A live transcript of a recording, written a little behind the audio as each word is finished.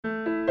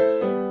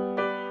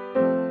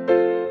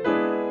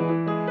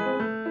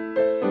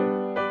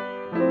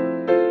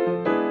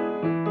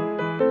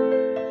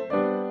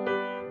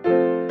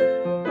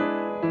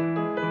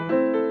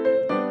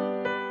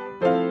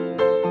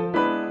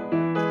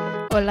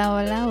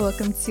Hola, hola.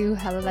 Welcome to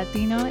Hello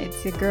Latino.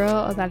 It's your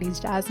girl,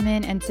 Odalis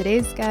Jasmine, and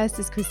today's guest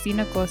is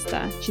Cristina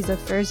Costa. She's a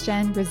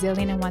first-gen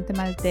Brazilian and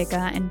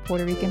Guatemalteca and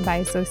Puerto Rican by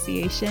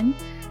association.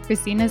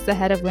 Cristina is the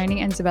head of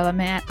learning and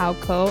development at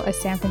Alco, a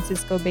San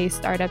Francisco-based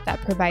startup that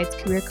provides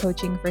career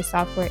coaching for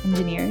software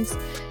engineers.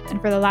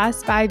 And for the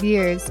last 5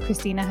 years,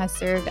 Cristina has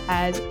served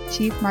as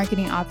Chief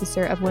Marketing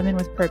Officer of Women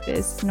with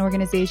Purpose, an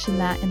organization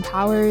that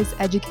empowers,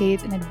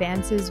 educates, and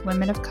advances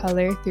women of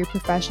color through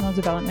professional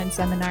development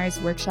seminars,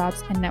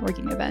 workshops, and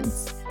networking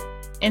events.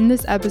 In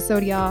this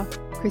episode, y'all,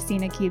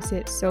 Cristina keeps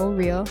it so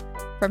real.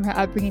 From her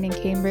upbringing in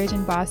Cambridge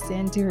and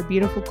Boston to her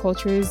beautiful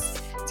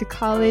cultures, to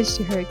college,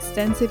 to her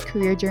extensive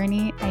career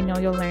journey, I know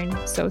you'll learn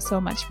so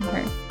much from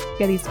her.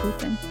 Que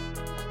disfruten.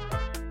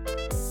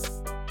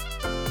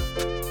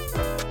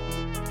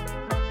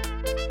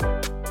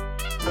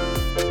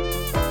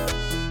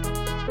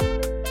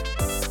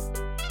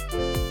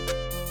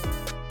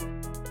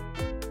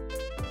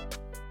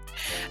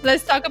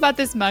 Let's talk about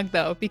this mug,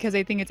 though, because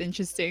I think it's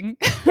interesting.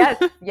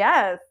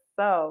 Yes.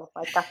 So,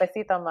 my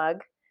cafecito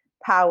mug,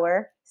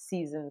 Power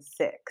Season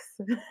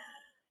 6.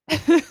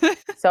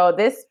 So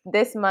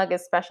this mug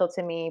is special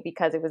to me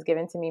because it was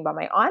given to me by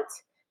my aunt,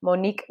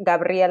 Monique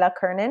Gabriela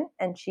Kernan,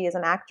 and she is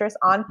an actress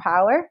on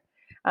Power.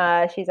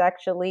 She's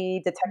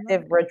actually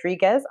Detective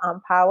Rodriguez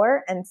on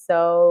Power, and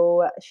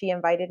so she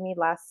invited me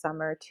last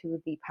summer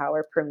to the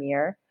Power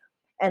premiere.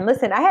 And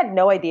listen, I had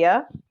no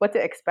idea what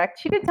to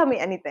expect. She didn't tell me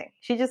anything.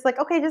 She just like,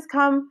 okay, just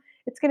come.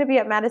 It's going to be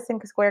at Madison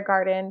Square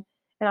Garden.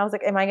 And I was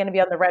like, am I going to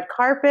be on the red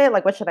carpet?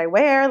 Like, what should I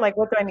wear? Like,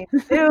 what do I need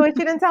to do? And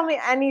she didn't tell me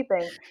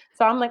anything.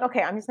 So I'm like,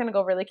 okay, I'm just going to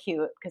go really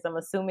cute because I'm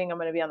assuming I'm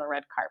going to be on the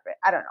red carpet.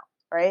 I don't know.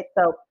 Right.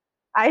 So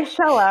I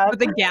show up.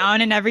 With a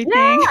gown and Yeah, everything.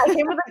 I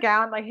came with a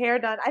gown, my hair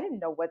done. I didn't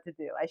know what to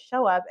do. I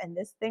show up and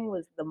this thing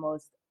was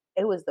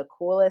it was the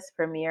coolest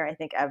premiere I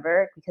think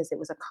ever because it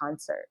was a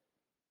concert.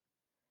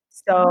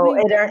 Oh So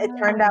my it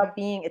turned God. out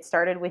it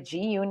started with G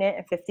Unit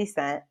and 50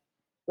 Cent,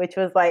 which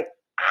was like,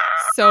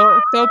 So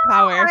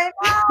power. I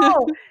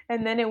know.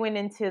 And then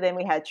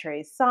we had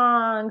Trey's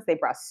songs. They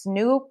brought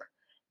Snoop.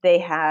 They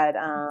had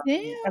I'm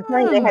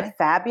telling you, they had Damn.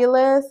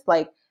 Fabulous.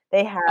 Like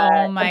they had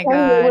Oh I'm my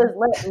telling you, it God. was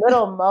lit.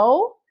 Little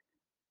Mo.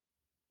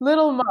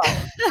 Little Mo.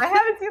 I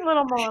haven't seen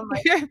Little Mo in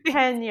like Your face.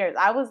 10 years.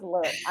 I was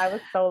lit. I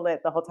was so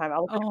lit the whole time. I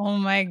was like, Oh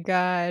my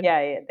God.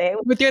 yeah. They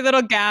With your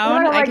little look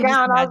gown, at I my can just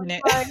gown. I was imagine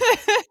just it. like,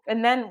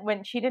 and then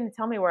when she didn't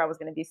tell me where I was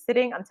gonna be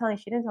sitting, I'm telling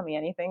you, she didn't tell me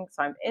anything.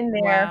 So I'm in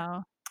there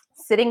Wow.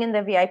 sitting in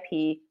the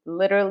VIP,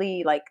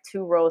 literally like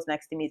 2 rows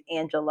next to me is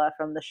Angela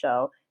from the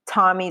show.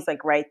 Tommy's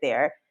like right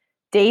there.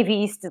 Dave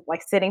East is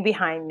like sitting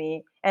behind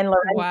me, and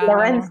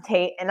Lorenz Wow.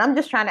 Tate, and I'm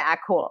just trying to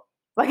act cool.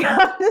 Like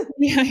I'm just,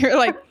 Yeah, you're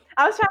like,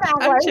 I was trying to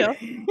act I'm chill.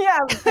 like, yeah,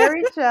 I'm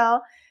very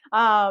chill.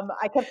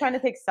 I kept trying to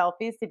take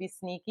selfies to be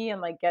sneaky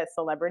and like get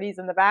celebrities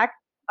in the back.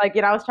 Like,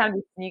 I was trying to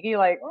be sneaky,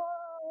 like,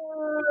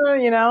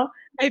 you know.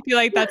 I feel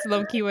like that's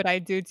low key what I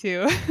do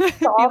too. So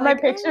Be all my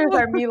like, pictures "Oh,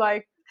 are me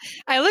like,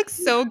 I look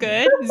so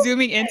good."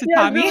 Zooming into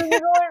yeah, Tommy. zooming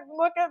in, like,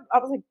 look at. I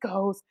was like,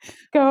 ghost,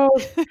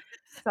 ghost.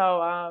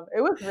 So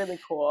it was really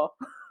cool.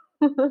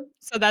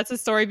 So that's the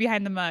story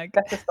behind the mug.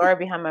 That's the story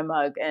behind my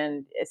mug,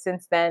 and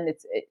since then,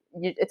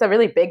 it's a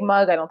really big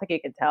mug. I don't think you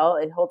can tell.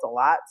 It holds a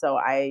lot, so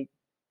I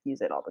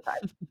use it all the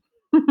time.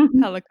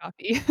 Hella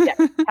coffee. Yeah,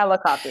 hella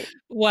coffee.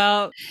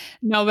 Well,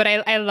 no, but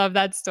I love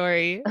that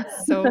story.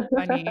 So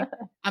funny.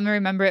 Imma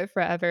remember it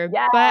forever.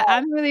 Yeah, But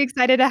I'm really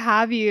excited to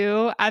have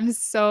you. I'm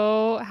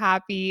so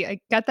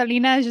happy.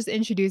 Catalina is just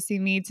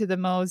introducing me to the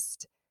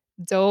most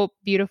dope,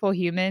 beautiful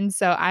humans,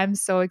 so I'm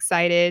so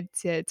excited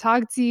to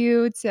talk to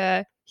you,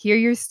 to hear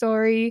your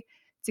story,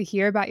 to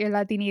hear about your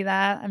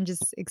Latinidad. I'm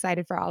just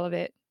excited for all of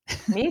it.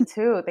 me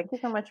too. Thank you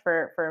so much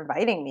for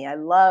inviting me. I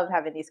love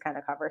having these kind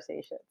of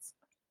conversations.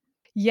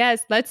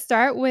 Yes, let's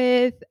start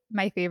with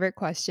my favorite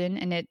question,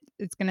 and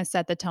it's gonna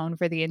set the tone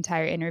for the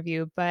entire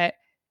interview, but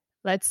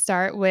let's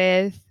start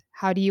with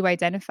how do you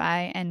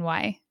identify and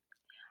why?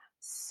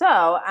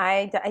 So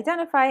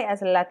identify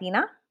as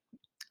Latina.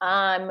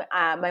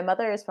 My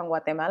mother is from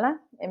Guatemala,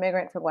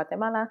 immigrant from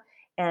Guatemala,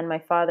 and my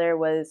father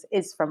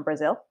is from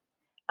Brazil.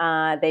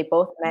 They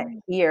both met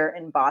Mm. here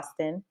in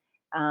Boston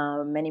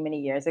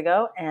many years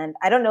ago. And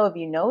I don't know if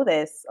you know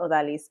this,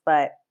 Odalis,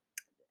 but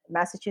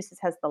Massachusetts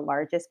has the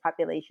largest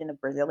population of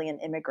Brazilian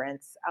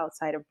immigrants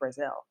outside of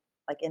Brazil,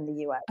 like in the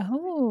U.S.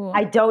 Oh,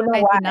 I don't know I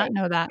did why, not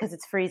know that. because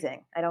it's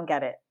freezing. I don't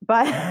get it,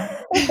 but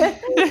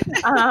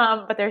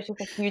but there's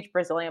just a huge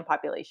Brazilian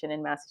population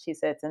in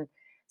Massachusetts, and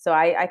so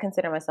I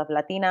consider myself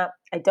Latina.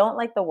 I don't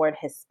like the word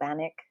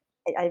Hispanic.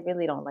 I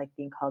really don't like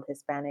being called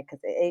Hispanic because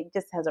it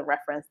just has a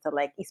reference to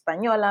like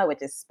Hispaniola,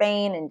 which is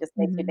Spain, and just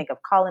makes me Mhm, think of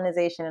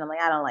colonization. And I'm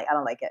like, I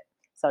don't like it.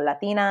 So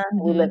Latina,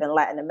 we live mhm, in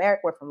Latin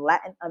America. We're from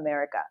Latin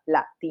America,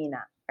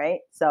 Latina, right?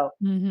 So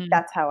mhm.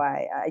 that's how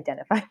I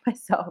identify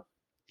myself.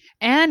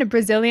 And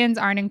Brazilians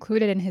aren't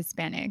included in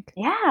Hispanic,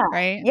 Yeah.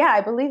 right? Yeah, I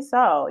believe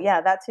so.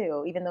 Yeah, that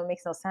too, even though it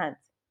makes no sense.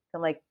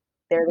 I'm like,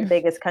 they're the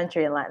biggest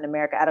country in Latin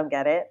America. I don't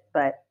get it,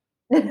 but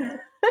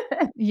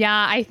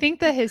Yeah, I think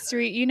the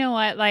history you know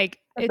what, like,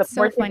 the it's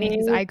so funny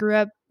because Portuguese. I grew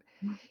up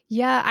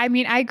Yeah, I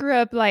mean, I grew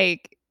up,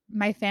 like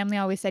my family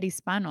always said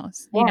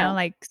Hispanos, Yeah.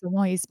 like,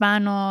 somos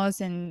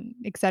Hispanos and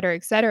et cetera,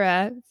 et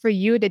cetera. For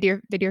you, did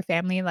your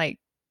family, like,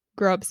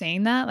 grow up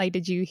saying that? Like,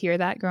 did you hear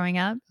that growing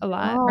up a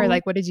lot? Or, No.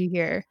 like, what did you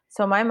hear?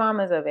 So my mom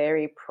is a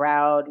very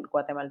proud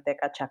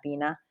Guatemalteca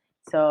Chapina.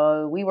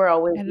 So we were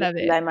always I love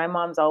it. like my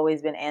mom's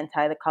always been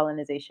anti the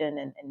colonization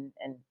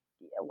and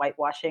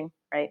whitewashing,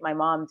 right? My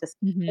mom just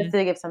Mhm.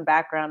 to give some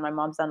background, my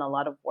mom's done a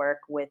lot of work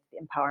with the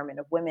empowerment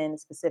of women,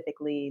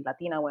 specifically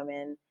Latina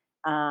women,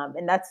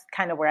 and that's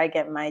kind of where I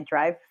get my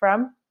drive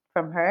from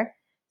her.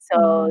 So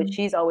Mm.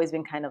 she's always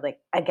been kind of like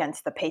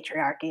against the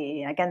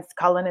patriarchy, against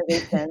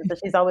colonization. So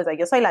she's always like,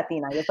 "Yo soy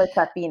Latina, yo soy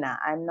Chapina.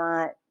 I'm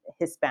not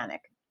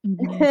Hispanic."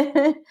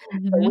 Mhm.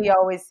 So we Mhm.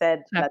 always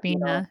said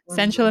Latino. Chapina.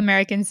 Central Mhm.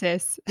 American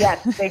sis. Yes,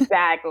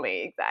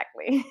 exactly,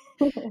 exactly.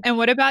 And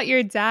what about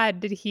your dad?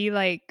 Did he,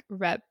 like,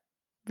 rep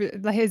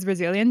his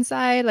Brazilian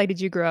side? Like, did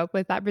you grow up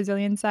with that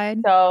Brazilian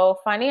side? So,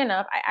 funny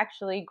enough, I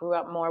actually grew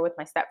up more with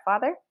my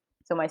stepfather.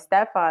 So my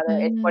stepfather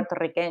is Mm. Puerto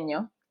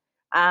Riqueño,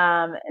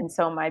 and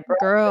so my brother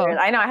Girl.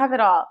 I know, I have it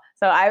all.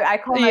 So I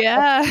call myself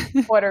Yeah.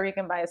 Puerto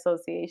Rican by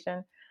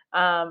association.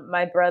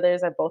 My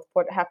brothers are both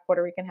half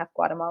Puerto Rican, half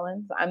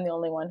Guatemalan. So I'm the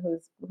only one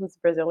who's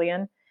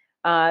Brazilian.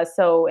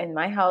 So in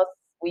my house,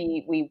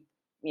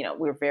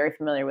 we're very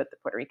familiar with the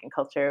Puerto Rican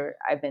culture.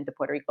 I've been to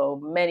Puerto Rico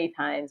many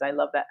times. I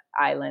love that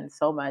island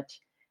so much.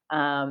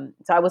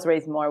 So I was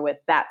raised more with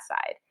that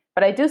side,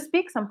 but I do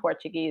speak some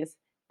Portuguese,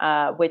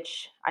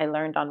 which I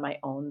learned on my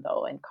own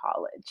though in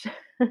college.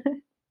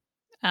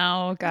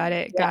 Oh, got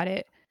it, Yeah, got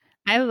it.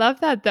 I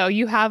love that though.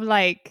 You have,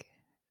 like,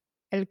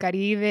 El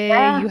Caribe,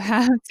 yeah, you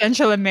have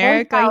Central and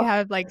America, you South,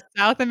 have, like,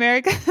 South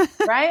America.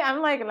 right?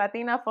 I'm like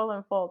Latina full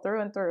and full,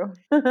 through and through.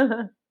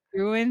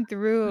 Through and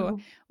through.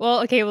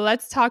 Well, okay, well,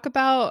 let's talk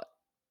about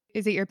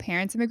is it your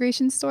parents'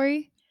 immigration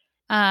story?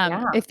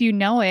 Yeah, If you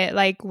know it,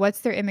 like,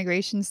 what's their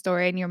immigration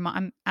story and your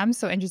mom I'm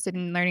so interested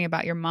in learning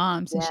about your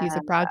mom since she's yeah,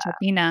 a proud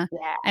Chapina,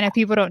 yeah, and if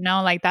people don't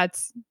know, like,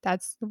 that's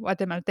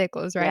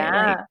Guatemaltecos, right?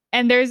 Like yeah.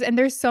 and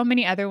there's so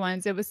many other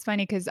ones. It was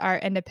funny because our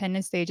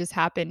Independence Day just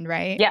happened,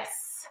 right?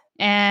 Yes.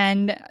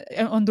 And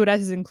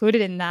Honduras is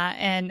included in that,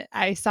 and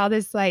I saw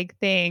this, like,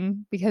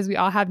 thing because we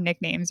all have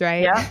nicknames,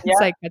 right? Yeah, It's yeah.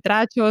 like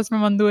Catrachos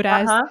from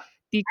Honduras, Uh-huh.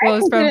 I Ticos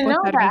actually from didn't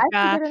know Costa that. I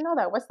actually Rica, didn't know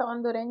that. What's the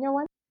Hondureño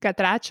one?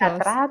 Catrachos,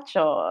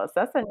 Catrachos.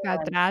 That's a new one.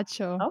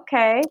 Catracho.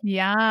 Okay, I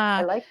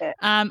Yeah. like it.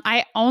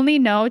 I only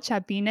know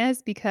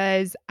Chapines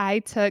because I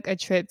took a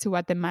trip to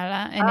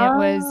Guatemala, and it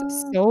was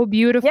Ah, so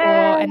beautiful,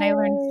 and I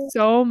learned yay!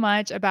 so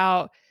much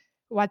about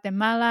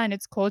Guatemala and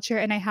its culture,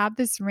 and I have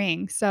this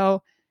ring.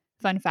 So,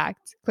 fun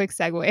fact, quick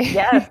Yes,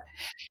 segue.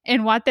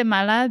 In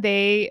Guatemala,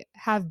 they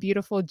have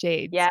beautiful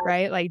jades, yes.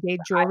 right? Like jade I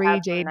have jewelry,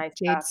 some jade nice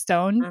jade stuff.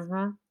 stones.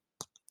 Mhm.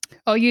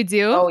 Oh, you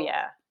do? Oh,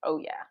 yeah. Oh,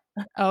 yeah.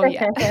 Oh,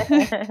 yeah.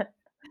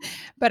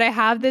 But I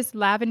have this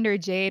lavender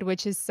jade,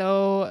 which is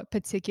so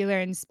particular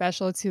and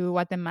special to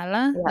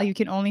Guatemala. Yeah. Like, you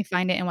can only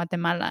find it in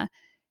Guatemala.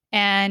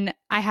 And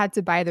I had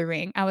to buy the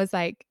ring. I was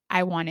like,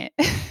 "I want it."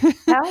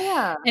 Hell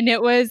yeah. And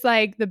it was,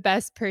 like, the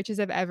best purchase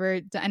I've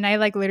ever done, and I,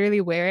 like,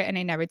 literally wear it and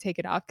I never take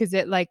it off because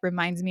it, like,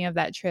 reminds me of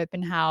that trip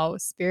and how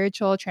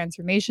spiritual,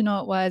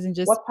 transformational it was, and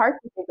just What part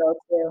did you go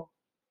to?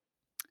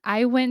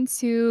 I went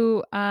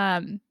to,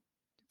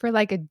 for,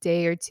 like, a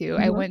day or 2,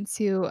 I Mhm. went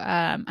to,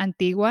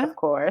 Antigua Of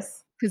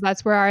course. 'cause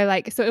that's where our,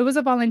 like so it was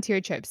a volunteer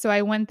trip, so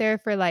I went there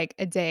for, like,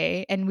 a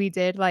day, and we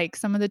did, like,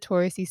 some of the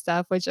touristy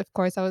stuff, which, of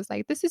course, I was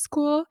like, "This is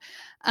cool."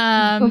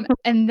 And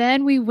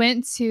then we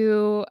went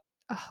to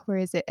where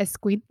is it?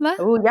 Escuintla?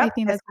 Oh, I yep,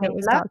 think that's what it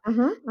was Escuintla. called.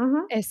 Mhm,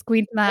 mhm. I've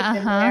Escuintla,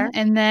 been uh-huh, there.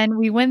 and then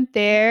we went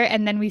there,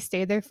 and then we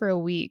stayed there for a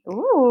week.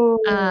 Ooh.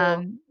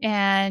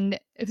 And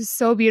it was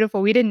so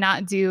beautiful. We did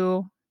not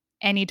do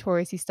any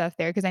touristy stuff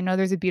there because I know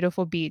there's a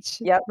beautiful beach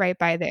Yep, right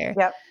by there,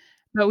 yep.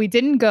 but we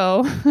didn't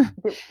go.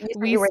 You said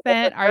We you were there for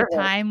spent our service.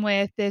 time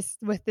with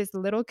this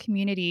little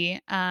community,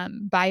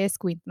 by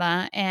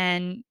Escuintla,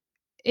 and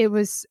it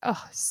was,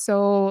 oh,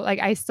 so like,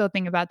 I still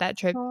think about that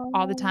trip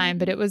all the time,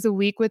 but Oh. it was a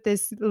week with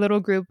this little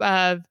group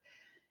of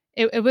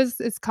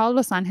it's called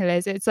Los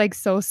Angeles. It's, like,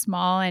 so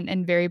small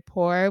and very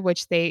poor,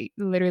 which they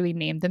literally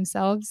named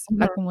themselves,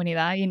 La Mhm,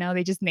 Comunidad,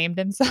 they just named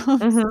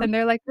themselves, mhm. and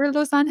they're like, "We're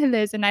Los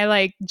Angeles," and I,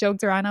 like,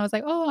 joked around, I was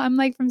like, "Oh, I'm,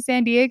 like, from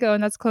San Diego,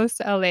 and that's close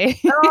to LA."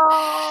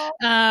 Oh,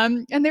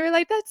 And they were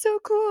like, "That's so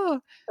cool."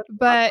 that's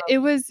But awesome.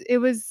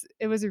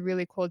 it was a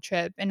really cool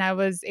trip, and I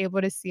was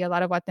able to see a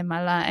lot of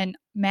Guatemala, and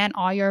man,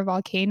 all your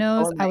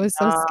volcanoes, Oh I my was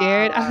so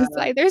scared. I was god.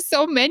 like, "There's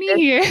so many There's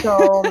here."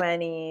 so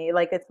many,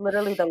 like, it's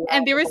literally the And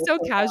land they of were so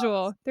volcanoes.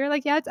 casual. They're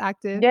like, "Yeah, it's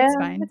active. Yeah, It's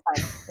fine." it's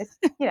fine. It's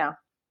you know,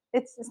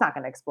 it's not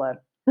gonna explode.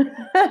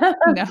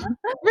 No,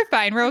 we're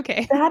fine. We're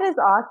okay. That is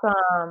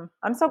awesome.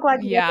 I'm so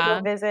glad you got to go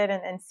Yeah. visit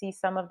and see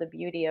some of the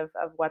beauty of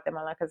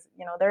Guatemala because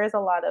there is a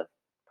lot of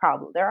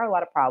there are a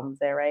lot of problems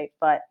there, right?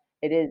 But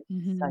it is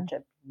Mhm. such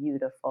a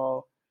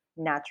beautiful,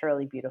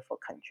 naturally beautiful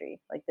country.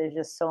 Like there's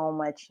just so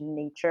much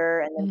nature,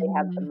 and then they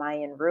have the Mhm.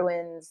 Mayan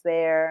ruins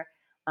there.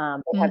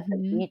 They have the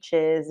Mhm.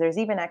 beaches. There's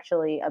even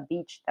actually a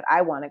beach that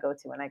I want to go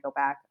to when I go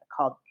back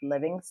called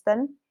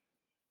Livingston.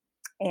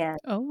 And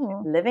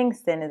Oh.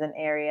 Livingston is an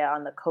area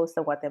on the coast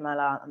of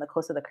Guatemala, on the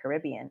coast of the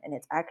Caribbean, and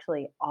it's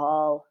actually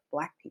all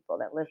Black people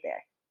that live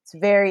there. It's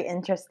very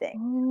interesting.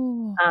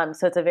 Oh.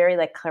 So it's a very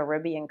like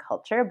Caribbean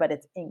culture, but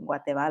it's in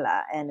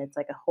Guatemala, and it's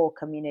like a whole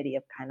community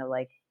of kind of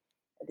like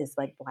this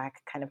like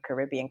Black kind of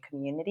Caribbean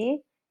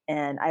community.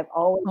 And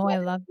Oh, I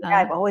love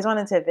I've that. always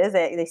wanted to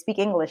visit. They speak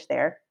English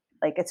there.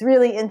 Like it's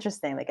really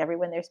interesting. Like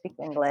everyone there speaks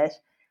English.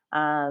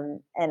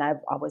 And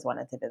I've always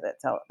wanted to visit.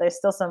 So there's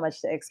still so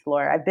much to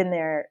explore. I've been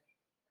there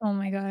Oh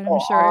my god, I'm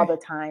all sure. the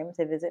time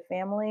to visit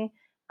family.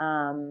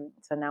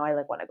 So now I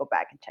like want to go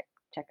back and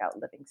check out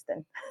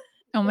Livingston.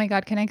 Oh my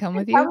god, can I come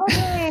with Come you? with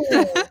me.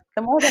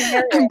 The more the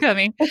I'm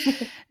coming.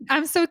 merrier.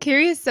 I'm so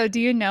curious, so do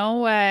you know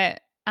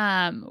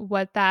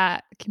what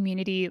that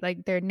community,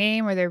 like, their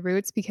name or their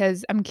roots?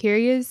 Because I'm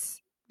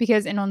curious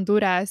because in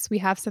Honduras, we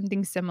have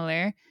something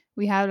similar.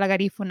 We have La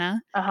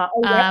Garifuna, Uh-huh.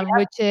 Oh, yeah, yep.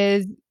 which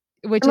is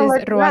Similar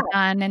to that.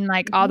 Roatan and,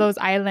 like, all Mhm. those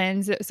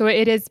islands. So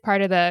it is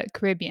part of the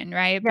Caribbean,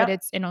 right? But Yep,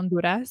 it's in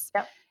Honduras.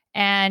 yep.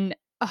 And,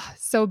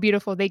 so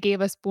beautiful. They gave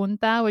us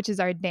punta, which is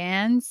our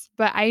dance,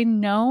 but I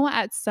know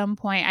at some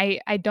point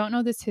I don't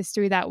know this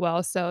history that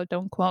well, so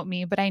don't quote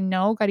me, but I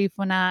know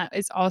Garifuna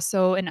is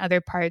also in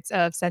other parts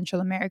of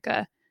Central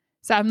America.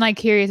 So I'm, like,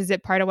 curious, is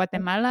it part of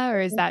Guatemala,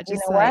 or is that You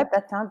just, know what? like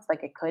That sounds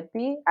like it could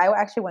be. I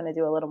actually wanna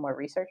do a little more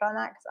research on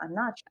that because 'cause I'm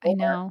not I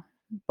sure. know.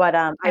 But,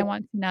 I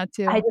want to know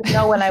I too. just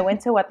know when I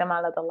went to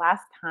Guatemala the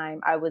last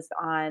time, I was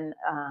on,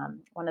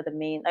 one of the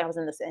main I was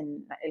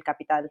in El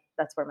Capital,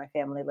 that's where my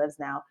family lives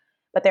now,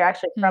 but they're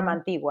actually from Mm.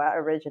 Antigua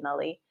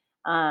originally,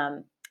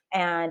 um,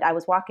 and I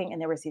was walking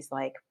and there was these,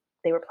 like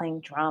they were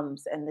playing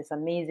drums and this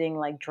amazing,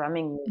 like,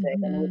 drumming music,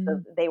 and it was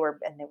Mhm. there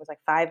was, like,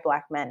 5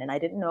 Black men, and I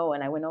didn't know,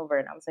 and I went over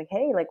and I was like,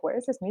 "Hey, like, where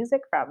is this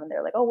music from?" And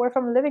they're like, "Oh, we're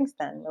from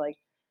Livingston." We're like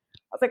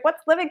I was like,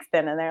 "What's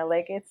Livingston?" And they're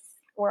like,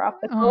 we're off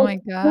the Oh coast my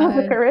of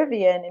the god.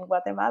 Caribbean in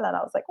Guatemala." And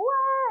I was like,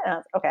 "What?" And I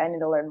was "Okay, I need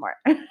to learn more."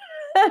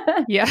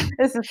 Yeah.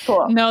 This is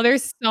cool. No,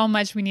 there's so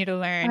much we need to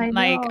learn. I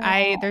Like,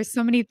 I know. there's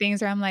so many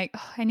things where I'm like,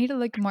 "Oh, I need to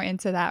look more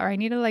into that," or, "I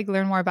need to, like,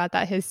 learn more about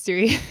that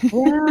history."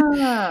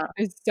 Yeah.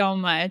 There's so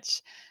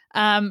much.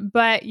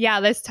 But yeah,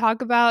 let's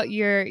talk about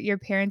your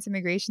parents'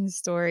 immigration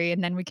story,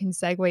 and then we can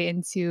segue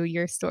into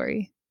your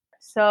story.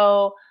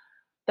 So,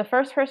 the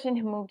first person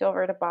who moved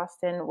over to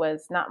Boston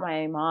was not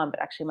my mom,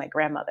 but actually my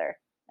grandmother.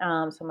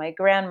 So my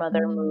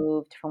grandmother Mm,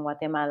 moved from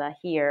Guatemala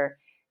here,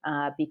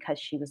 because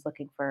she was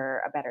looking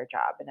for a better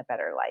job and a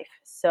better life.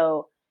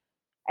 So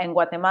in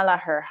Guatemala,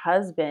 her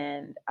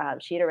husband,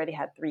 she had already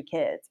had 3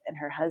 kids, and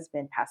her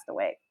husband passed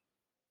away.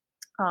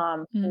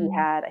 He mm,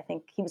 had I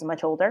think he was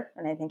much older,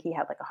 and I think he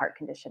had, like, a heart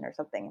condition or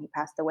something, and he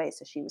passed away,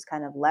 so she was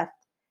kind of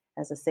left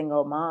as a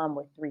single mom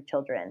with 3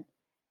 children,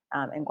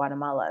 in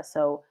Guatemala.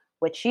 So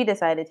what she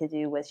decided to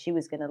do was she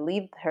was gonna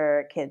leave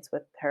her kids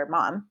with her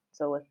mom,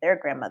 so with their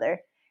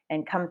grandmother,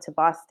 and come to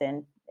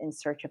Boston in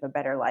search of a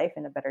better life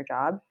and a better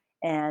job,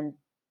 and,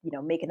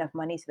 make enough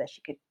money so that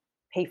she could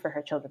pay for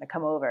her children to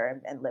come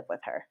over and live with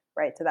her,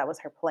 right? So that was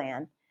her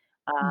plan.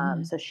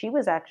 mhm. So she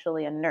was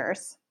actually a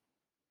nurse.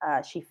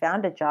 She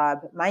found a job.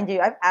 Mind you,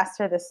 I've asked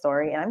her this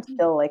story and I'm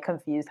still like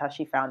confused how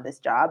she found this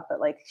job. But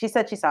like she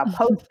said, she saw a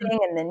posting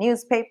in the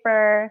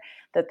newspaper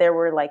that there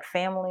were like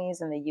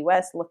families in the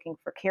US looking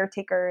for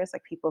caretakers,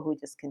 like people who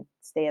just can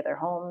stay at their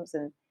homes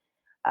and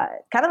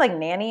kind of like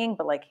nannying,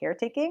 but like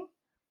caretaking.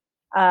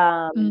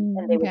 And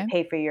Mm, they would okay.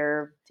 pay for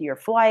your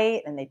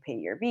flight and they'd pay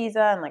your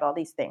visa and like all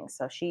these things.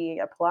 So she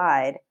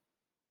applied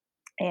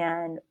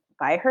and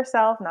by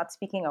herself, not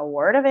speaking a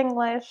word of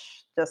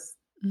English, just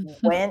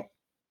went,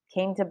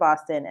 came to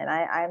Boston. And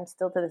I'm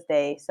still to this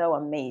day so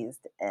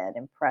amazed and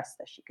impressed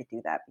that she could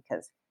do that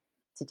because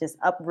to just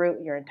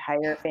uproot your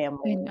entire I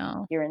family,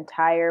 know. your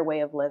entire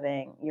way of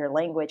living, your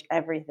language,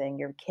 everything,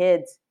 your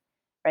kids,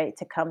 right,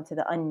 to come to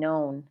the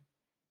unknown.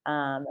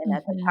 And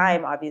at the Mhm.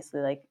 time,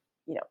 obviously, like,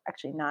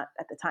 actually not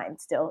at the time,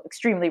 still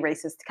extremely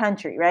racist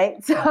country,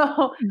 right? So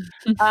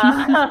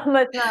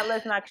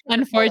let's not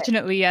sugarcoat it.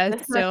 Unfortunately, yes,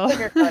 Let's not still.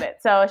 sugarcoat it.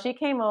 So she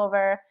came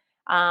over,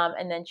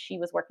 and then she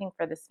was working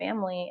for this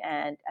family,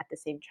 and at the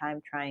same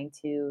time trying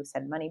to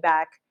send money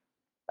back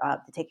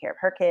to take care of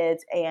her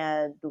kids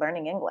and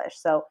learning English.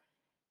 So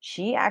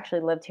she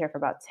actually lived here for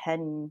about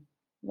 10,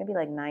 maybe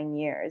like 9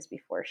 years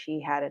before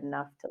she had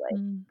enough to like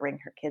Mm, bring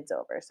her kids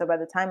over. So by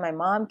the time my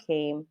mom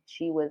came,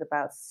 she was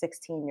about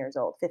 16 years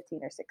old,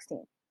 15 or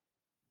 16,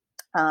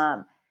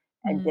 um,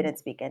 and mm. didn't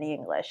speak any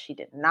English. She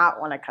did not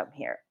want to come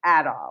here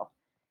at all.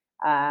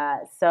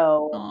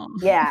 So Aw.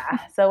 yeah,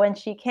 so when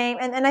she came,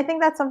 and I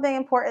think that's something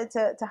important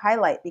to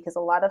highlight because a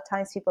lot of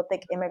times people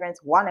think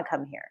immigrants want to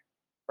come here,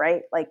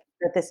 right? Like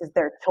that this is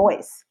their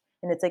choice.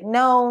 And it's like,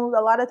 no,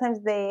 a lot of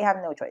times they have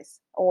no choice,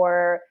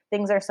 or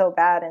things are so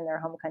bad in their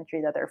home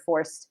country that they're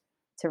forced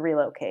to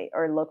relocate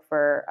or look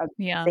for a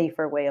Yeah.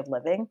 safer way of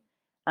living.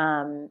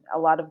 A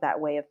lot of that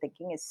way of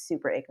thinking is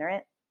super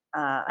ignorant.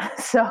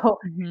 So,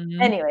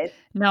 Mhm. anyways,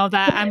 No,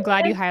 that I'm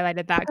glad you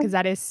highlighted that because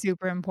that is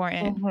super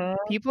important. Mhm.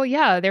 People,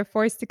 yeah, they're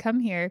forced to come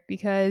here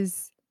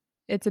because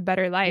it's a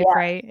better life, Yeah,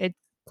 right? It's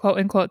quote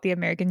unquote the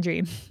American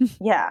dream.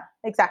 Yeah,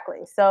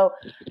 exactly. So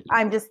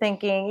I'm just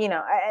thinking,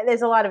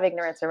 there's a lot of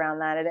ignorance around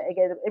that. And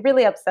it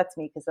really upsets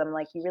me because I'm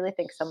like, you really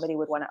think somebody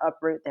would want to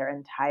uproot their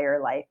entire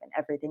life and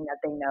everything that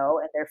they know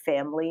and their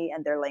family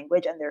and their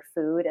language and their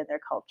food and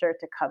their culture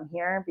to come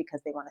here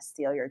because they want to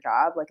steal your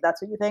job? Like,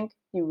 that's what you think?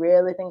 You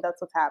really think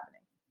that's what's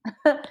happening?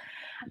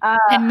 uh,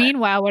 And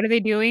meanwhile, what are they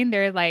doing?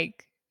 They're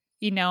like,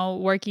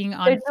 working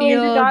on they're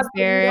doing the fields, jobs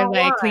that you they're don't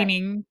like want.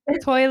 cleaning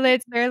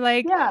toilets, they're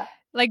Yeah.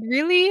 like,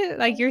 really?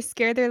 Like, you're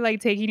scared they're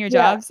like taking your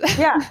Yeah, jobs?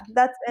 yeah,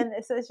 that's and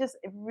it's just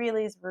it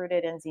really is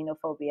rooted in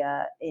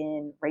xenophobia,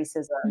 in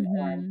racism,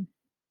 and Mhm.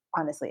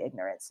 honestly,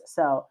 ignorance.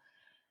 So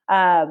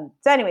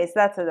anyways,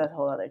 that's a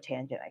whole other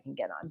tangent I can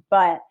get on.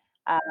 But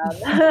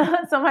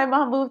so my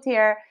mom moved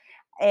here,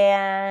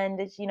 and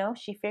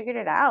she figured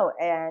it out,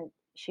 and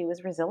she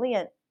was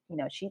resilient.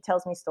 She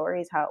tells me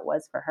stories how it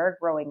was for her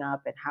growing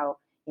up, and how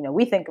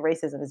we think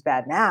racism is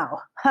bad now.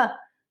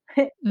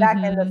 Back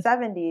in the Mhm.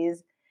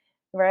 '70s,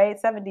 right?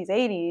 '70s,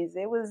 '80s,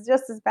 it was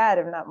just as bad,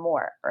 if not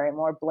more, right?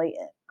 More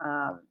blatant.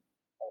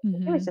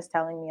 She was Mhm. just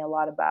telling me a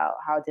lot about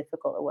how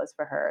difficult it was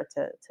for her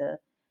to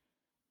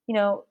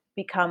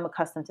become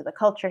accustomed to the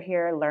culture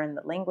here, learn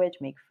the language,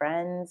 make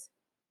friends.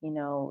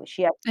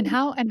 She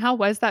actually, And how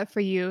was that for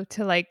you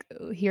to, like,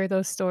 hear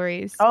those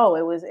stories? oh,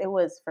 it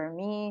was for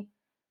me.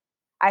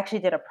 I actually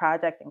did a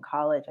project in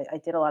college. I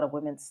did a lot of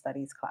women's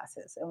studies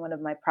classes, and one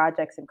of my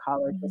projects in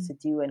college was Mhm. to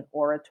do an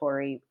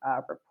oratory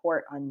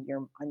report on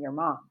your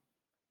mom.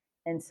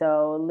 And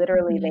so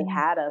literally they Mhm.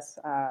 had us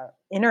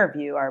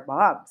interview our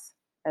moms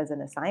as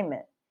an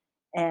assignment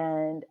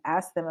and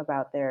ask them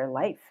about their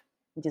life.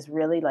 And just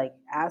really like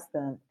ask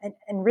them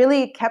and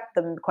really kept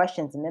the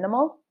questions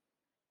minimal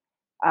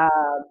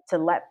to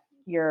let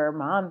your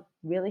mom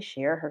really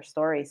share her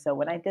story. So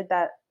when I did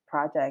that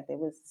project, it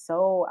was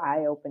so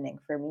eye opening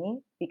for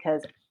me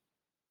because,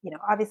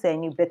 obviously I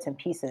knew bits and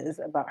pieces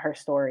about her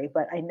story,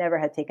 but I never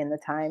had taken the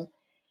time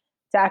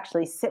to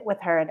actually sit with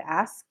her and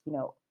ask,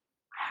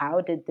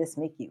 how did this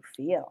make you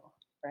feel?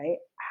 Right?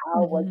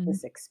 How was Mhm.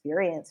 this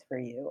experience for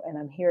you? And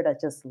I'm here to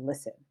just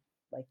listen.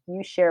 Like,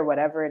 you share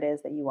whatever it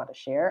is that you want to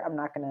share. I'm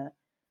not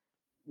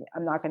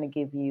gonna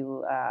give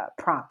you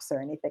prompts or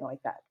anything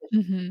like that.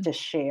 Mhm. Just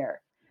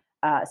share.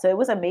 So it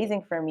was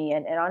amazing for me,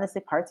 and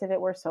honestly, parts of it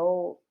were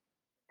so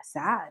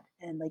sad,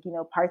 and like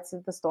parts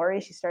of the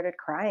story, she started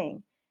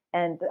crying,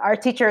 and our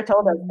teacher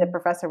told us, the Mhm.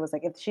 professor was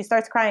like, if she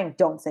starts crying,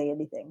 don't say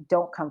anything,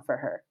 don't comfort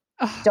her,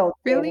 Oh, don't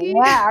say anything. really?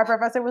 Yeah, our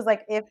professor was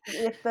like, if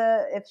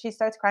she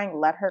starts crying,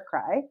 let her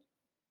cry,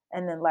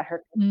 and then let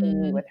her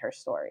continue Mm. with her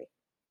story.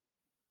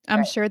 I'm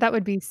Right? sure that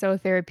would be so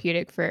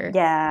therapeutic for,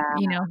 Yeah,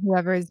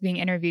 whoever is being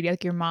interviewed,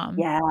 like your mom,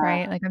 yeah.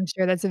 right? Like, I'm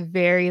sure that's a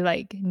very,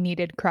 like,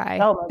 needed cry.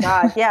 Oh my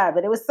god, yeah,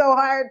 but it was so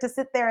hard to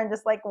sit there and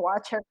just like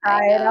watch her cry,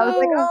 I and I was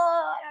like, know.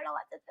 oh, I don't know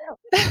what to do.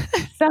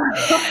 So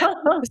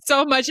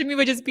So much of me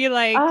would just be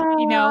like, I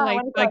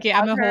wanted to like, "Yeah,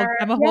 hug her.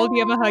 Imma Yeah, hold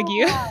you, Imma hug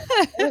you."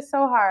 it was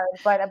so hard,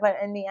 but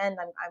in the end,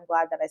 I'm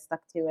glad that I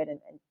stuck to it and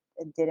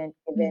didn't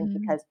give in, Mhm.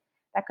 because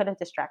that could have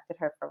distracted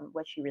her from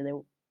what she really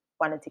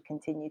wanted to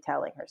continue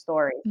telling her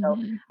story. So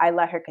Mhm. I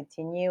let her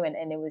continue, and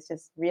it was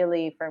just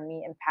really, for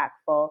me,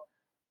 impactful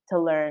to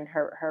learn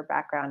her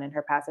background and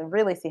her past and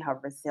really see how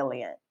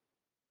resilient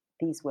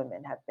these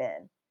women have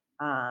been.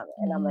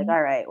 And I'm like, Mhm.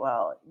 all right,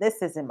 well,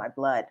 this is in my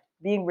blood.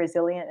 Being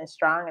resilient and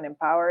strong and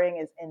empowering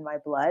is in my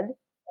blood.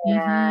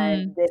 And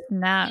Mhm. if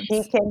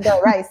she Snaps. can go,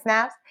 right,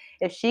 snaps,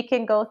 if she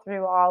can go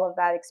through all of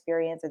that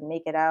experience and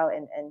make it out,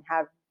 and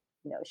have,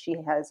 she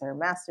has her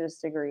master's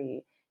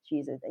degree,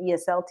 she's an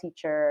ESL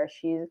teacher,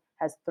 she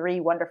has three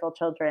wonderful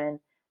children,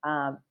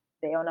 um,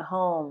 they own a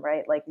home,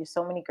 right? Like, there's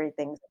so many great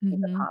things that she's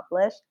Mhm.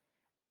 accomplished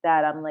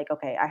that I'm like,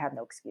 okay, I have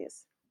no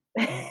excuse.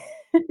 I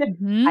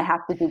Mhm.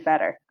 have to do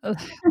better. Ugh,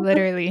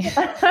 literally.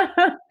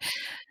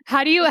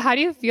 How do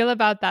you feel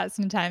about that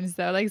sometimes,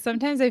 though? Like,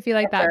 sometimes I feel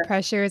like that Pressure.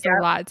 pressure is a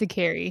Yep. lot to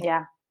carry.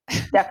 Yeah,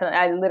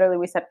 definitely.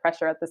 We set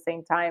pressure at the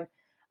same time.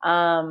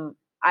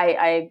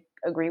 I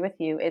agree with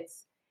you.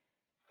 It's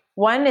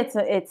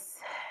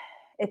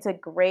a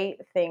great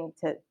thing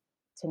to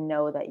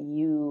know that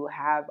you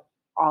have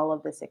all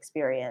of this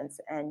experience,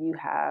 and you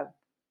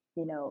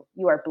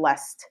are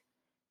blessed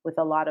with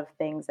a lot of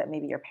things that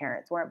maybe your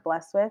parents weren't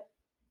blessed with.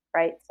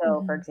 Right?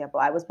 So, for Mhm.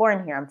 example, I was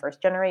born here. I'm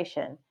first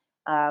generation.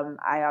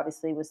 I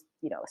obviously was,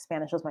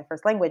 Spanish was my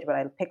first language, but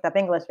I picked up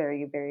English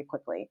very, very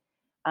quickly.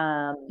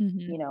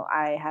 Mhm.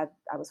 I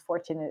was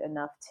fortunate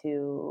enough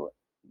to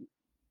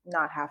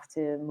not have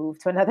to move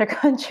to another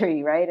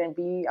country, right, and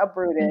be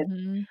uprooted.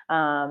 Mhm.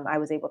 I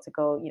was able to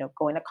go.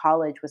 Going to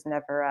college was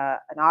never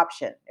an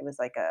option. It was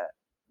like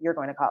you're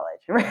going to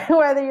college,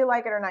 whether you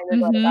like it or not. You're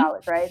going to Mhm.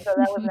 college, right? So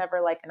that was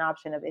never like an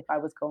option of if I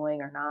was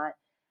going or not.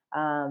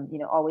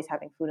 Always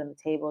having food on the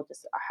table,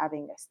 just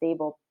having a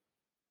stable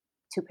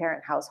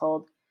two-parent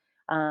household.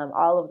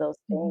 All of those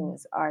Mhm.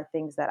 things are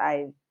things that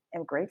I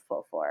am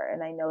grateful for,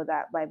 and I know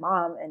that my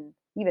mom and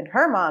even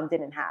her mom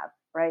didn't have,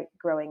 right,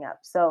 growing up.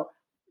 So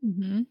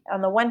Mhm.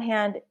 on the one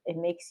hand,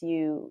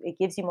 it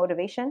gives you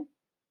motivation,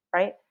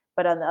 right?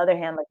 But on the other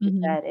hand, like you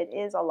Mhm. said, it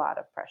is a lot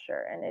of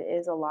pressure and it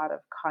is a lot of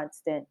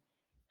constant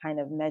kind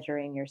of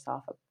measuring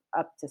yourself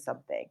up to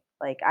something.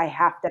 Like, I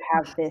have to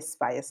have this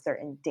by a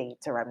certain date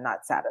or I'm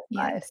not satisfied.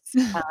 Yes.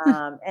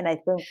 And I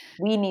think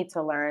we need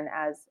to learn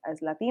as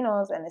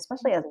Latinos and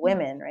especially as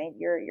women, right?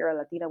 You're a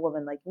Latina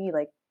woman like me,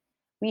 like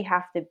we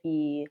have to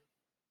be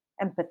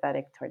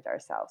empathetic towards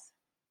ourselves.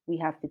 We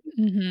have to be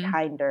Mhm.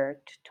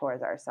 kinder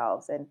towards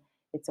ourselves, and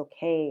it's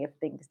okay if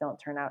things don't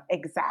turn out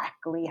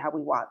exactly how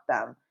we want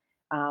them,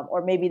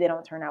 or maybe they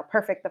don't turn out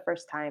perfect the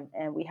first time.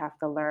 And we have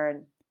to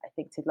learn, I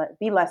think, to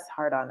be less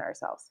hard on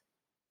ourselves.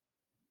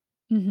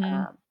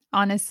 Mhm. Um,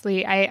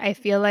 Honestly, I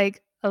feel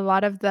like a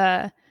lot of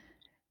the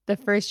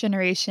first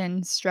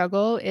generation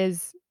struggle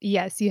is,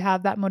 yes, you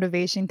have that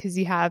motivation because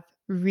you have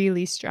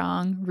really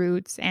strong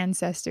roots,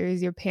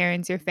 ancestors, your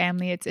parents, your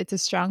family, it's a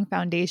strong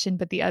foundation,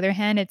 but the other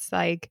hand, it's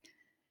like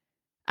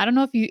I don't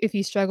know if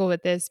you struggle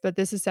with this, but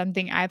this is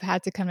something I've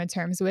had to come to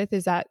terms with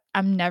is that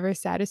I'm never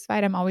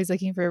satisfied. I'm always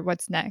looking for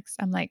what's next.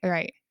 I'm like, "All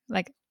right,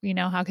 like,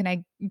 how can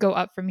I go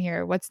up from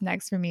here? What's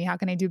next for me? How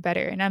can I do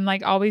better?" And I'm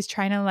like always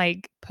trying to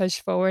like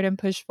push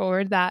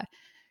forward that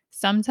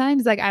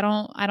sometimes like I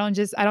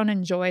don't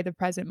enjoy the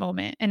present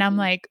moment. And I'm mhm,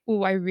 like,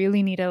 "Oh, I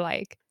really need to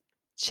like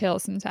chill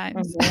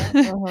sometimes." mhm,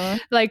 mhm.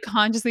 Like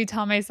consciously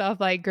tell myself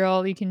like,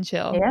 "Girl, you can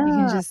chill. You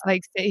can Yeah, just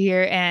like sit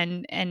here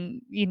and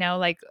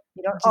like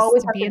you don't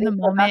always just have be to in be the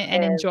moment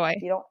and productive. enjoy."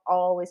 You don't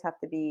always have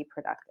to be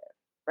productive,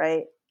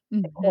 right?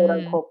 Like, quote Mhm,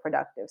 unquote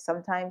productive.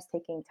 Sometimes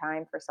taking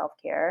time for self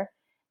care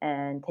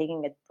and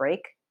taking a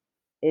break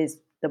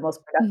is the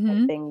most productive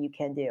mhm. thing you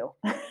can do.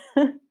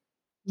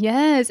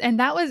 Yes, and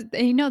that was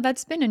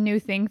that's been a new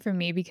thing for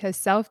me because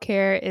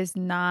self-care is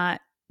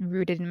not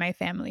rooted in my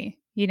family.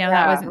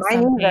 That Yeah, wasn't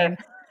mine either. something.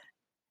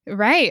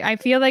 Right, I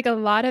feel like a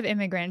lot of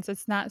immigrants,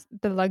 it's not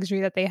the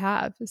luxury that they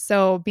have.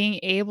 So, being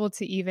able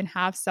to even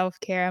have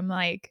self-care, I'm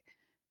like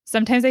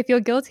sometimes I feel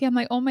guilty, I'm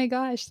like, "Oh my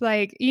gosh,"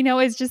 like,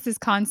 it's just this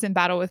constant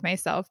battle with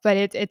myself, but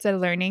it's a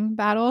learning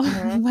battle,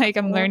 Mhm, like,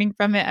 I'm mhm, learning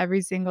from it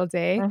every single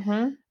day.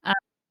 mhm.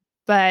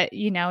 But,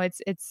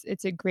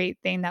 it's a great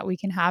thing that we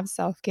can have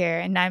self-care,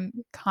 and I'm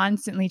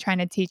constantly trying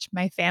to teach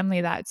my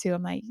family that too.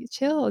 I'm like,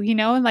 "Chill,"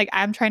 and, like,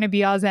 I'm trying to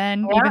be all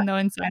zen Yeah, even though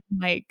inside I'm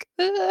like,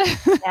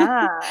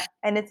 yeah,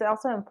 and it's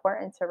also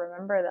important to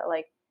remember that,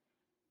 like,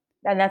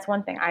 and that's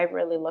one thing I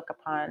really look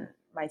upon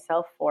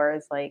myself for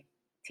is, like,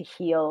 to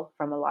heal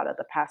from a lot of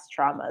the past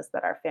traumas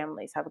that our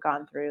families have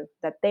gone through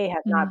that they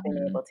have not been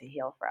Mhm. able to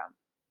heal from,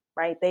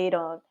 right?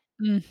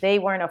 Mm, They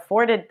weren't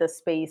afforded the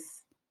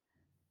space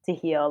to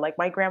heal. Like,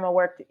 my grandma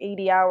worked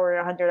 80-hour,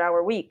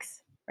 100-hour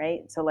weeks,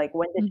 right? So, like,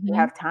 when did she mhm,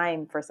 have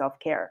time for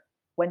self-care?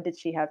 When did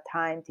she have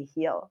time to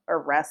heal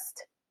or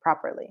rest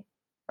properly,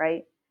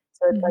 right?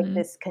 So it's like mhm,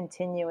 this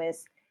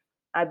continuous.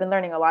 I've been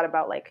learning a lot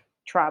about, like,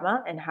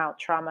 trauma and how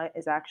trauma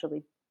is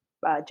actually,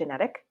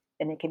 genetic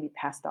and it can be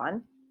passed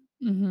on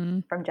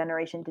mhm. from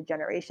generation to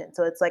generation.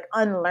 So it's like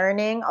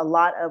unlearning a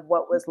lot of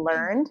what was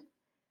learned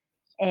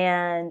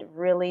and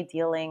really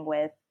dealing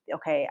with,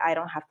 okay, I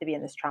don't have to be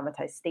in this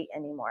traumatized state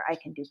anymore. I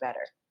can do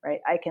better,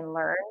 right? I can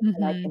learn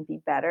and I Mhm. can be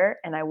better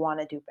and I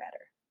want to do better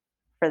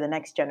for the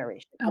next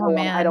generation. Oh,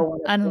 I don't man.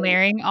 want to bring.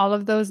 Unlayering all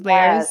of those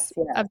layers Yes,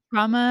 yes, of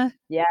trauma.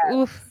 yes.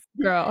 Oof,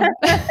 girl.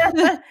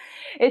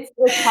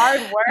 It's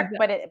hard work, The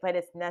but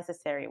it's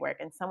necessary work,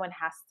 and someone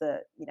has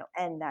to,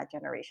 end that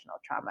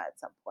generational trauma at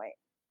some point.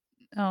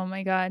 Oh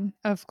my god,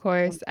 of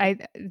course. Mhm.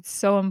 It's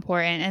so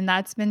important, and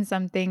that's been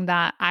something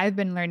that I've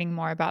been learning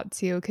more about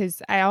too.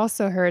 Because I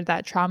also heard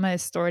that trauma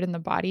is stored in the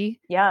body.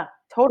 Yeah,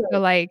 So,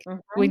 totally. like,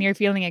 when Mhm. you're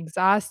feeling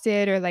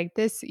exhausted or like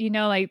this,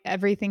 like,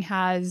 everything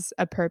has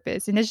a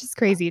purpose, and it's just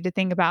crazy to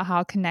think about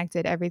how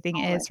connected everything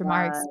Oh my is from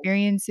our god.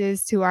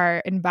 experiences to our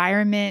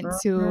environment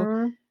to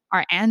Mhm.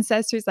 our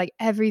ancestors, like,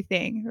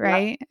 everything,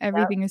 Yep, right?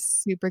 yep. Everything is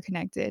super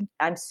connected.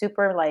 I'm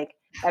super, like,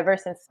 ever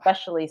since,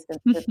 especially since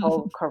this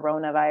whole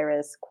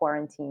coronavirus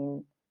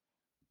quarantine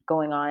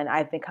going on,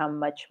 I've become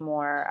much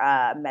more,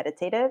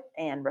 meditative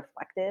and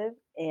reflective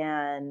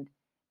and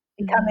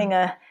Mhm. becoming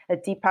a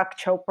Deepak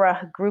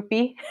Chopra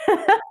groupie.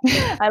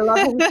 I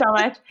love him so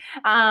much.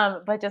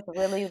 But just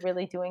really,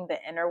 really doing the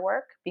inner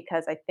work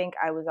because I think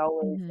I was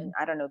always, and Mhm.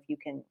 I don't know if you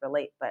can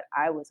relate, but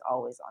I was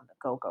always on the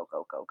go, go,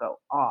 go, go, go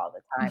all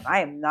the time. Girl. I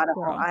am not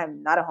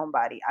a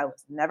homebody. I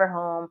was never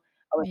home.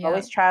 I was Yeah.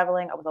 always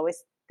traveling. I was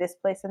always this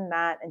place and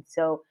that. And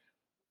so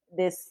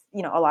this, a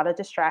lot of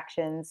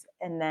distractions.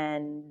 And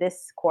then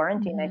this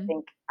quarantine, I Mhm.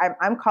 think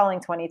I'm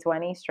calling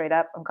 2020 straight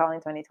up. I'm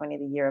calling 2020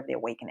 the year of the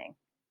awakening.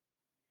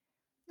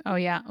 Oh,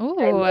 yeah.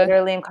 I Ooh,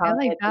 literally am I calling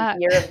like it the that.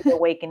 year of the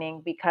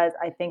awakening because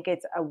I think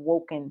it's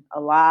awoken a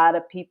lot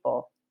of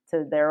people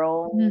to their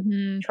own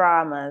Mhm.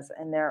 traumas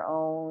and their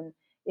own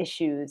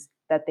issues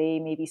that they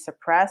maybe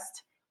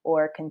suppressed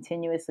or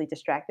continuously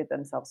distracted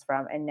themselves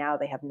from, and now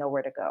they have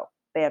nowhere to go.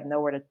 They have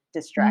nowhere to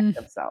distract Mm.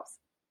 themselves,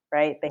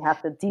 right? They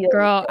have to deal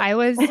Girl, with I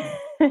was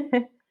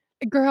it.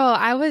 Girl,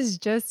 I was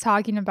just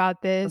talking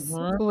about this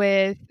Mhm.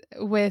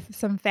 with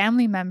some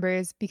family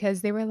members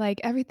because they were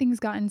like, "Everything's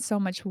gotten so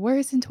much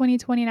worse in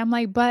 2020," and I'm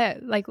like,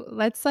 "But, like,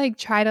 let's, like,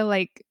 try to,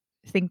 like,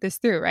 think this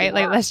through, right?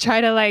 Like, Yeah, let's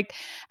try to, like,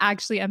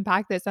 actually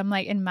unpack this. I'm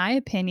like, in my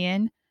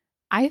opinion,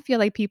 I feel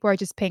like people are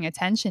just paying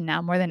attention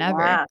now more than ever.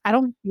 yeah. I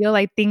don't feel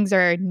like things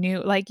are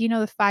new. Like,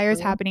 the fires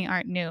Mhm, happening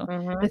aren't new.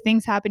 mhm, The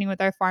things happening with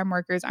our farm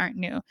workers aren't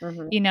new.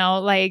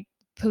 mhm. Like,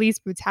 police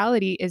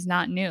brutality is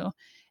not new.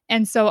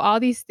 And so all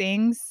these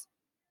things,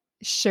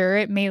 sure,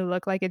 it may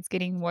look like it's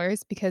getting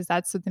worse because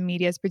that's what the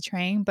media is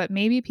portraying, but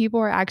maybe people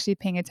are actually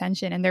paying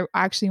attention and they're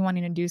actually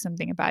wanting to do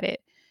something about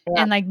it.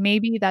 Yeah, And, like,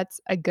 maybe that's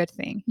a good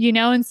thing,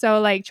 And so,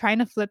 like, trying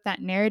to flip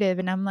that narrative,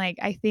 and I'm like,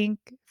 I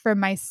think for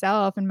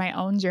myself and my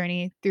own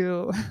journey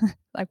through,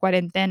 like,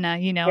 cuarentena,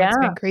 it's yeah.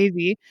 been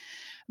crazy,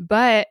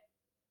 but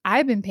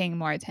I've been paying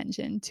more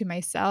attention to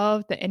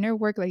myself, the inner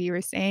work, like you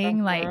were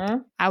saying, like,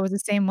 Mhm, I was the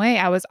same way.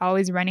 I was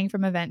always running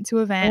from event to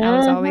event. I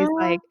was always, mhm.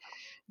 like,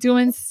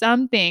 doing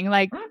something,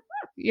 like,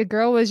 your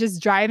girl was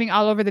just driving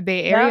all over the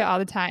Bay Yep, Area all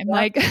the time, yep,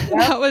 like,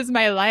 yep. that was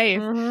my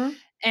life, Mhm.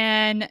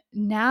 and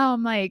now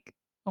I'm like,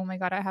 "Oh my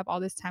god, I have all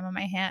this time on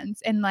my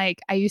hands," and, like,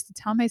 I used to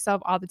tell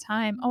myself all the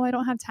time, "Oh, I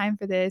don't have time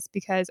for this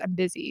because I'm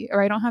busy,"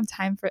 or, "I don't have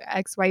time for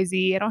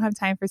XYZ. I don't have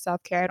time for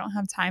self-care. I don't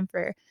have time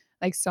for,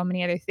 like, so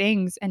many other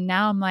things," and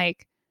now I'm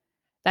like,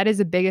 that is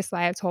the biggest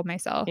lie I've told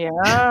myself.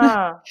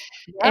 Yeah,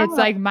 It's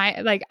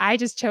yeah. like I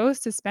just chose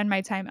to spend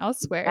my time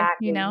elsewhere,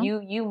 you Exactly.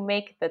 know? You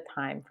make the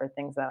time for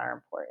things that are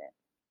important.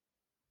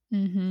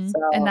 Mhm,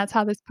 and So that's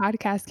how this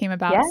podcast came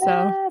about, so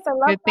yes, I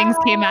love good things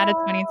came out of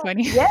that.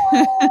 2020. Yes.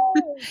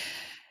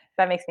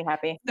 That makes me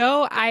happy.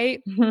 So I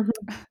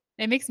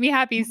It makes me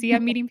happy, see,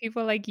 I'm meeting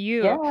people like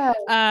you. Yeah.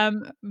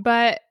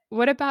 But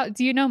what about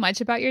do you know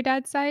much about your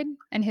dad's side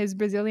and his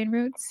Brazilian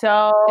roots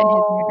and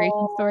his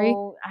immigration story?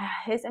 So,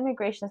 his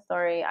immigration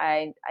story,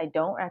 I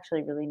don't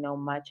actually really know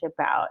much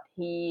about.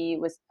 I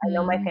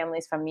know my Mm,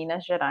 family's from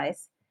Minas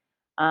Gerais.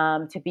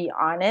 To be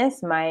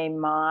honest, my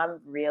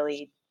mom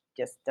really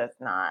just does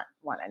not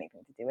want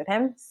anything to do with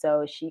him,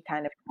 so she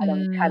kind of cut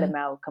mm. him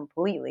out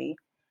completely.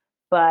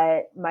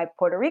 But my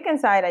Puerto Rican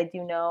side, I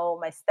do know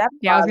my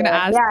Yeah, I was gonna stepfather.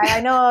 ask. Yeah,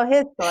 I know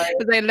his I story.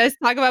 was like, "Let's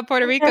talk about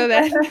Puerto Rico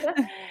then."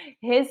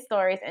 His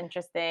story is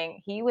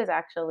interesting. He's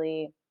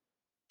actually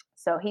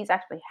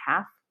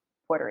half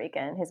Puerto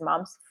Rican. His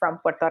mom's from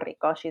Puerto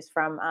Rico. She's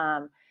from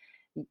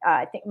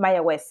I think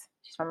Mayagüez.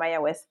 She's from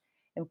Mayagüez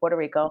in Puerto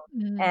Rico.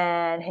 Mm.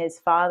 And his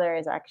father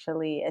is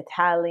actually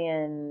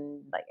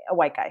Italian, like a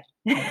white guy.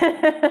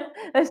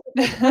 There's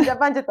a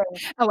bunch of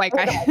things. A white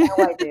He's guy. a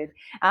white dude.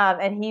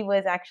 And he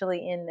was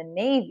actually in the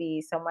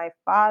Navy. So my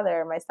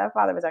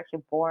stepfather was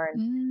actually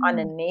born on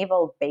a Mm,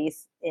 naval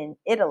base in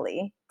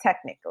Italy,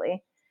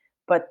 technically.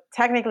 But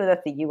technically,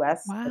 that's the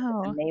US because it's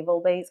a wow.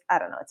 naval base. I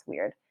don't know. It's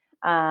weird.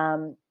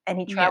 And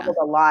he Yeah. traveled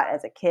a lot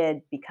as a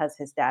kid because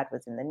his dad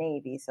was in the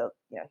Navy. So,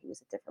 he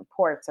was at different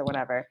ports or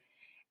whatever.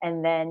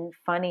 And then,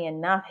 funny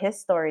enough, his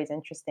story is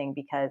interesting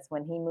because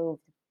when he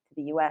moved to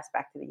the US,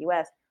 back to the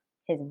US,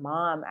 his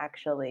mom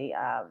actually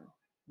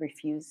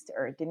refused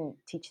or didn't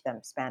teach them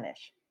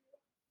Spanish.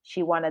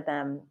 She wanted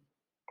him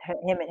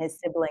and his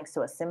siblings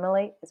to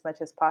assimilate as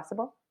much as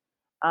possible.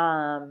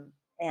 Um,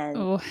 and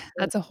Oh,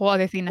 that's a whole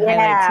other thing to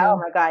highlight yeah, oh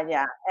too. my god,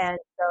 yeah, and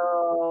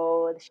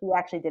so she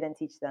actually didn't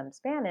teach them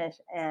Spanish,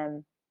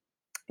 and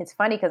it's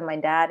funny because my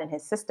dad and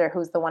his sister,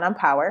 who's the one on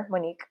Power,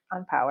 Monique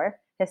on Power,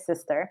 his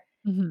sister,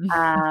 Mhm.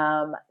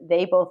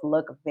 they both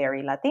look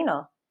very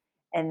Latino,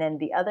 and then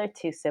the other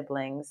 2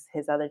 siblings,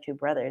 his other 2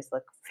 brothers,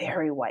 look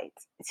very white.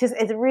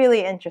 It's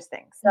really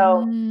interesting.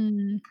 So,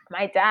 Mm.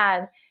 my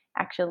dad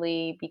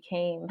actually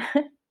became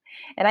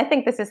and I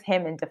think this is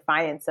him in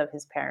defiance of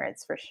his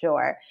parents for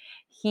sure.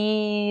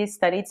 He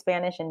studied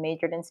Spanish and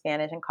majored in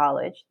Spanish in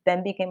college,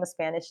 then became a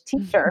Spanish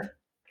teacher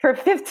for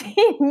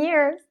 15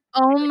 years.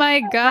 Oh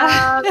my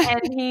god.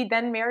 And he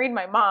then married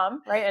my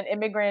mom, right? An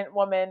immigrant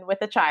woman with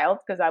a child,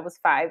 because I was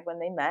 5 when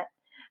they met.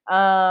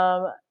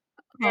 Um,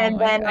 Oh and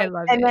my then god, I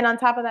love and then it. on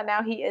top of that,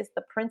 now he is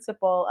the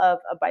principal of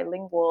a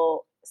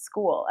bilingual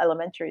school,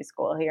 elementary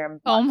school here in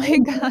Oh my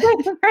god.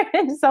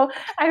 Boston. So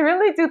I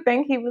really do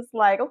think he was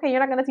like, "Okay, you're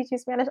not gonna teach me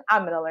Spanish.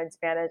 I'm gonna learn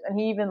Spanish." And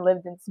he even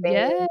lived in Spain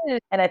Yes.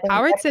 and I think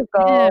Power to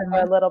Mexico for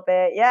him. a little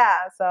bit.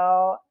 Yeah,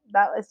 so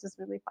that was just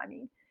really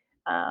funny.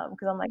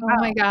 Because I'm like, Oh "Wow,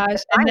 my gosh,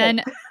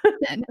 and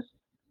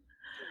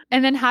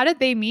and then how did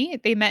they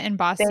meet? They met in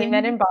they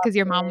met Boston in because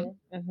your mom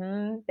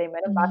Boston. They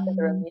met in Boston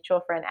through a mm.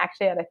 mutual friend,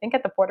 actually, I think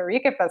at the Puerto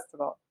Rican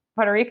festival,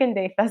 Puerto Rican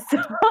Day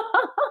Festival.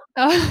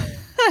 Oh.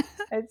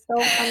 It's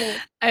so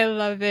funny. I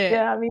love it.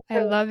 Yeah, me I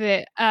too. love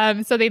it.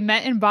 So they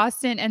met in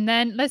Boston, and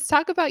then let's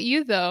talk about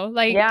you though.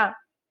 Like, Yeah.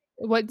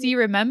 what do you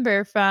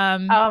remember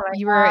from Oh my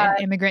you were an god,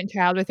 immigrant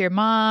child with your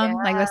mom?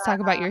 Like, let's yeah. talk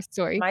about your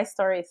story. My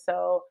story,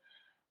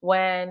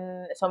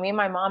 me and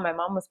my mom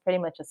was pretty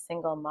much a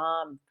single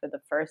mom for the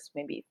first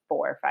maybe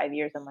 4 or 5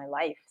 years of my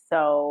life.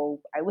 So,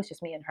 I was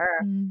just me and her,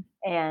 Mm,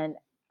 and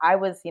I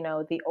was,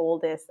 the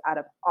oldest out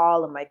of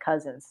all of my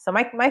cousins. So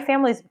my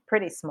family's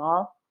pretty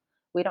small.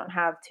 We don't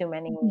have too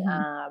many,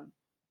 mhm.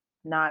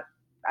 not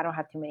I don't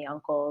have too many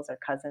uncles or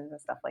cousins and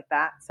stuff like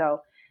that.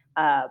 So,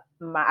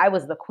 I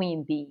was the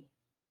queen bee.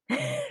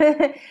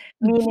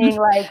 Meaning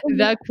like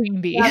The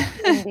queen bee. the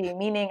queen bee,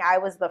 meaning I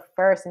was the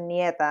first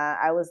nieta,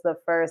 I was the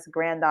first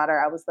granddaughter,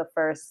 I was the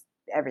first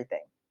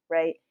everything,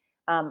 right?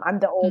 I'm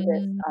the oldest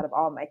Mm, out of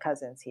all my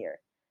cousins here.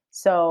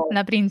 So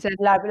la princesa.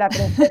 la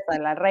princesa,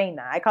 la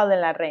reina. I call her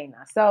la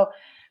reina. So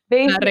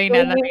La basically,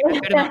 reina,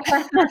 perdón.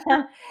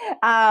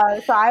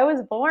 so I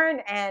was born,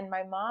 and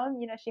my mom,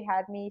 she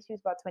had me. She was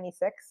about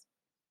 26,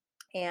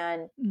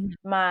 and Mm,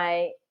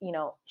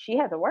 she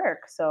had to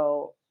work,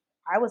 so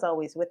I was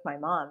always with my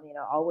mom.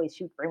 Always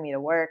she'd bring me to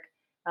work.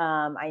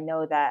 I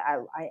know that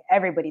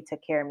everybody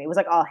took care of me. It was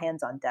like all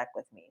hands on deck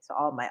with me. So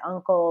all my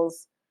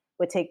uncles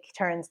would take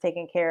turns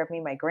taking care of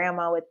me. My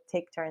grandma would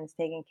take turns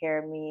taking care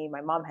of me.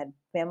 My mom had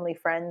family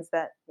friends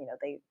that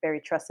they very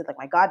trusted, like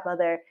my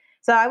godmother.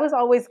 So I was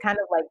always kind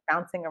of like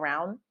bouncing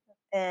around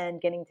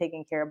and getting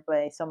taken care of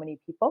by so many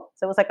people.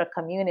 So it was like a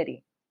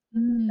community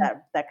mm.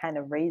 that kind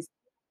of raised,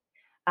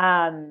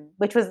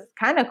 which was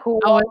kind of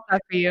How was cool.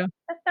 that for you?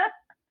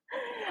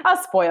 I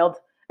was spoiled.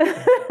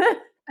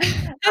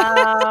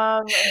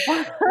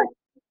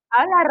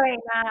 Hola,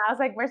 reina. I was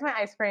like, "Where's my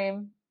ice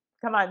cream?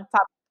 Come on,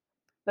 top.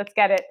 Let's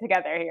get it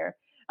together here."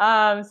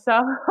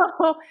 So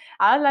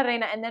hola,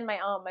 reina. And then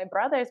my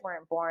brothers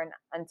weren't born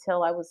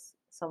until I was.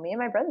 So me and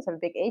my brothers have a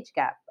big age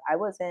gap. I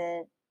was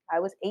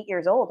 8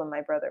 years old when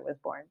my brother was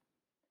born.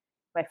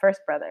 My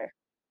first brother.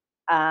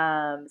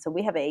 So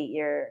we have an 8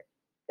 year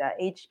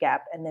age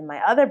gap, and then my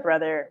other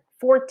brother,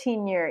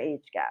 14-year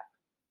age gap.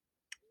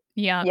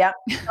 Yeah. Yep.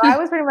 So I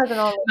was pretty much an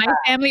only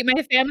child.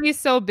 My family is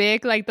so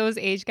big, like, those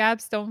age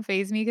gaps don't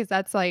phase me because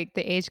that's, like,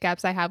 the age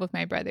gaps I have with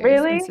my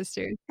brothers and Really?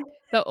 sisters.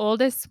 The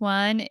oldest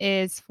one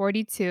is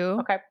 42,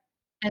 Okay.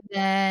 and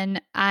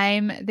then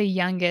I'm the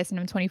youngest, and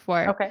I'm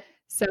 24. Okay.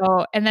 So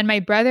and then my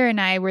brother and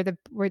I were the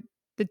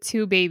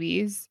 2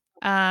 babies,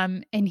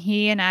 and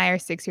he and I are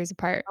 6 years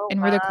apart, Oh,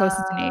 and we're the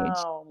closest in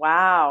age. wow.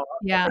 Wow. Okay,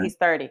 Yeah. so he's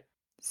 30.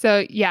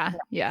 So yeah,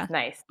 Nice, yeah.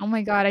 nice. Oh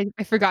my god,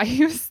 I forgot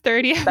he was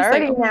 30. I was like,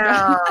 30 "Oh my god."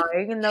 now,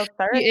 even though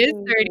He is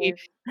 30. 30s.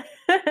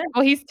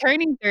 Well, he's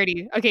turning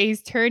 30. Okay,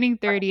 he's turning Okay,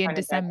 30 in fine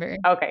and 30. December.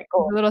 Okay,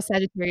 He's a cool. little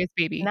Sagittarius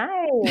baby.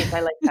 Nice. I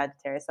like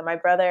Sagittarius. So my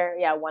brother,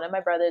 yeah, one of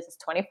my brothers is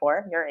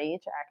 24, your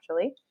age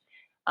actually.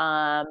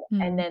 And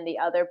Mm. then the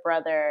other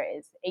brother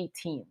is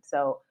 18.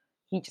 So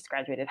he just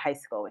graduated high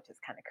school, which is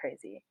kind of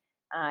crazy.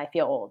 I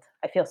feel old.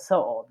 I feel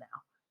so old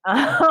now.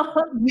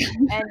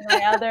 And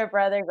my other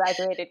brother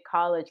graduated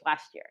college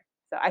last year.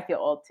 So I feel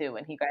old too.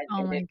 When he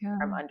Oh my graduated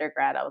from god.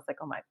 undergrad, I was like,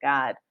 oh my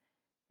God,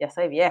 yes,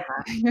 soy vieja.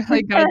 You're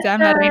like, "God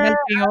damn, la I reina's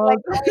being was like,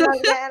 old." "Oh,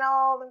 I'm getting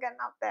old. I'm getting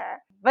up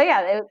there." But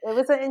yeah, it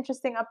was an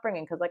interesting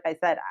upbringing because, like I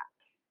said,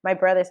 my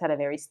brothers had a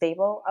very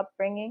stable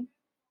upbringing.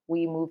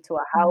 We moved to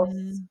a house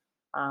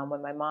Mm,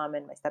 when my mom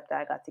and my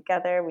stepdad got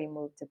together. We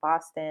moved to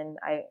Boston.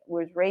 I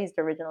was raised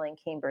originally in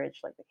Cambridge,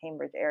 like the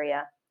Cambridge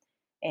area,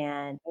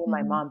 and me and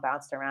my mhm, mom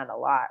bounced around a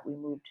lot. We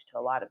moved to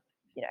a lot of,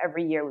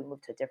 every year we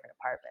moved to a different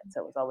apartment.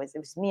 So it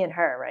was me and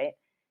her, right?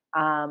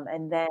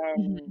 And then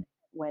mhm,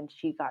 when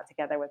she got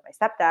together with my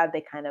stepdad,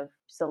 they kind of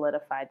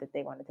solidified that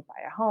they wanted to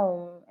buy a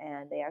home,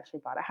 and they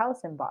actually bought a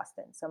house in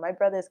Boston. So my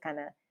brothers kind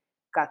of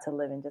got to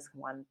live in just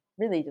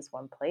really just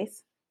one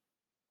place.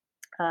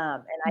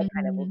 And I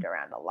kind of moved mhm.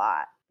 around a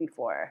lot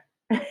before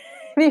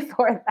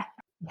before that.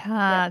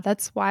 Yeah. Yeah,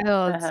 that's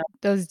wild. Uh-huh.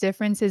 Those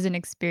differences and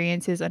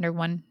experiences under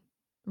one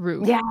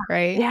Yeah, roof,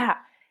 right? yeah,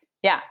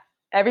 yeah.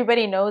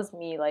 Everybody knows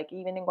me, like,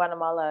 even in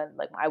Guatemala,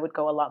 like, I would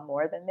go a lot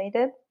more than they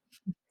did.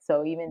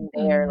 So even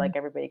there, like, Mm,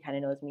 everybody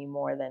kinda knows me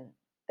more than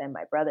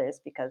my brothers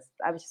because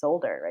I was just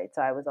older, right?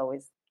 So I was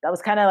always that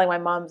was kinda like my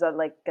mom's,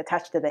 like,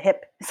 attached to the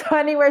hip. So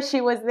anywhere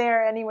she was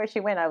there, anywhere she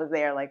went, I was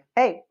there, like,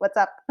 "Hey, what's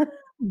up?"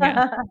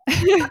 yeah.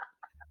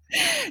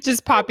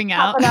 Just popping out.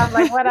 Popping up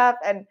like, "What up?"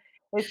 And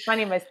it's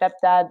funny, my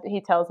stepdad,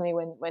 he tells me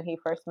when he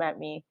first met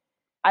me,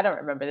 I don't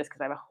remember this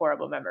because I have a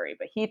horrible memory,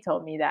 but he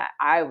told me that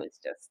I was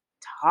just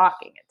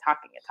talking and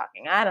talking and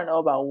talking. I don't know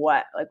about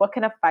what. Like, what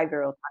can a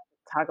 5-year-old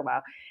talk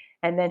about?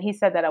 And then he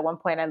said that at one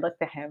point I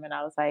looked at him and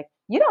I was like,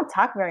 "You don't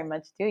talk very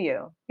much, do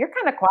you? You're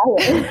kinda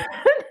quiet." And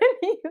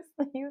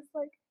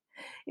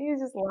he was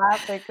just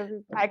laughing because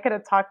I could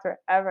have talked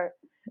forever.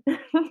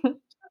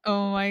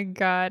 Oh my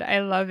god, I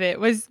love it.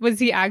 Was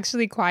he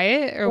actually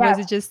quiet, or was Yes,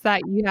 it just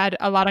that you had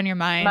a lot on your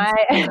mind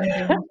my and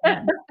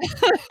understand?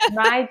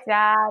 my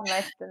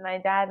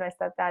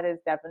stepdad is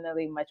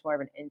definitely much more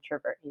of an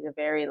introvert. He's a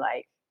very,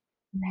 like,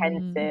 Mm,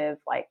 pensive,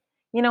 like,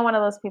 one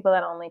of those people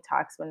that only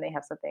talks when they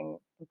have something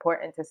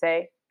important to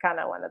say,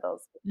 kinda one of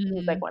those.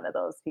 He's like mhm. one of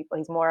those people.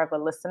 He's more of a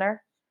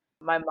listener.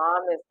 My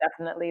mom is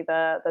definitely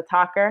the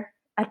talker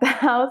at the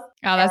house,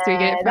 Oh, that's where you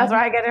get it and that's where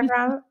from? I get it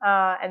from.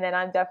 And then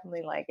I'm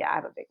definitely like, yeah, I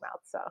have a big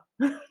mouth, so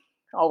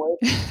always,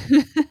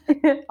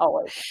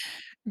 always.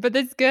 But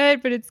that's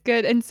good, but it's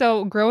good. And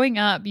so growing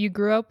up, you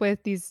grew up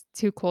with these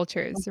 2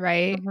 cultures,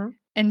 right? Mhm,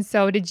 And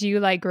so did you,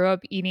 like, grow up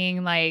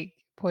eating, like,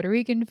 Puerto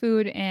Rican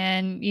food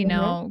and,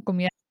 mhm.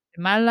 comida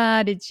de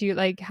Guatemala? Did you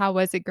like, how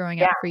was it growing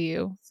Yeah, up for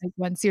you? Like,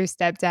 once your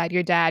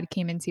dad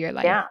came into your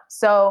life? yeah.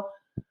 So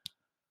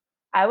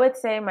I would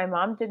say my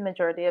mom did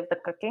majority of the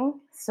cooking,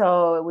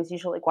 so it was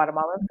usually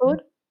Guatemalan Mhm.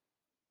 food.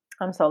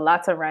 So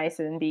lots of rice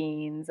and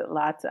beans,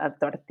 lots of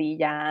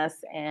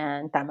tortillas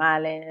and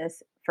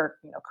tamales. For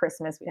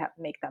Christmas, we have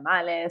to make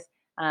tamales.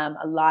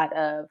 A lot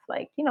of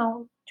like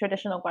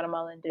traditional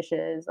Guatemalan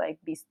dishes like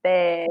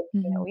bistec.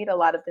 Mhm. We eat a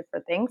lot of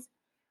different things.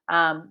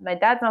 My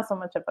dad's not so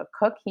much of a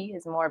cook; he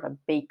is more of a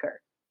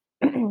baker.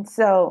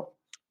 So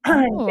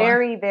I'm Oh,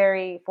 very,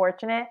 very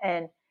fortunate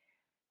and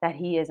that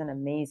he is an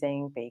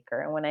amazing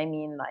baker. And when I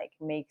mean like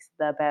makes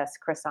the best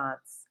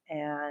croissants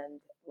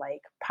and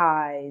like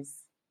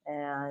pies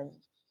and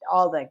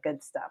all that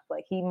good stuff.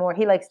 Like he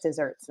likes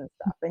desserts and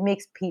stuff. He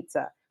makes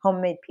pizza,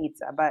 homemade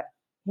pizza, but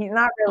he's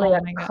not really oh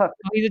a my god. cook.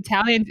 Oh, he's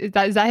Italian. Is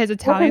that his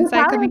With his Italian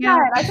side Italian coming out?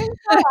 side, I think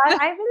so.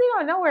 I really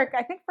don't know where.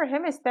 I think for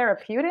him it's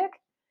therapeutic.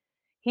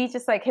 He's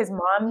just like his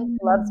mom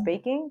loves Mm.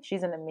 baking.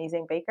 She's an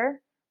amazing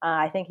baker.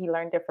 I think he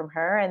learned it from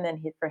her, and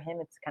then for him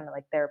it's kind of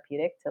like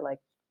therapeutic to like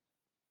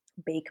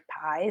bake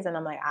pies, and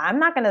I'm like, "I'm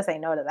not gonna say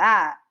no to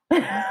that."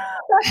 That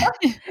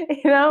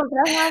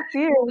helps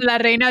you. La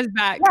reina's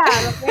back.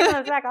 Yeah, the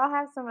grandma's like, "I'll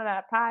have some of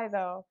that pie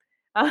though."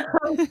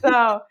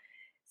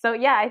 So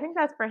yeah, I think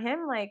that's for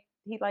him, like,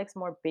 he likes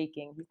more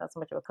baking. He's not so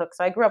much of a cook.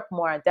 So I grew up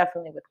more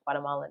definitely with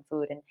Guatemalan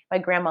food, and my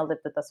grandma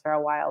lived with us for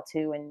a while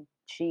too, and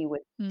she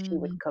would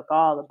Mm. cook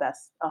all the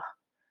best. Oh,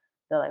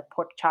 the, like,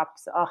 pork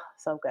chops, oh,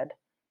 so good.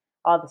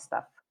 All the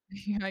stuff.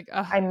 You're like,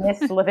 "Ugh." I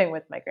miss living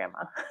with my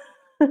grandma.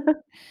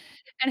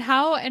 And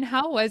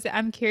how was it?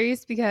 I'm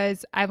curious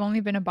because I've only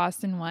been to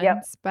Boston Yep.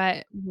 once,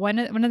 but one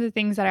of the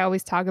things that I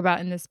always talk about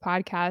in this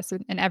podcast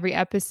in every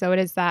episode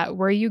is that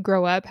where you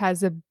grow up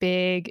has a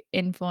big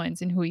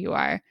influence in who you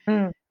are,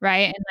 Mm,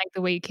 right? And, like,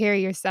 the way you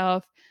carry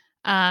yourself,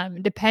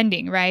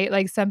 depending, right?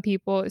 Like, some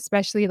people,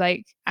 especially,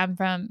 like, I'm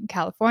from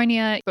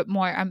California, but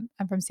more I'm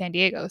from San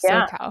Diego,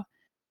 yeah. SoCal.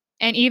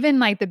 And even,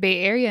 like, the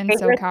Bay Area and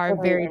Favorite SoCal are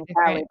city very in Cali,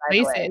 different by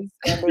the way. places.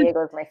 San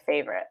Diego is my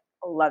favorite.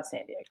 I love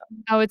San Diego.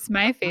 Oh, it's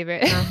my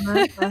favorite.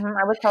 Mhm,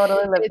 mhm. I would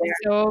totally live It's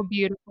there. so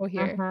beautiful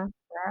here. Mhm.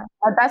 Yeah.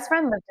 My best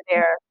friend lived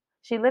there.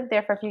 She lived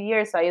there for a few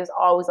years, so I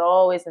was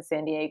always in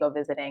San Diego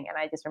visiting, and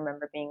I just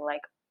remember being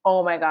like,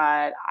 "Oh my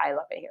god, I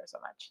love it here so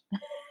much."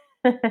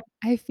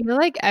 I feel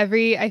like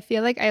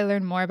I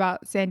learn more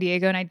about San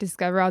Diego and I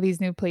discover all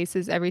these new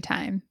places every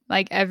time.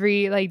 Like,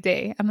 every, like,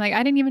 day. I'm like,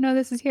 "I didn't even know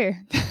this is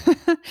here."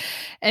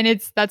 And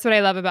that's what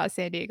I love about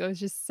San Diego. It's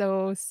just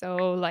so,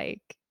 so,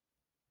 like,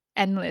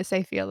 endless,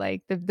 I feel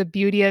like. The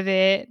beauty of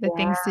it, the Yeah,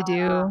 things to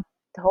do,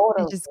 it's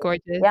totally. just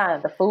gorgeous. Yeah,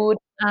 the food.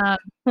 Um,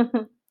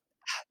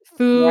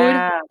 food,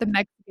 Yeah, the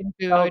Mexican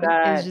so food is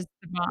good. just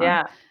the bomb.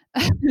 Yeah,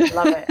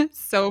 love it.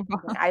 So Yeah,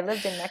 bomb. I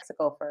lived in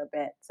Mexico for a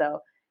bit, so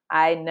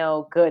I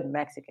know good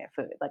Mexican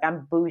food. Like,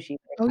 I'm bougie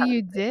when it Oh, comes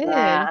you to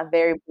yeah, did? I'm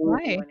very bougie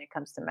Why? when it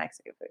comes to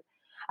Mexican food.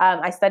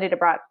 I studied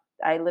abroad.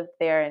 I lived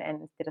there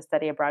and did a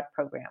study abroad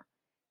program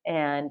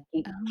and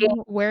gained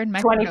Oh, where in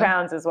 20 Mexico?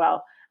 pounds as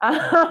well.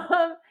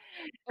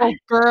 Um, Oh,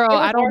 girl, it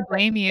was I worth don't it,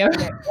 blame you.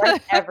 worth it,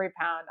 worth every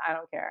pound. I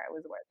don't care. It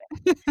was worth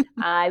it.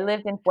 I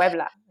lived in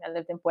Puebla. I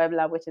lived in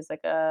Puebla, which is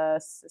like a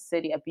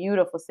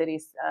beautiful city,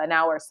 an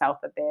hour south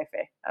of DF,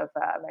 of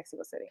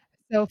Mexico City.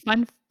 So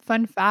fun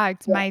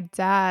fact, Yeah.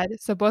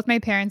 both my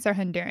parents are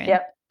Honduran.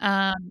 Yep.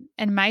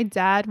 And my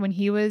dad, when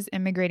he was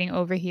immigrating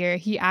over here,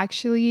 he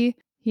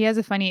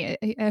has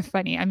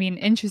I mean,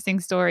 interesting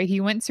story.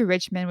 He went to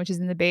Richmond, which is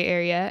in the Bay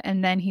Area,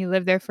 and then he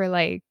lived there for,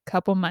 like,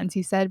 couple months,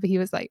 he said, but he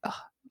was like, "Oh,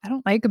 I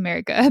don't like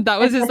America." That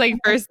was his, like,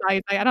 first thought.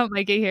 He's like, "I don't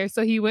like it here."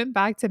 So he went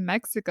back to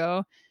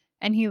Mexico,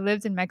 and he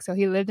lived in Mexico.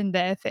 He lived in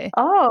DF.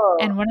 Oh,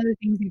 And one of the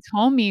things he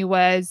told me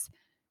was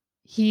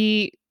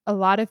a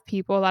lot of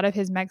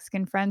his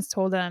Mexican friends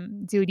told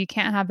him, "Dude, you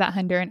can't have that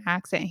Honduran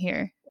accent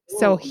here."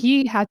 So ooh.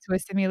 he had to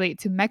assimilate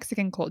to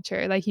Mexican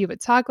culture, like, he would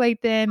talk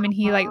like them, and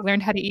he, like,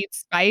 learned how to eat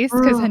spice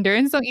because Mm.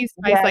 Hondurans don't eat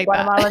spice Yeah, like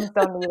that. Guatemalans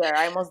don't either.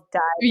 I almost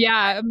died.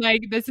 Yeah, I'm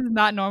like, "This is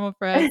not normal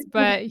for us,"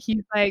 but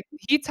he's like,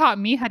 he taught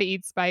me how to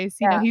eat spice,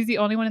 Yeah. he's the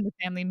only one in the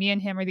family, me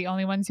and him are the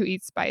only ones who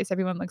eat spice,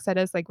 everyone looks at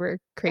us like we're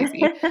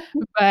crazy,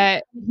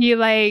 but he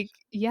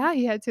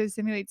had to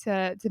assimilate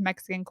to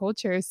Mexican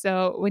culture,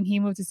 so when he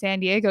moved to San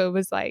Diego, it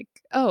was like,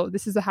 "Oh,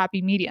 this is a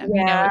happy medium," it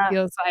Yeah,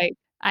 feels like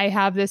I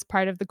have this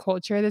part of the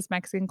culture, this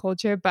Mexican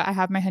culture, but I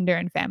have my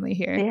Honduran family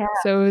here, yeah,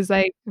 so it was,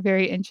 like,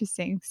 very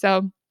interesting,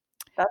 so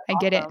that's I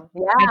get it. awesome.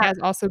 My Yeah. dad's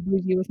also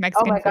bougie with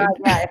Oh Mexican my god,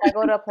 food. yeah, if I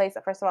go to a place,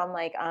 first of all, I'm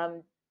like,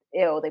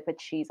 "Ew, they put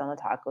cheese on the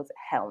tacos.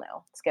 Hell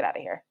no. Let's get out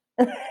of here."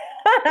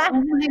 Oh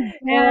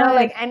my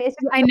Like, god. and it's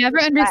just Yeah, I never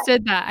disrespect,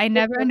 understood that. I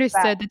never disrespect.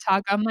 understood the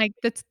taco. I'm like,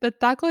 the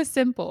taco is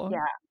simple." Yeah,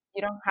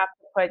 you don't have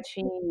to put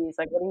cheese,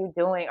 like, what are you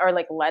doing? Or,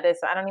 like, lettuce,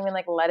 I don't even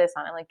like lettuce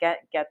on it, like, get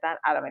that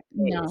out of my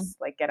No, face,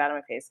 like, get out of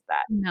my face with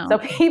that. So no.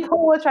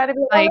 people will try to be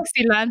like, "Oh, Like,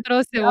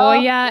 cilantro, oh,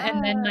 cebolla,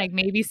 and then, yeah." like,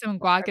 maybe some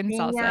guac Or and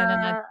salsa, and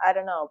then that's piña, I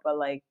don't know, but,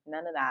 like,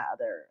 none of that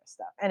other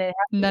stuff, and it has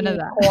to none of be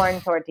that.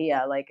 corn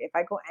tortilla, like, if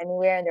I go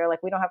anywhere and they're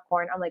like, "We don't have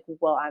corn," I'm like,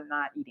 "Well, I'm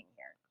not eating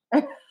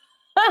here."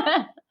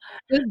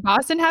 Does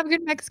Boston have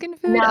good Mexican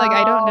food? Like,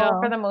 I don't No,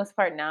 for know. the most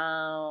part,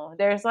 no.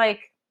 There's, like,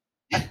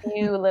 a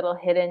few little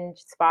hidden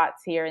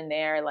spots here and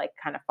there, like,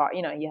 kinda far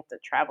you have to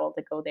travel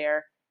to go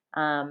there,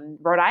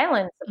 Rhode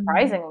Island,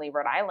 Mhm. surprisingly,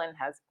 Rhode Island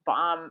has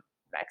bomb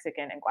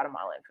Mexican and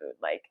Guatemalan food.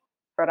 Like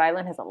Rhode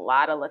Island has a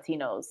lot of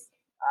Latinos.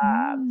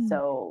 Mm.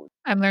 So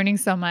I'm learning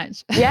so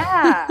much.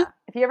 yeah,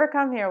 if you ever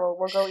come here,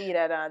 we'll go eat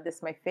at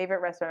this my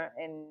favorite restaurant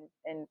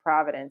in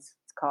Providence.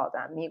 It's called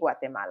Mi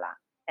Guatemala,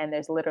 and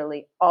there's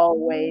literally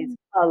always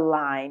Oh. a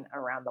line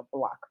around the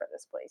block for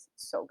this place.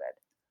 It's so good.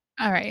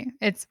 Alright,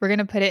 it's we're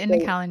gonna put it in the Date,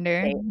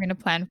 calendar, date. we're gonna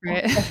plan for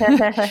it.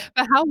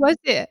 But how was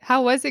it?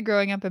 How was it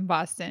growing up in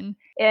Boston?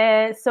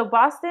 So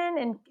Boston,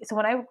 and so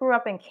when I grew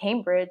up in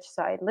Cambridge,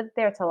 so I lived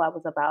there till I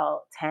was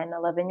about 10,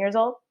 11 years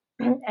old.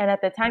 And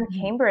at the time, Mhm,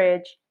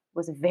 Cambridge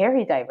was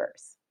very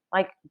diverse,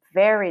 like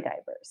very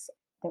diverse.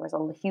 There was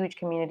a huge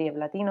community of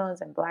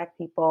Latinos and Black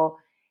people,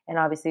 and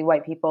obviously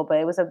white people, but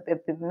it was a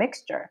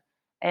mixture.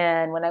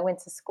 And when I went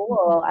to mhm,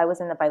 school, I was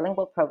in the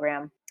bilingual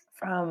program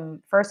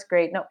from first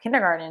grade, no,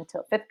 kindergarten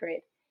until fifth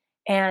grade.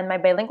 And my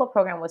bilingual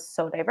program was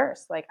so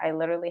diverse. Like I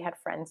literally had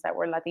friends that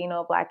were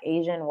Latino, Black,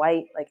 Asian,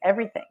 white, like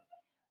everything.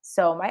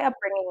 So my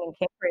upbringing in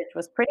Cambridge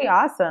was pretty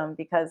awesome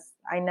because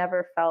I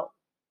never felt,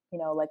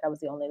 like I was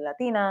the only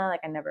Latina.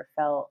 Like I never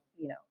felt,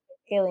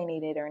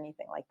 alienated or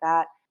anything like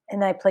that.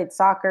 And I played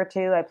soccer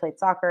too. I played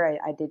soccer.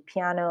 I did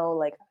piano.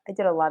 Like I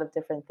did a lot of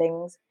different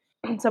things.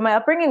 So my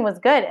upbringing was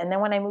good. And then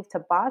when I moved to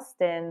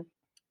Boston,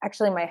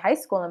 actually my high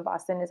school in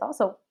Boston is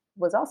also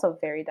was also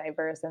very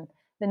diverse, and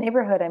the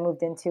neighborhood I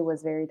moved into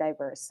was very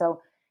diverse.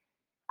 So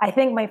I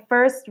think my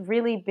first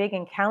really big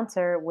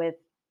encounter with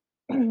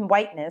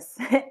whiteness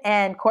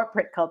and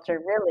corporate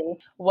culture really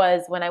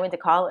was when I went to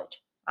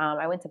college.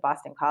 I went to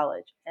Boston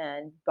College,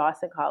 and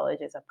Boston College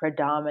is a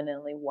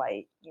predominantly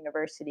white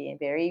university and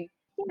very,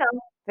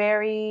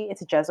 very.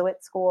 It's a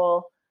Jesuit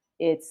school.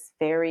 It's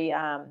very,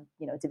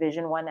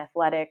 Division 1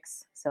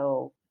 athletics.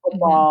 So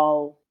mhm,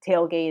 football,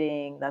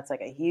 tailgating. That's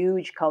like a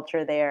huge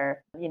culture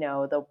there.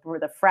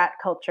 The frat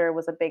culture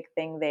was a big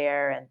thing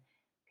there, and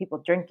people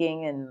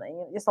drinking, and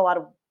just a lot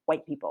of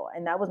white people.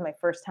 And that was my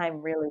first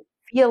time really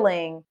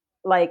feeling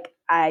like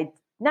I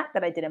not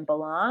that I didn't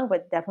belong,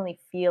 but definitely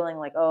feeling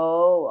like,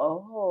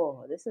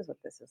 "Oh, this is what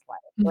this is like,"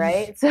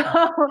 right? So,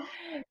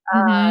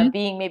 mhm,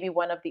 being maybe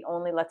one of the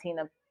only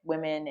Latina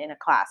women in a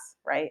class,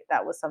 right?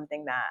 That was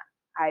something that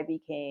I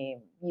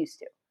became used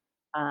to.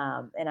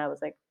 And I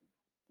was like,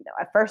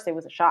 at first it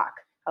was a shock.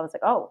 I was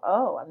like, "Oh,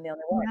 I'm the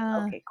only one. yeah,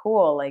 Okay,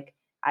 cool." Like,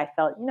 I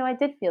felt, I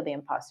did feel the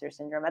imposter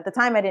syndrome. At the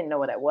time, I didn't know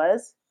what it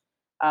was.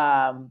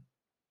 Um,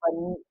 but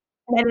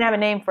I didn't have a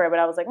name for it, but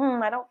I was like,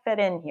 I don't fit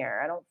in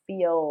here. I don't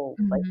feel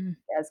like mhm,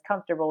 as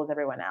comfortable as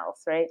everyone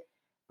else, right?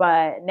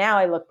 But now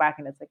I look back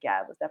and it's like,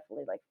 yeah, it was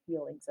definitely like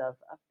feelings of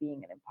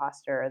being an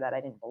imposter, that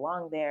I didn't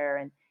belong there.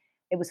 And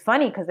it was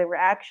funny because they were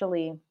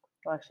actually,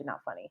 well, actually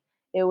not funny.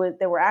 There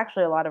were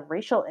actually a lot of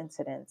racial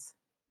incidents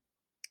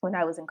when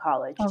I was in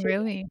college oh, too.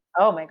 really?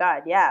 Oh my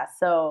God, yeah.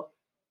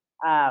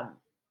 Um,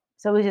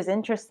 so it was just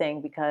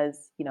interesting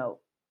because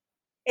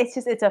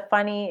it's a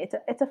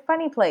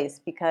funny place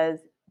because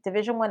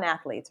Division 1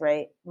 athletes,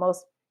 right?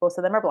 Most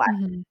of them are black.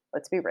 Mhm,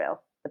 Let's be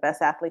real. The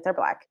best athletes are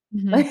black.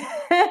 mhm.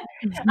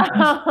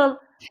 um,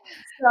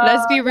 so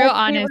Let's be real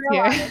let's be honest real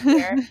here. honest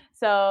here.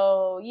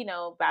 So,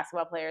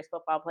 basketball players,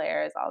 football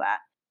players, all that.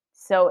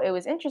 So it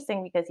was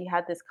interesting because you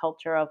had this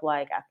culture of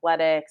like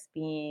athletics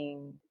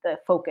being the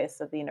focus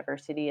of the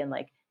university and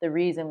like the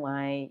reason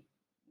why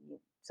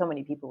so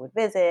many people would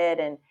visit.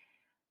 And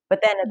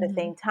but then at the Mhm,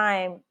 same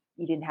time,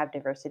 you didn't have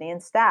diversity in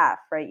staff,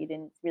 right? You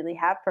didn't really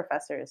have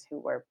professors who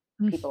were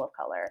mm, people of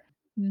color.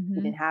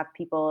 You mhm, didn't have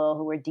people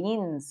who were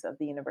deans of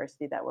the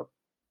university that were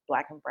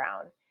black and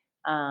brown.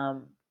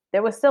 Um,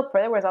 there was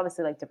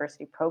obviously like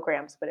diversity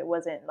programs, but it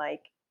wasn't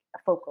like a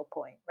focal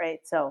point, right?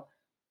 So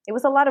it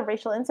was a lot of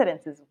racial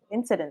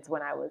incidents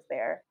when I was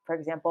there. For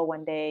example,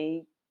 one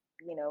day,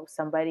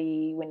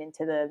 somebody went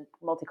into the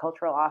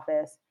multicultural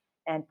office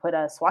and put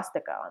a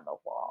swastika on the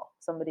wall.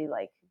 Somebody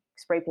like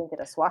spray painted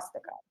a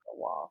swastika on the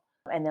wall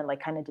and then like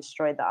kind of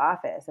destroyed the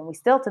office. And we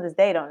still to this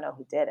day don't know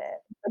who did it.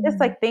 But just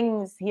mhm, like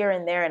things here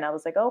and there, and I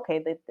was like,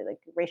 okay, like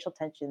racial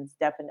tensions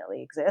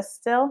definitely exist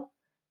still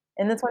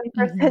in the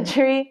 21st mhm,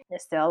 century.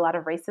 There's still a lot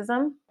of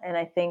racism, and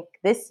I think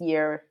this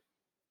year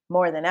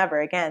more than ever,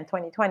 again,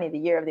 2020, the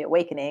year of the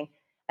awakening.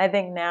 I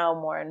think now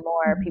more and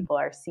more mhm, people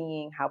are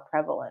seeing how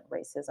prevalent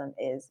racism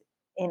is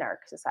in our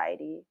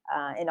society,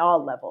 in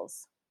all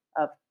levels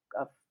of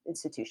of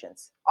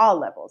institutions, all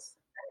levels,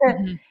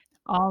 mhm.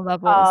 All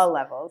levels, all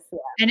levels.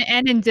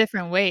 and in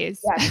different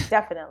ways, Yes,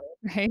 definitely.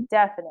 right?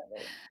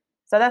 Definitely.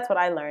 So that's what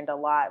I learned a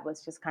lot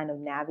was just kind of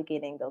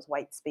navigating those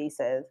white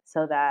spaces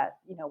so that,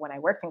 when I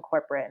worked in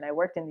corporate and I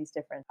worked in these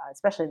different,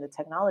 especially in the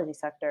technology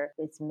sector,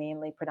 it's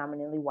mainly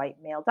predominantly white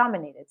male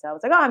dominated. So I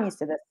was like, oh, I'm used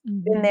to this.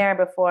 Been Mhm. there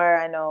before.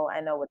 I know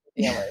what the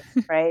deal is.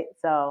 Right.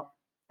 So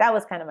that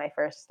was kind of my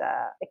first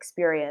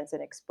experience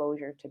and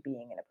exposure to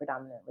being in a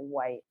predominantly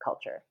white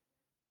culture.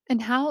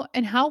 And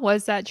how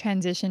was that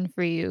transition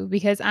for you?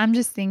 Because I'm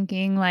just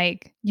thinking,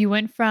 like, you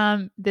went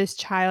from this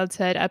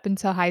childhood up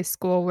until high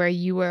school where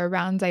you were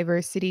around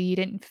diversity, you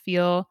didn't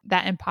feel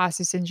that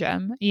imposter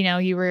syndrome,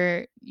 you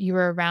were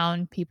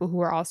around people who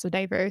were also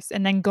diverse,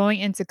 and then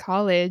going into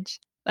college,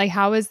 like,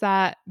 how was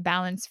that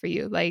balance for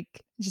you?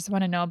 Like, just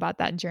wanna know about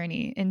that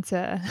journey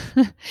into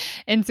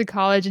into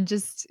college, and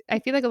just I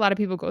feel like a lot of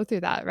people go through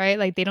that, right?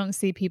 Like, they don't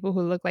see people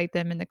who look like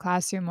them in the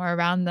classroom or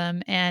around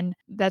them, and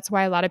that's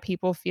why a lot of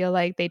people feel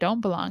like they don't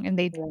belong and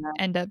they Yeah.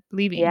 end up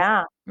leaving,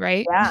 Yeah.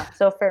 right? Yeah.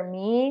 So for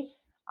me,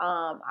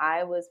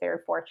 I was very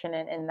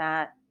fortunate in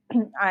that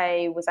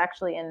I was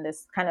actually in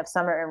this kind of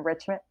summer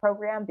enrichment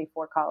program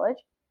before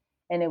college,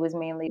 and it was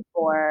mainly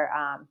for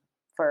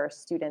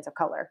students of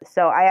color.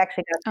 So I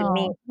actually got to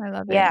meet. Oh, I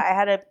love Yeah, it. I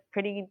had a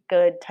pretty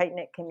good tight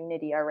knit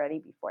community already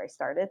before I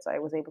started, so I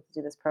was able to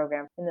do this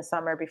program in the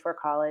summer before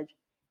college,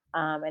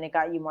 and it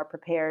got you more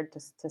prepared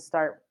to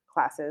start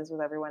classes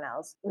with everyone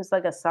else. It was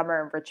like a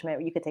summer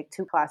enrichment. You could take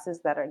two classes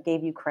that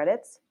gave you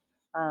credits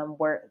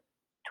were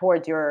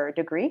towards your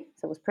degree,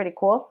 so it was pretty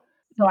cool.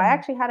 So I Mm.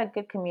 actually had a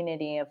good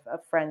community of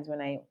friends when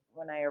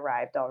I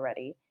arrived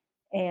already,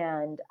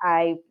 and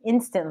I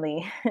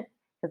instantly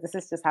because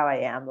this is just how I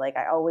am. Like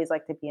I always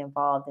like to be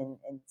involved in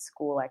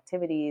school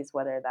activities,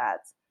 whether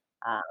that's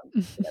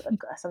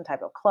some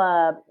type of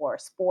club or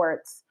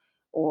sports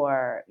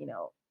or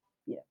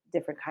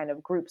different kind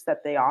of groups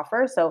that they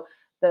offer. So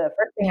the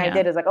first thing I Yeah.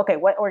 did is like, okay,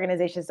 what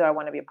organizations do I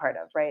want to be a part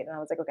of, right? And I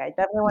was like, okay, I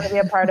definitely want to be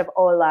a part of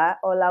OLA.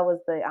 OLA was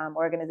the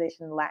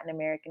organization Latin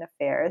American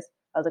Affairs.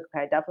 I was like,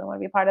 okay, I definitely want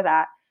to be a part of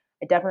that.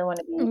 I definitely want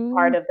to be Ooh,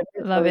 part of the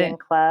love it. Brazilian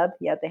club.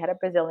 Yeah, they had a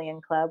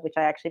Brazilian club, which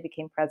I actually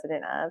became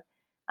president of.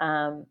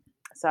 Um,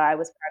 so I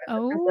was part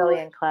of the Oh,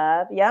 Brazilian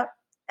club. Yep.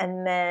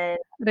 And then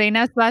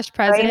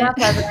Reina/president. Reina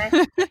president.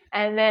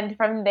 And then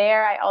from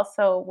there, I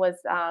also was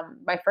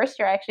my first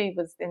year. I actually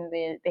was in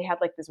they had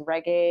like this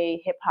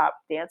reggae hip hop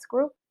dance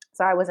group.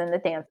 So I was in the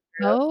dance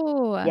group.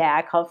 Oh,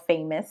 Yeah, called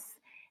Famous.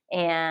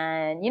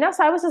 And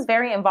so I was just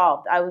very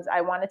involved.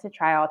 I wanted to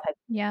try all types.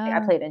 I yeah.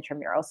 played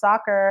intramural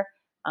soccer.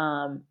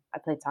 I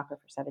played soccer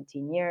for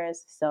 17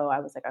 years. So I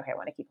was like, okay, I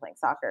want to keep playing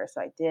soccer.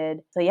 So I did.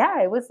 So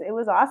yeah, it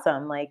was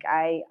awesome. Like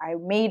I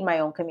made my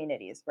own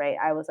communities, right?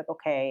 I was like,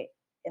 okay,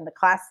 in the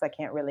class I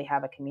can't really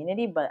have a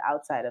community, but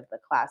outside of the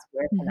class,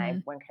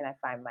 Mhm. when can I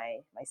find my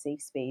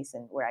safe space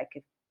and where I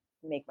could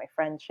make my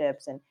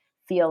friendships and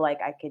feel like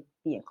I could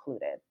be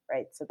included,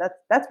 right? So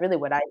that's really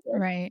what I did.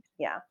 Right.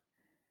 Yeah.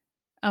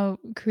 Oh,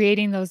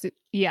 creating those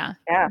yeah,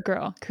 Yeah.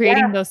 girl, Yeah.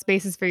 creating those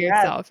spaces for Yes.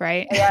 yourself,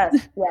 right?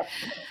 Yes. Yes.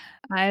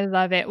 I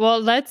love it. Well,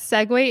 let's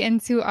segue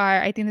into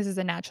our I think this is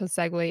a natural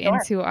segue Sure.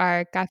 into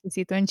our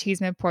cafecito and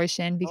chisme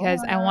portion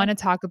because I Sure. wanna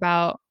talk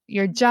about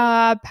your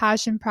job,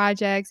 passion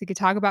projects. You could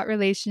talk about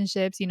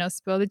relationships,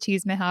 spill the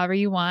chisme however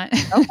you want.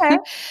 Okay.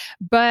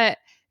 But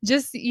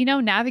just,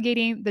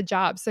 navigating the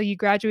job. So you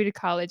graduated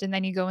college and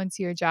then you go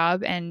into your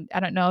job, and I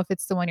don't know if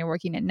it's the one you're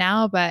working in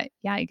now, but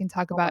yeah, you can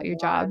talk Oh my about your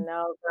God, job.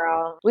 no,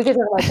 girl. We could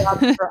talk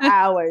about jobs for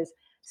hours.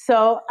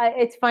 So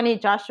it's funny,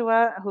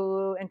 Joshua,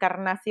 who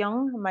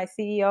Encarnacion, my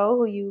CEO,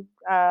 who you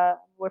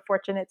were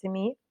fortunate to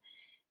meet.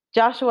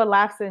 Joshua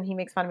laughs and he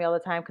makes fun of me all the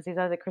time because he's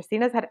always like,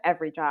 Christina's had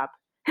every job.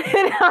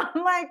 And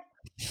I'm like,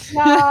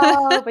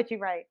 no, but you're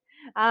right.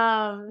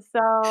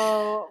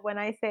 So when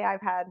I say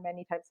I've had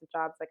many types of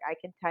jobs, like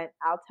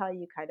I'll tell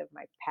you kind of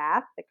my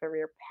path, the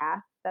career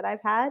path that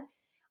I've had,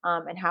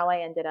 and how I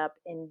ended up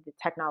in the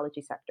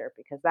technology sector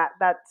because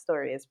that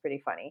story is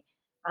pretty funny.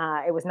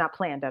 It was not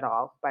planned at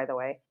all, by the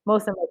way.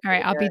 Most of my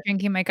Alright, I'll be career,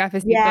 drinking my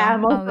yeah, cafecito.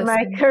 most I'll of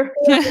my listen. career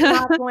was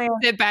not planned.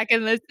 Sit back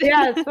and listen.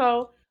 Yeah,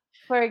 so,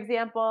 for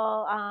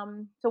example,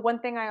 so one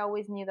thing I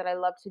always knew that I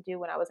loved to do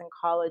when I was in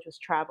college was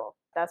travel.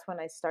 That's when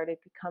I started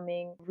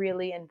becoming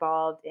really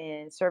involved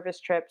in service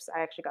trips.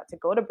 I actually got to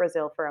go to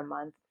Brazil for a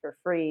month for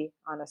free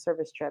on a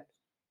service trip,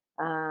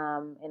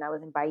 and I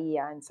was in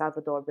Bahia in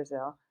Salvador,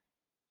 Brazil.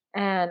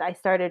 And I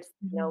started,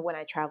 Mhm. when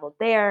I traveled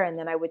there and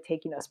then I would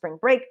take, spring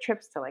break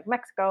trips to like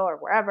Mexico or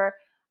wherever,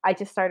 I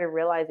just started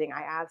realizing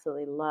I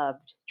absolutely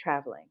loved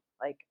traveling.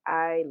 Like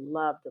I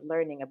loved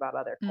learning about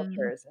other Mm,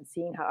 cultures and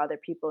seeing how other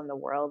people in the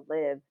world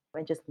live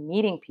and just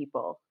meeting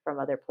people from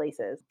other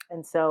places.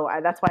 And so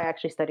that's why I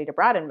actually studied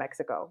abroad in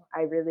Mexico.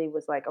 I really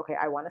was like, okay,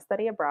 I want to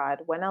study abroad.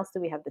 When else do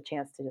we have the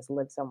chance to just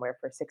live somewhere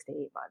for 6 to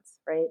 8 months?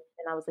 Right.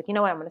 And I was like, you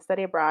know what? I'm going to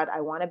study abroad. I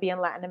want to be in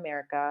Latin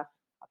America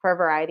for a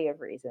variety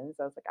of reasons.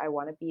 I was like, I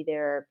want to be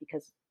there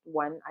because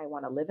one, I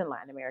want to live in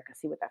Latin America,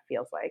 see what that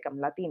feels like. I'm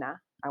Latina.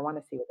 I want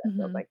to see what that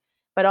feels mhm. like.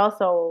 But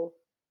also,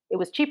 it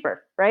was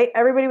cheaper, right?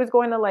 Everybody was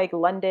going to like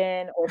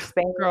London or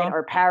Spain Girl.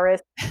 or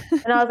Paris.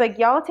 And I was like,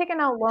 y'all taking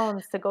out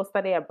loans to go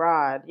study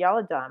abroad. Y'all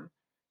are dumb.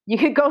 You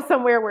could go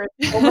somewhere where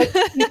it's so much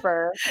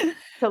cheaper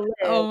to live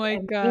Oh my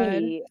and god.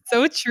 be.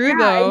 So true,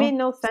 Yeah, it though. made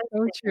no sense So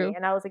to me. true.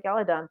 And I was like, y'all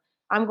are dumb.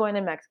 I'm going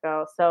to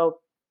Mexico. So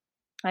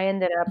I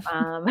ended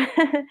up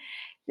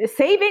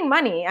saving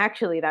money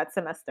actually that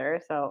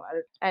semester. So,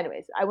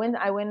 anyways, I went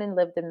and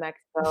lived in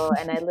Mexico,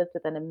 and I lived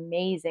with an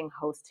amazing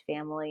host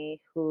family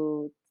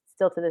who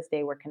still to this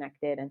day we're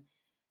connected. And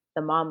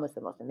The mom was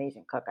the most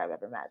amazing cook I've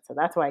ever met, so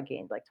that's why I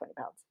gained like 20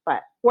 pounds,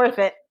 but worth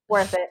it,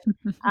 worth it.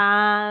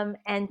 And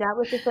that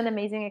was just an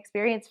amazing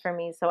experience for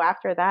me. So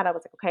after that, I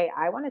was like, okay,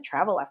 I want to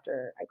travel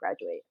after I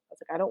graduate. I was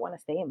like, I don't want to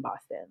stay in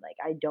Boston. Like,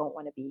 I don't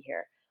want to be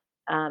here.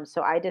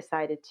 So I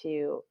decided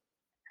to,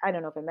 I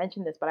don't know if I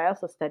mentioned this, but I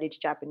also studied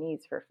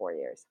Japanese for 4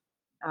 years.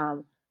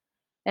 Um,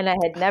 and I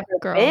had never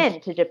Girl. been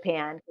to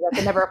Japan because I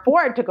could never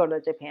afford to go to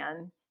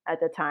Japan at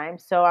the time.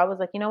 So I was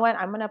like, you know what?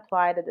 I'm going to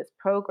apply to this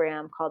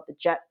program called the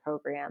JET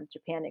program,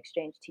 Japan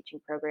Exchange Teaching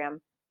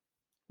Program.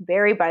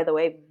 Very, by the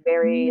way,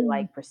 very Mm,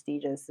 like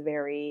prestigious,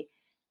 very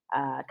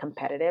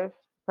competitive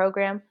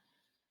program.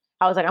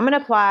 I was like, I'm going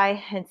to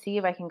apply and see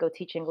if I can go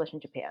teach English in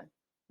Japan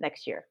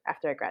next year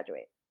after I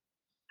graduate.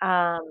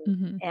 Um,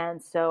 mhm.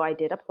 and so I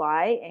did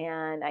apply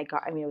and I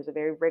got, I mean, it was a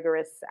very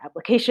rigorous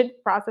application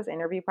process,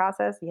 interview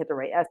process. You had to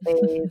write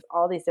essays,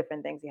 all these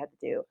different things you had to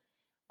do.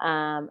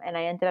 And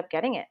I ended up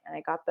getting it and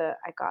I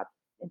got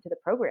into the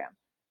program.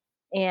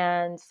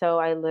 And so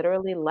I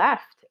literally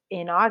left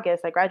in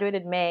August. I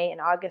graduated May. In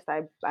August,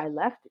 I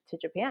left to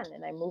Japan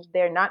and I moved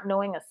there not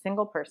knowing a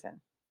single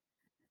person,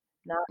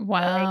 not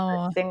knowing a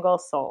Wow. single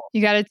soul.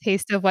 You got a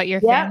taste of what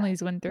your Yep.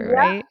 families went through, Yep.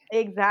 right? Oh,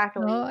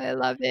 Exactly. I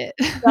love it.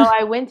 So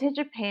I went to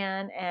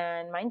Japan,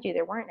 and mind you,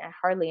 there weren't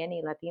hardly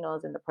any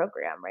Latinos in the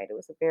program, right? It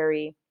was a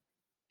very,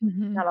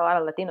 Mhm. not a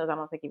lot of Latinos, I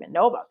don't think even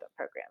know about the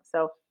program.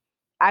 So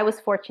I was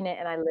fortunate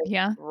and I lived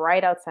Yeah.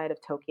 right outside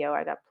of Tokyo.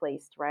 I got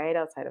placed right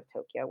outside of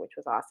Tokyo, which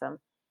was awesome.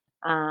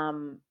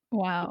 Um,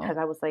 Wow. because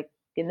I was like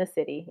in the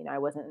city, I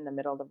wasn't in the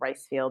middle of the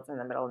rice fields in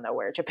the middle of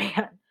nowhere,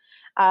 Japan.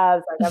 So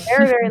I got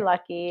very, very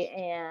lucky.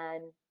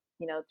 And,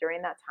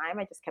 during that time,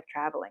 I just kept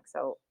traveling.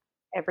 So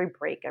every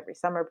break, every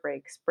summer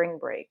break, spring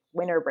break,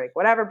 winter break,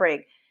 whatever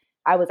break,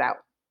 I was out.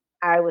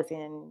 I was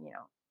in,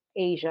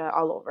 Asia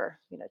all over,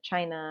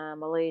 China,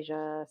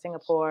 Malaysia,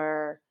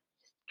 Singapore,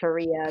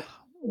 Korea,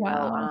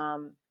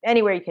 Wow.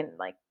 anywhere you can,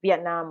 like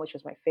Vietnam, which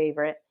was my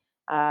favorite,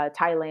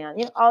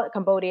 Thailand, all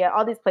Cambodia,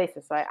 all these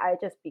places. So I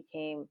just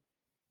became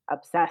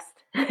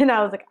obsessed, and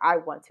I was like, I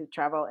want to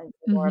travel and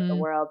see more of the Mhm.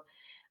 world.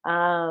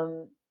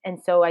 And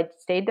so I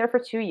stayed there for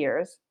 2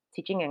 years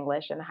teaching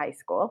English in high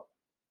school,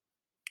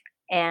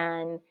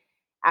 and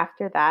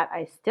after that,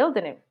 I still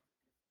didn't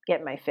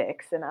get my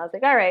fix, and I was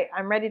like, all right,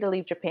 I'm ready to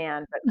leave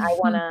Japan, but I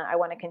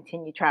wanna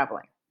continue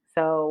traveling.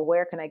 So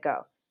where can I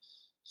go?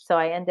 So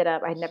I ended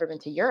up, I'd never been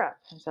to Europe.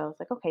 And so I was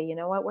like, okay, you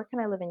know what? Where can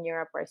I live in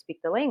Europe where I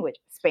speak the language?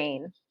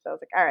 Spain. So I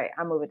was like, all right,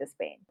 I'm moving to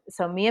Spain.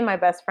 So me and my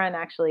best friend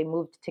actually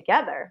moved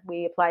together.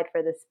 We applied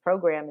for this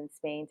program in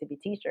Spain to be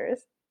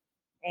teachers.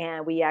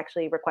 And we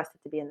actually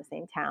requested to be in the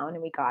same town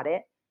and we got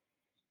it.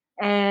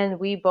 And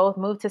we both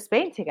moved to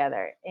Spain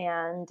together.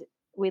 And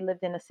we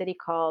lived in a city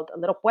called a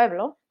little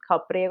pueblo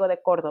called Priego de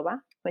Córdoba,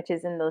 which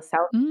is in the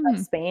south of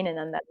Mm. Spain. And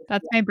then that is,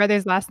 That's my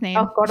brother's last oh,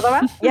 name.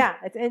 Córdoba? Yeah,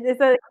 it's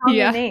a common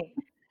Yeah. name.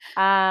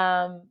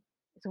 Um,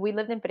 so we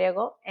lived in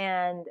Priego,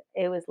 and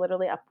it was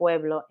literally a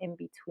pueblo in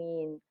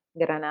between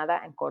Granada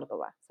and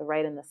Córdoba, so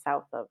right in the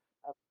south of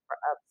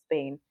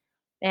Spain,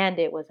 and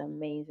it was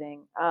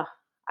amazing.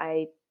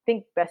 I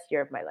think best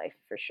year of my life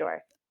for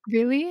sure.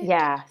 Really?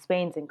 Yeah,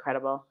 Spain's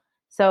incredible.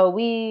 So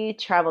we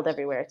traveled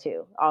everywhere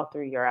too, all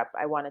through Europe.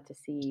 I wanted to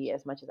see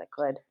as much as I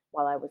could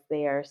while I was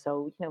there,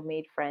 so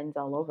made friends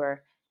all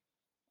over.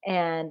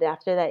 And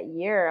after that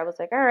year, I was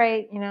like, all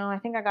right, I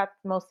think I got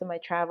most of my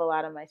travel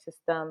out of my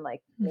system.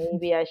 Like Mhm.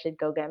 maybe I should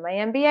go get my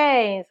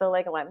MBA. So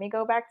like let me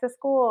go back to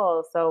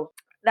school. So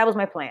that was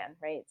my plan,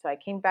 right? So I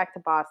came back to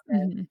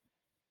Boston Mhm.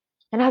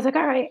 and I was like,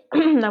 all right,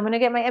 I'm gonna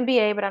get my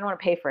MBA, but I don't want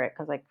to pay for it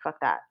because like fuck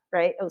that,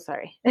 right? Oh,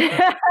 sorry.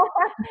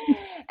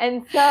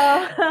 And so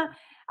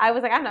I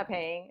was like, I'm not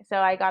paying. So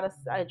I got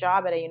a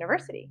job at a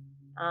university.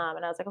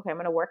 And I was like, okay, I'm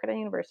gonna work at a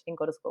university and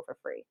go to school for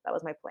free. That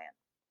was my plan.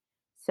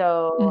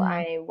 So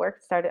Mhm.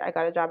 I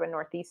got a job at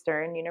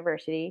Northeastern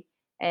University,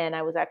 and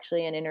I was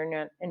actually an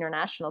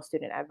international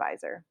student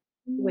advisor,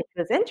 Mm. which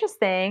was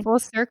interesting, Full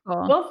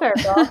circle. full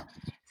circle.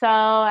 So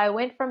I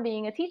went from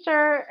being a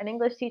teacher, an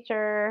English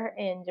teacher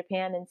in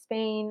Japan and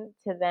Spain,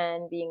 to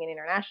then being an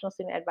international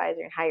student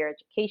advisor in higher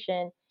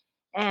education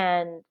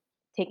and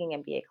taking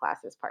MBA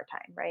classes part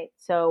time, right?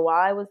 So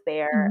while I was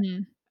there,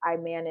 Mhm. I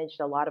managed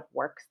a lot of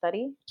work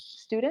study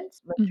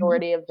students. Mhm.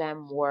 Majority of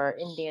them were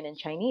Indian and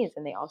Chinese,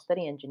 and they all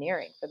study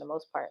engineering for the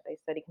most part. They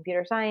study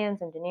computer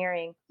science,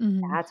 engineering.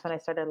 Mhm. That's when I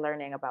started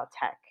learning about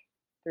tech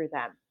through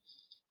them.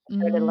 I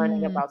started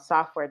learning Mm. about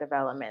software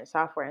development,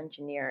 software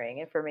engineering,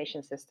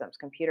 information systems,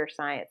 computer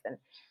science, and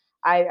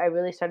I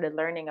really started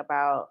learning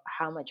about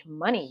how much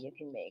money you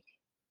can make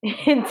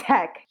in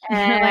tech.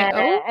 You're like, And,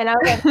 "Oh?" and I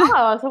was like,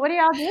 oh, so what do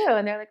y'all do?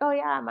 And they're like, oh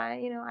yeah,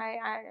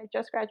 I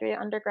just graduated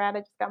undergrad. I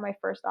just got my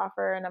first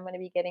offer and I'm going to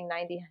be getting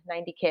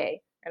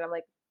 90K. And I'm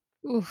like,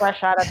 Oof.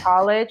 fresh out of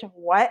college,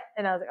 what?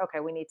 And I was like, okay,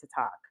 we need to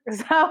talk.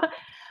 So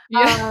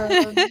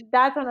Yeah.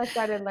 that's when I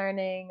started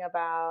learning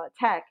about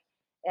tech.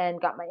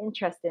 and got my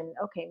interest in,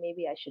 okay,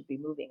 maybe I should be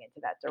moving into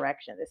that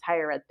direction. This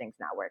higher ed thing's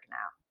not working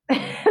out.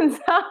 And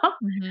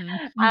Mhm.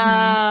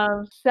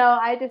 Mhm. so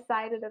I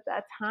decided at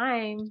that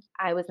time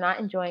I was not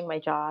enjoying my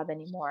job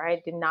anymore.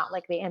 I did not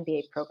like the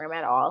MBA program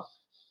at all.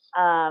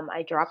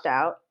 I dropped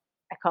out.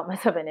 I called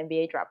myself an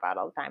MBA dropout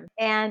all the time.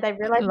 And I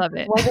realized it Love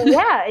just it. wasn't,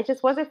 yeah, it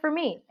just wasn't for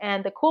me.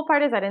 And the cool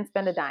part is I didn't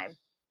spend a dime.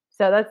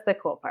 So that's the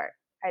cool part.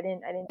 I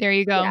didn't, There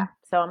you yeah. go.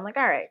 So I'm like,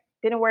 all right,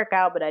 didn't work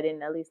out, but I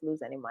didn't at least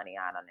lose any money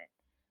out on it.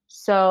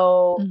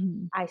 So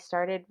Mhm. I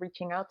started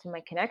reaching out to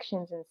my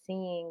connections and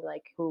seeing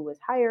like who was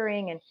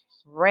hiring and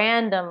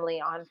randomly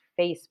on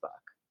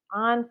Facebook, Oh,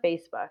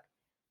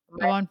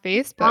 my on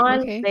Facebook,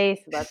 on okay.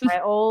 Facebook,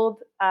 my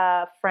old,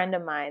 friend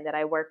of mine that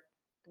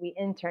we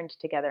interned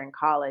together in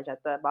college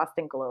at the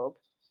Boston Globe.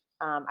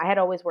 I had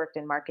always worked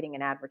in marketing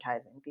and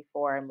advertising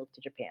before I moved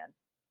to Japan.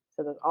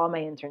 So all my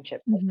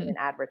internships have been Mhm. in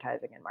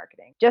advertising and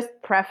marketing. Just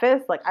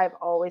preface, like I've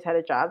always had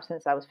a job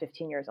since I was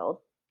 15 years old.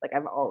 Like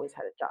I've always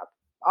had a job,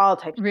 all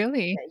types.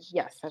 Really?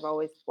 Yes, I've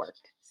always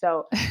worked.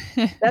 So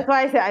that's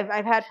why I say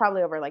I've had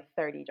probably over like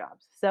 30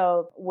 jobs.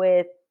 So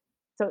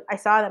I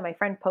saw that my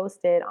friend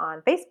posted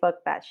on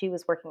Facebook that she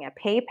was working at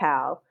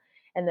PayPal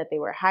and that they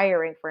were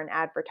hiring for an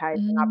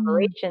advertising Mm.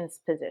 operations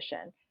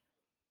position.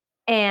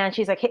 And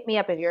she's like, hit me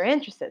up if you're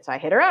interested. So I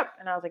hit her up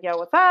and I was like, yo,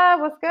 what's up?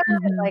 What's good?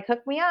 Mhm. Like,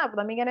 hook me up.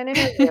 Let me get an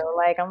interview.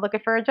 Like, I'm looking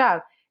for a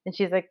job. And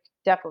she's like,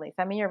 definitely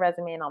send me your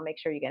resume and I'll make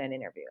sure you get an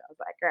interview. I was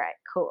like, all right,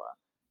 cool.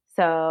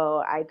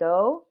 So I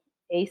go,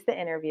 ace the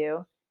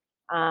interview,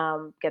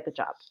 get the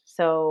job.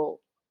 So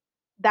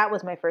that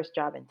was my first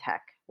job in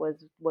tech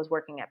was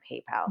working at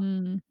PayPal.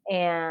 Mm.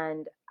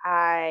 And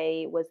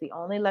I was the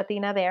only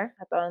Latina there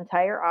at the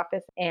entire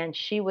office, and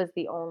she was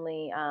the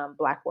only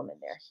Black woman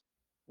there.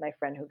 My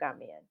friend who got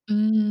me in.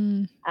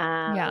 Mm.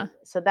 Yeah.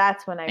 So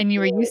that's when I And you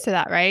were really, used to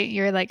that, right?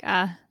 You were like,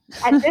 "Ah."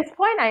 at this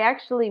point, I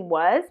actually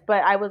was,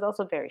 but I was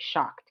also very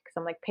shocked because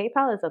I'm like,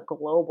 PayPal is a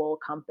global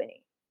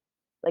company.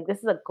 Like this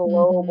is a Mhm.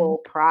 global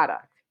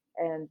product,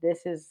 and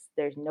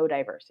there's no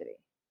diversity.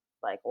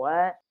 Like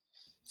what?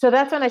 So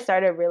that's when I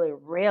started really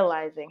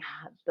realizing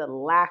the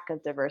lack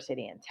of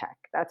diversity in tech.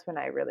 That's when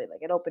I really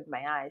like it opened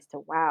my eyes to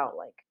wow,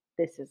 like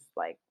this is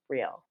like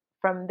real.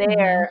 From Mhm.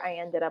 there, I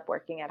ended up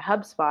working at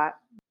HubSpot,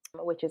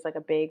 which is like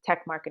a big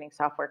tech marketing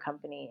software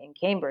company in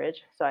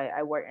Cambridge. So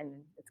I work,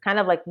 and it's kind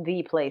of like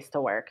the place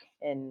to work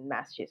in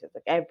Massachusetts.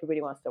 Like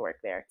everybody wants to work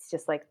there. It's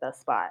just like the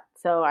spot.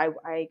 So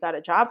I got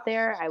a job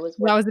there. I was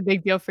That working. was a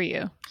big deal for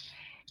you.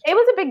 It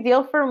was a big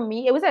deal for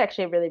me. It was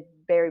actually a really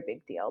very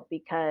big deal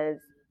because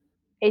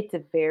it's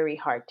a very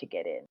hard to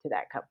get into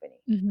that company.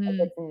 Like, Mhm.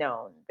 it's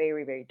known,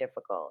 very, very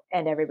difficult,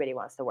 and everybody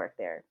wants to work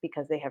there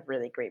because they have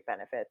really great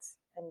benefits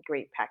and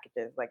great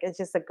packages. Like, it's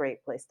just a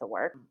great place to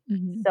work.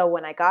 Mhm. So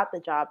when I got the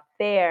job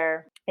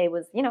there, it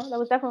was, that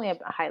was definitely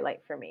a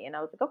highlight for me. And I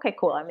was like, okay,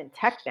 cool. I'm in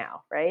tech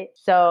now, right? Mhm.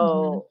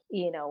 So,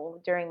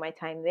 during my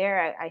time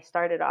there, I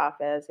started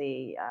off as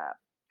a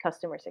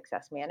customer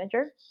success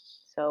manager.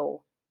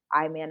 So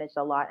I managed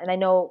a lot. And I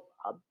know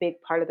a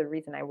big part of the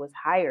reason I was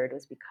hired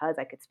was because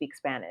I could speak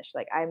Spanish.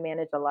 Like I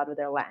managed a lot of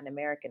their Latin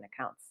American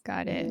accounts.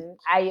 Got it.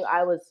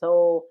 I was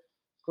so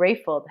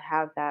grateful to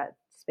have that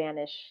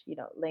Spanish,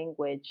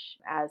 language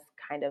as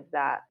kind of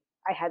that.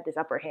 I had this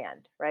upper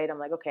hand, right? I'm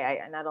like, okay,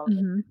 I not only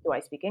Mhm. do I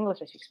speak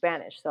English, I speak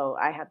Spanish, so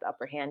I have the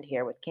upper hand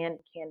here with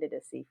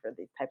candidacy for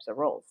these types of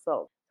roles.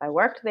 So I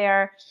worked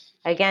there.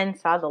 Again,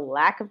 saw the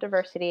lack of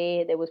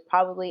diversity. There was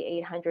probably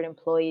 800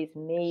 employees,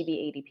 maybe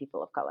 80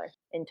 people of color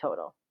in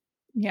total.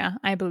 Yeah,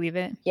 I believe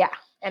it, Yeah,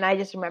 and I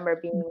just remember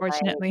being like,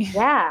 unfortunately.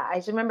 yeah, I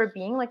just remember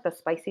being like the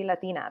spicy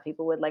Latina.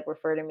 People would like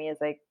refer to me as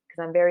like,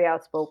 because I'm very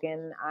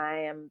outspoken.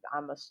 I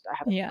have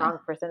a Yeah. strong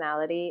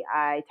personality.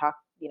 I talk,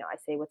 I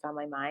say what's on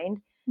my mind.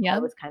 I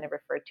Yep. was kind of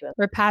referred to as,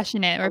 We're I'm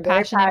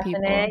very passionate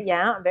people. passionate.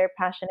 Yeah, I'm very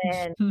passionate,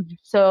 and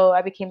so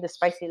I became the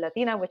spicy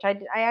Latina, which I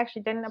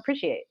actually didn't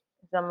appreciate.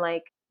 'Cause I'm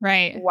like,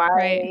 Right, why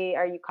right.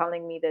 are you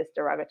calling me this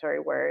derogatory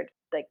word?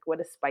 Like, what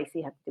does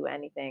spicy have to do with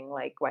anything?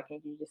 Like, why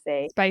can't you just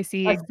say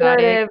Spicy, exotic,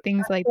 assertive,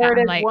 things like that.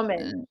 I'm assertive like,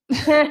 woman,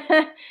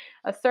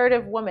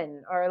 assertive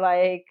woman, or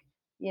like,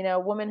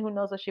 woman who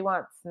knows what she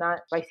wants, not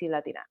spicy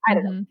Latina. I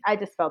don't know. Mhm. I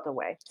just felt a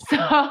way.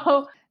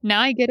 So Now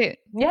I get it.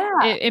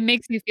 yeah, It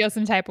makes you feel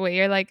some type of way.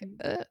 You're like,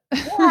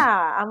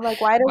 yeah. I'm like,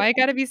 Why it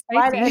gotta be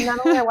why, spicy?" and not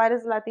only that, why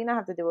does Latina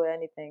have to do with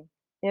anything?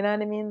 You know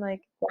what I mean?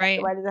 Like,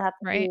 Right, why does it have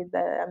to right. be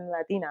that I'm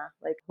Latina?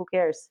 Like, who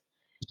cares?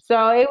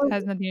 So it was,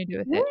 Has nothing to do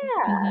with it.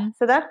 yeah. Mhm,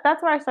 So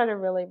that's where I started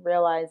really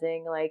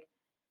realizing like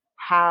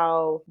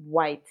how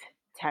white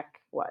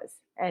tech was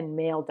and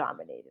male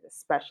dominated,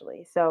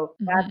 especially. So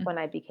that's mhm. when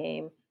I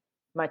became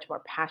much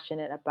more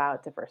passionate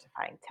about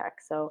diversifying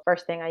tech. So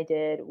first thing I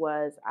did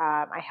was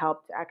I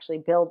helped actually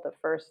build the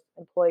first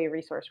employee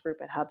resource group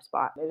at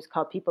HubSpot. It was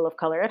called People of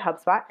Color at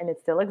HubSpot, and it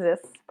still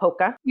exists.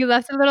 Polka. You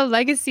left a little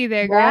legacy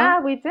there, girl. Yeah,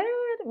 we did.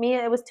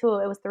 It was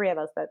three of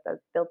us that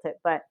built it,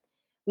 but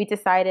we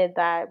decided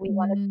that we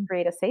wanted to Mm,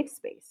 create a safe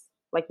space.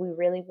 Like we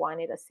really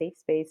wanted a safe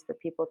space for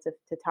people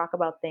to talk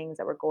about things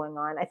that were going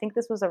on. I think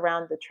this was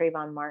around the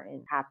Trayvon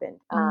Martin happened,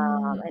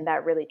 Mm, and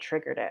that really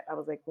triggered it. I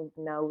was like,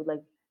 no,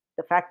 like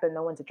the fact that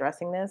no one's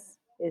addressing this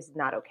is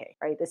not okay,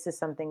 right? This is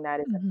something that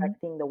is mhm,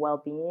 affecting the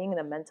well-being,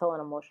 the mental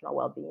and emotional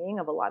well-being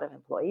of a lot of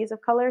employees of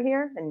color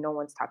here, and no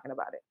one's talking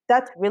about it.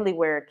 That's really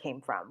where it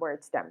came from, where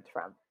it stemmed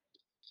from.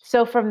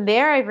 So from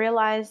there, I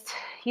realized,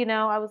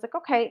 I was like,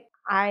 okay,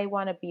 I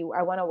want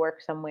to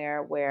work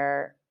somewhere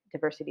where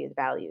diversity is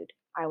valued.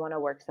 I want to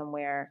work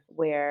somewhere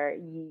where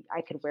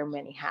I could wear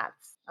many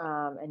hats,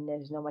 and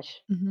there's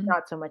mhm.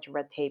 not so much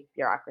red tape,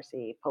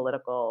 bureaucracy,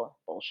 political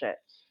bullshit.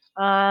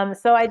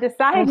 So I Oof,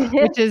 decided,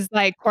 which is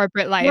like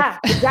corporate life. yeah,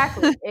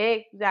 exactly,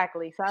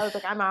 exactly. So I was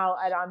like, I'm out.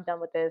 I'm done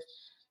with this.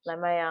 Let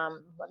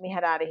me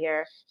head out of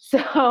here.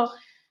 So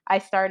I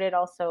started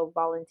also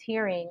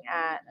volunteering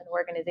at an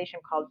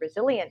organization called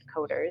Resilient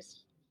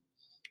Coders.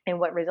 And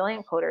what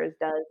Resilient Coders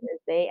does is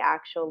they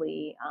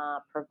actually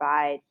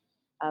provide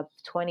a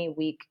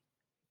 20-week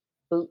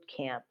boot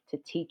camp to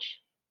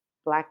teach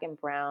Black and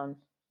Brown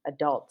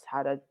adults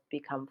how to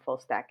become full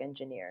stack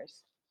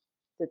engineers.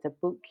 So it's a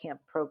boot camp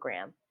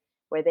program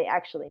where they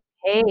actually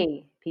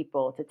pay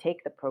people to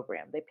take the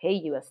program. They pay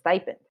you a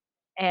stipend.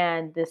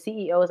 And the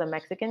CEO is a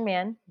Mexican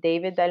man,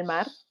 David Del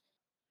Mar,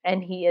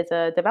 and he is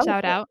a Shout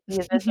developer. out. He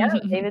is a Yeah,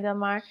 David Del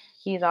Mar.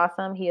 He's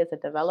awesome. He is a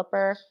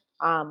developer.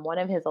 One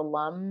of his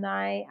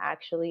alumni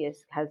actually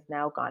is has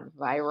now gone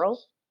viral,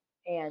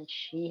 and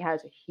she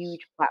has a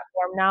huge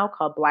platform now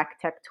called Black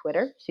Tech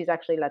Twitter. She's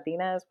actually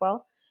Latina as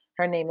well.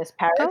 Her name is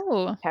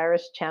Oh,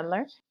 Paris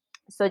Chandler.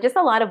 So just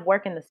a lot of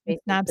work in the space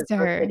of snaps to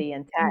her. diversity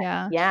and tech.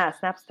 Yeah. Yeah,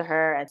 snaps to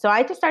her. And so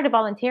I just started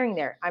volunteering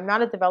there. I'm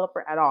not a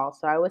developer at all.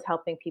 So I was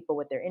helping people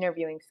with their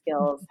interviewing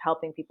skills, Mhm.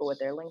 helping people with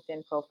their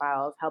LinkedIn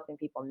profiles, helping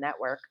people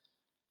network,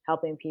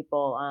 helping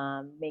people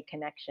make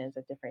connections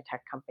at different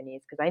tech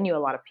companies because I knew a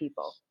lot of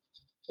people.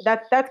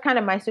 That's kind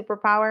of my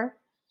superpower.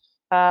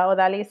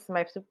 Odalis,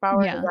 my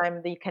superpower is Yeah.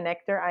 I'm the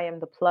connector. I am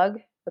the plug.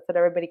 That's what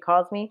everybody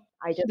calls me.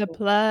 The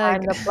plug.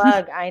 I'm the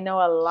plug. I know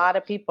a lot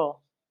of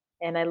people,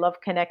 and I love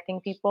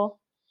connecting people.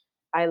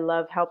 I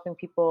love helping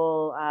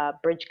people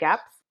bridge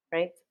gaps,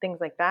 right? Things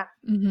like that.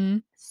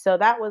 Mhm. So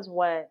that was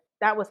what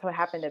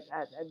happened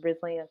at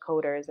Brazilian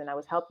Coders, and I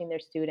was helping their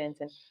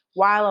students. And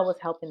while I was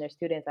helping their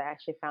students, I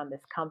actually found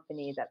this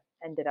company that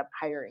ended up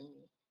hiring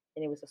me,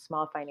 and it was a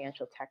small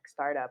financial tech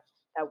startup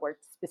that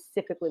worked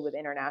specifically with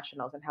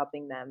internationals and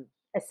helping them.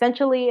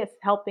 Essentially, it's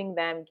helping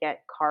them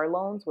get car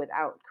loans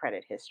without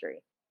credit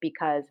history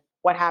because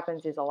what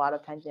happens is a lot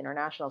of times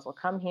internationals will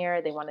come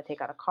here, they want to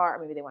take out a car,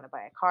 maybe they want to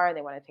buy a car,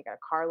 they want to take out a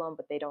car loan,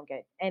 but they don't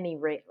get any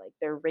rate, like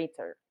their rates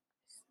are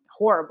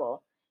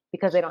horrible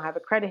because they don't have a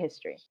credit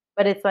history.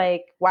 But it's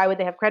like, why would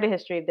they have credit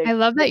history if they're I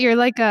love that you're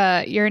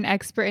an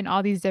expert in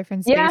all these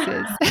different Yeah.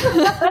 spaces.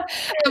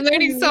 I'm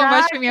learning so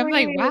much from you. I'm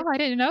like, Exactly. "Wow, I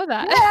didn't know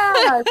that."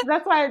 Yeah, so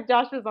that's why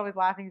Josh was always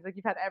laughing. He's like,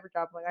 "You've had every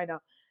job." I'm like, "I know."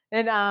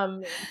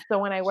 And, so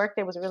when I worked,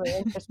 it was really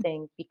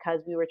interesting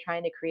because we were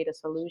trying to create a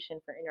solution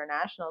for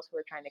internationals who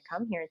are trying to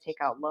come here and take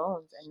out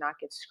loans and not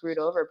get screwed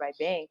over by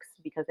banks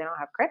because they don't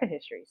have credit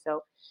history.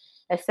 So,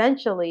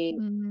 essentially,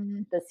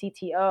 Mm, the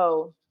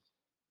CTO,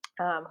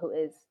 who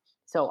is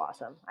so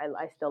awesome.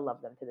 I still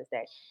love them to this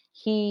day.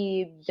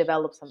 He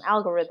developed some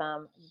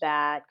algorithm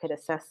that could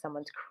assess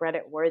someone's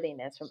credit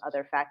worthiness from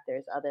other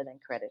factors other than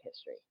credit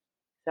history.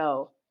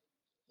 So,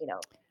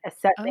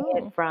 assessing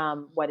it oh.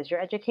 from what is your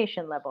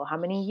education level? How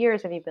many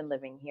years have you been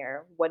living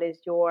here? What is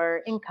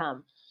your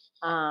income?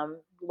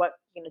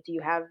 Do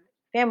you have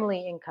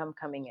family income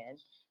coming in?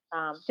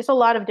 Just a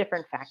lot of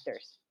different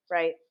factors,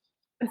 right?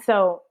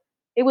 So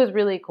it was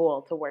really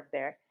cool to work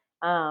there.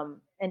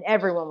 And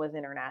everyone was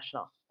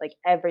international, like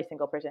every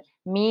single person.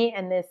 Me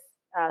and this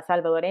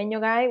Salvadoreño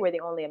guy were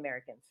the only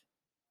Americans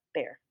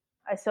there.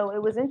 So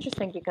it was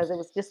interesting because it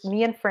was just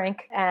me and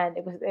Frank, and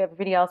it was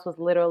everybody else was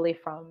literally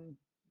from,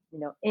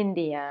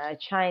 India,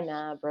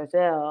 China,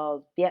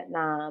 Brazil,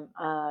 Vietnam,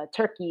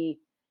 Turkey,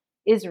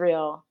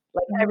 Israel.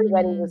 Like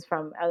everybody Mm, was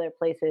from other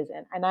places,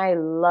 and I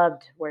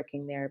loved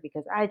working there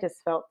because I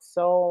just felt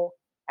so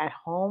at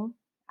home.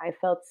 I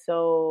felt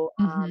so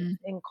mhm.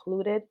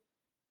 included.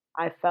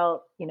 I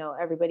felt,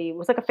 everybody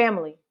was like a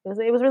family.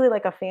 It was really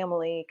like a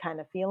family kind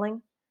of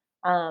feeling.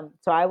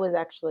 So I was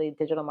actually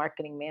digital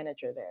marketing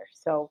manager there.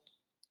 So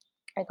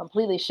I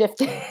completely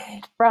shifted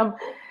from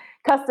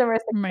customer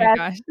Oh my success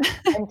gosh.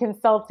 and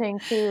consulting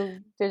to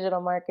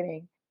digital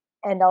marketing.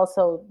 And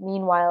also,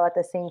 meanwhile, at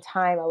the same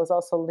time, I was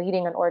also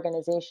leading an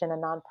organization, a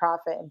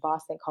nonprofit in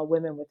Boston called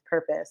Women with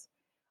Purpose,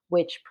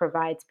 which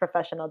provides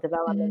professional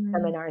development Mm,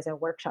 seminars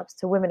and workshops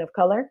to women of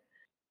color.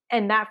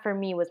 And that for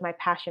me was my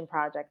passion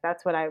project.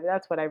 That's what I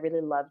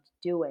really loved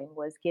doing,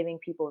 was giving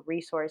people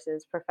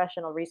resources,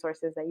 professional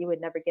resources that you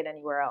would never get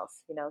anywhere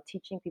else.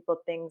 Teaching people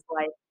things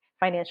like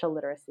financial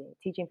literacy,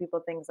 teaching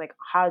people things like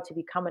how to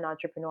become an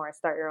entrepreneur,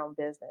 start your own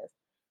business,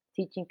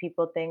 teaching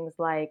people things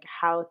like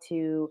how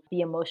to be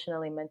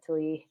emotionally,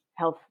 mentally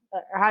health,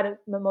 or how to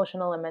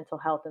emotional and mental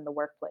health in the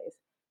workplace.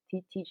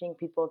 Teaching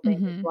people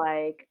things mhm.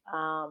 like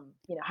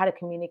how to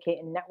communicate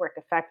and network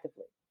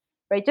effectively.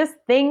 right? Just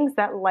things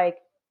that like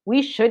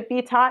we should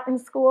be taught in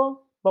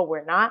school, but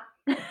we're not.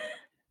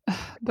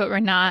 But we're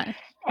not.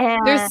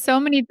 There's And so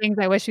many things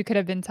I wish we could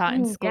have been taught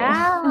in school.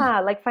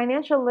 yeah, like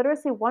financial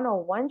literacy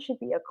 101 should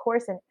be a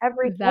course in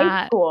every high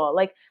That school.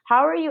 Like, how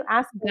are you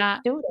asking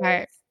that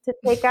part. students to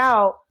take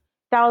out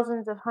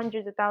thousands of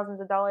hundreds of thousands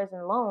of dollars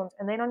in loans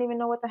and they don't even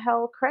know what the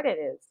hell credit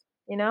is?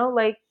 You know,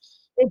 like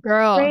it's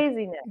Girl,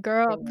 craziness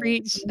to girl, me.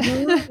 preach.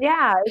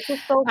 Yeah, it's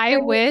just so I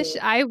wish crazy.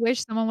 I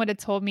wish someone would have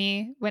told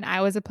me when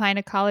I was applying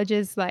to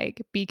colleges,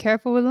 like, "Be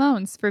careful with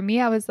loans." For me,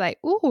 I was like,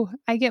 "Ooh,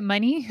 I get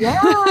money."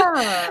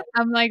 Yeah,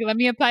 I'm like, "Let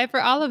me apply for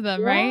all of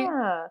them," right?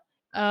 yeah.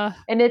 Ugh,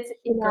 And it's,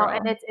 and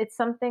girl. it's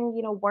something,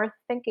 worth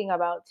thinking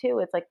about too.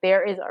 It's like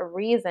there is a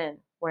reason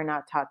we're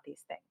not taught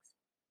these things,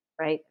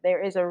 right?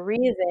 There is a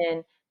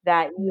reason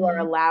that you are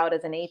Mhm, allowed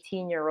as an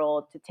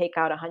 18-year-old to take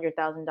out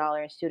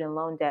 $100,000 student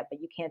loan debt,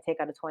 but you can't take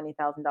out a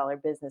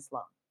 $20,000 business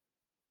loan,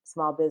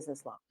 small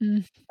business loan,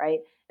 mm, right?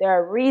 There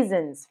are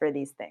reasons for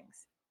these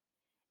things.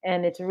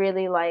 And it's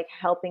really like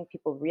helping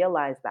people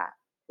realize that,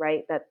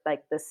 right? That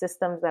like the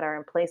systems that are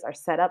in place are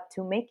set up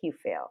to make you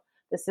fail.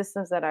 The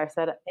systems that are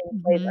set up in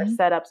place are mhm.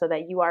 set up so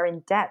that you are in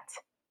debt,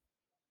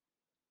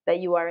 that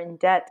you are in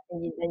debt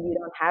and you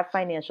don't have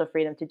financial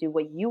freedom to do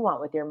what you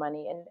want with your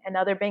money. And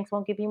other banks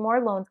won't give you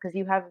more loans because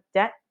you have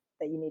debt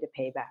that you need to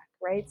pay back,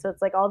 right? So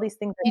it's like all these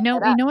things You are know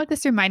set you up. know what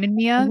this reminded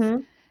me of?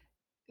 Mhm.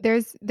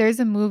 There's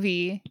a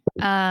movie,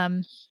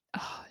 oh,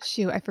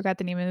 shoot, I forgot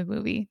the name of the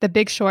movie, The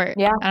Big Short.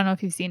 Yeah, I don't know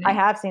if you've seen I it.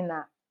 have seen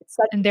that. It's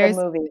such And a good there's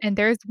movie, and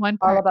there's one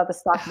all part about the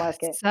stock ugh,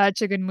 market.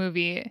 such a good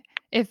movie.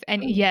 If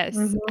and yes,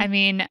 Mhm. I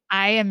mean,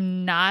 I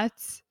am not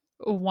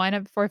one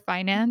of for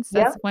finance,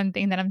 that's Yep. one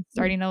thing that I'm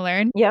starting to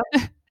learn Yep.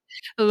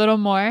 a little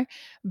more,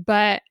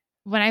 but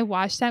when I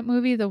watched that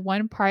movie, the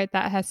one part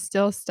that has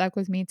still stuck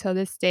with me till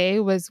this day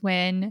was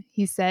when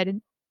he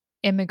said,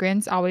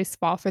 "Immigrants always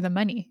fall for the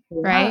money,"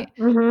 Yeah. right?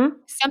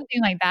 Mhm.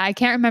 Something like that. I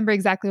can't remember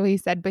exactly what he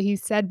said, but he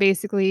said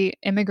basically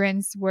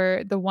immigrants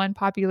were the one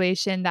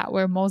population that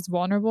were most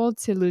vulnerable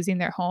to losing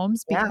their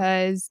homes Yeah.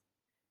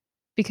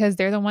 because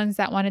they're the ones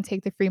that wanna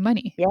take the free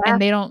money, Yeah.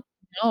 and they don't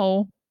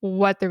know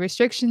what the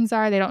restrictions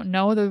are, they don't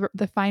know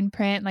the fine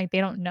print, like, they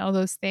don't know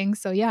those things,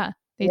 so yeah,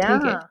 they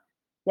take it. Yeah.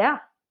 Yeah.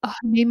 Oh,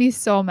 it made me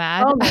so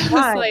mad. Oh my I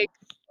was god. like,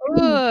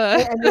 Mm.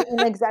 "Ugh."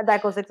 That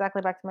goes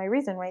exactly back to my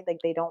reason, right? Like,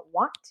 they don't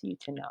want you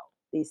to know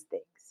these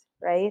things,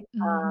 right? The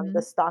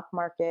Mhm, stock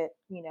market,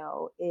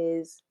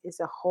 is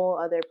a whole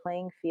other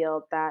playing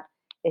field that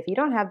if you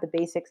don't have the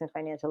basics in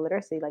financial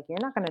literacy, like, you're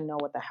not gonna know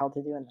what the hell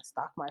to do in the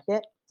stock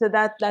market. So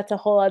that's a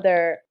whole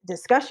other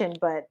discussion,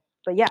 but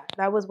yeah,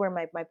 that was where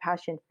my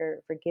passion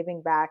for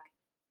giving back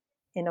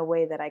in a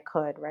way that I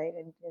could, right?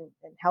 And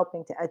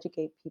helping to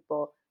educate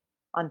people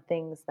on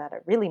things that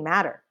really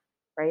matter,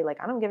 right?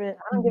 Like I don't give a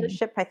mhm.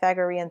 shit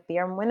Pythagorean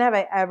theorem. When have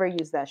I ever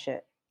used that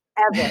shit?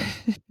 Ever.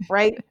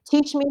 Right?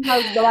 Teach me how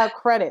about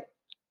credit.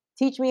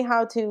 Teach me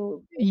how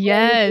to what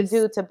I need to Yes,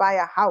 do to buy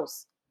a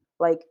house.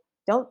 Like,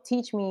 don't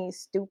teach me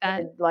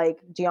that stupid like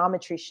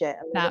geometry shit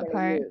I'm never that gonna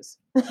part. use.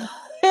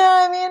 You know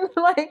what I mean?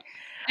 Like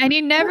And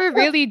you never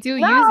really do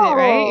use it,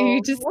 right?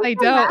 You no! just, When's like,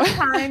 the don't. last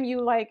time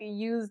you, like,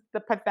 used the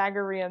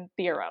Pythagorean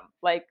theorem?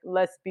 Like,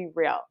 let's be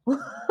real.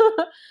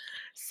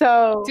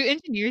 So Do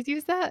engineers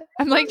use that?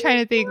 I'm, like, trying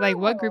to think, like,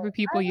 what group no, of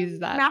people I uses mean,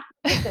 that?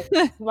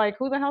 mathematicians, like,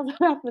 who the hell's a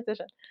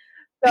mathematician?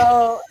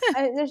 So,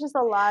 there's just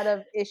a lot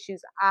of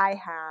issues I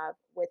have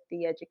with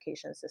the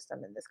education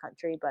system in this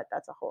country, but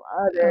that's a whole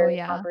Oh, other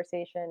yeah.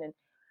 conversation, and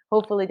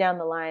hopefully down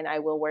the line, I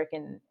will work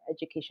in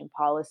education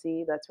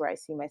policy. That's where I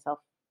see myself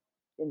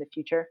in the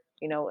future.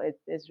 It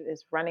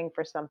is running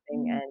for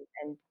something Mm.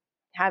 and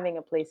having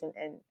a place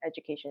in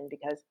education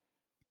because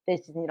there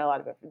needs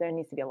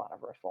to be a lot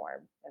of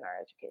reform in our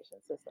education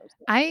systems.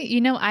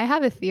 I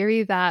have a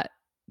theory that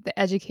the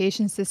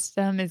education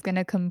system is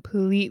gonna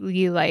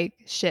completely, like,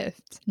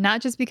 shift,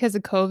 not just because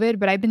of COVID,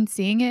 but I've been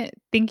seeing it,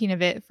 thinking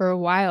of it for a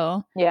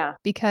while, Yeah,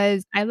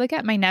 because I look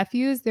at my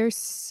nephews, they're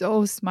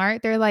so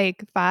smart, they're,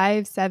 like,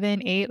 5,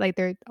 7, 8, like,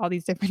 they're all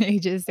these different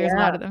ages, there's a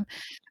lot yeah, of them,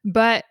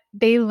 but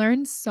they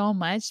learn so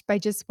much by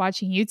just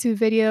watching YouTube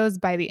videos,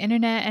 by the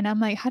internet, and I'm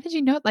like, "How did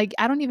you know?" Like,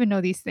 I don't even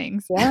know these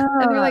things,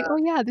 and they're like, yeah, "Oh,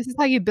 yeah, this is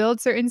how you build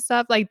certain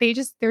stuff," like,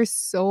 they're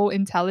so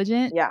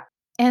intelligent. yeah,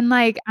 And,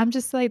 like, I'm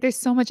just like, there's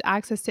so much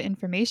access to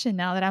information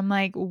now that I'm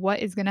like, what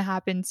is gonna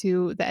happen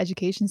to the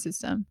education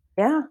system?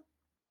 yeah,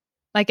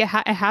 Like, it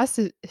has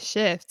to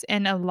shift,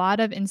 and a lot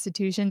of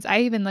institutions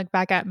I even look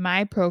back at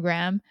my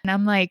program, and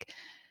I'm like,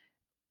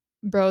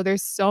 "Bro,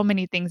 there's so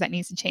many things that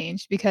needs to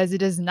change because it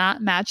does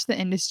not match the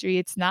industry,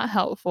 it's not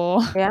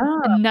helpful, yeah,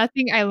 and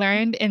nothing I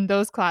learned in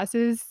those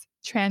classes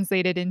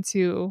translated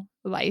into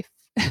life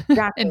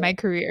in exactly. my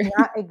career."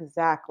 Not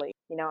exactly.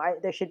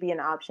 There should be an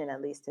option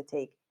at least to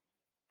take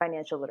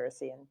financial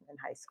literacy in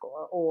high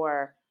school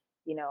or,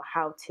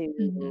 how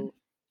Mhm, to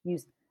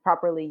use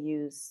properly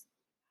use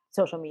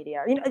social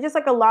media. Just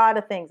like a lot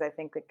of things I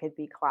think that could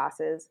be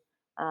classes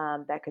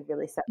that could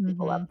really set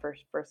people up mhm. for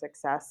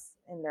success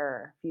in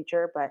their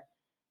future. But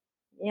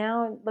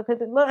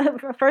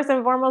look, first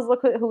and foremost,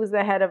 look who's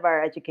the head of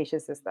our education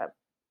system.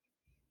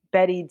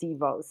 Betty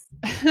DeVos,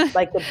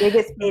 like the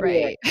biggest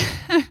idiot, Right.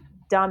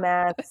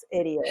 dumbass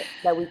idiot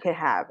that we could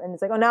have. And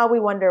it's like, oh, now we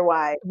wonder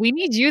why. We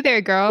need you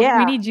there, girl.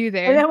 We Yeah. need you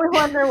And there. then we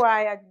wonder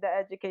why the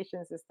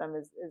education system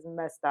is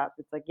messed up.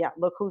 It's like, yeah,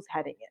 look who's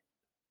heading it.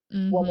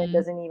 Woman Mhm.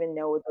 doesn't even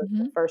know the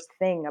Mhm. first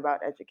thing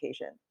about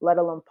education, let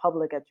alone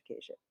public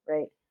education,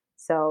 right?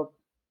 So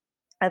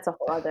that's a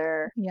whole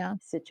other Yeah,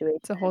 situation.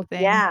 it's a whole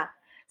thing. Yeah.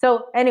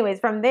 So, anyways,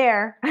 from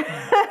there,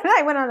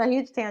 I went on a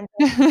huge tangent.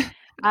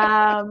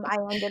 I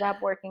ended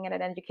up working at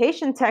an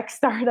education tech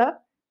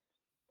startup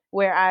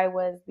where I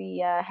was the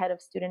head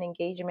of student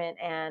engagement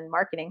and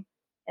marketing,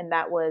 and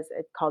that was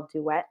it's called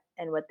Duet.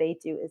 And what they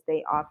do is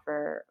they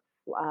offer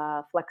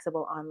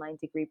flexible online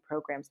degree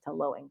programs to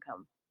low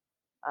income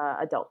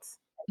adults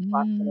in the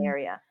Boston Mm.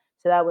 area.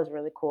 So that was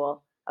really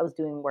cool. I was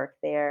doing work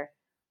there.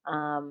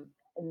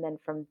 And then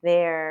from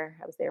there,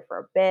 I was there for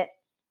a bit.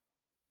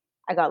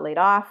 I got laid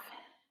off.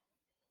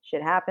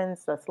 Shit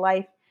happens. That's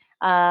life.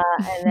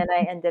 And then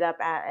I ended up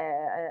at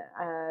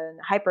a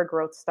hyper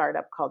growth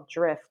startup called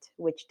Drift,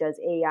 which does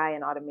AI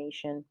and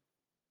automation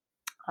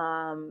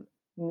um,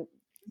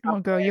 Oh,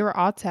 girl, you software. were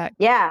all tech.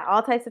 Yeah,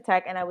 all types of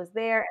tech. And I was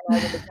there and I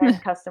was again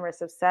customer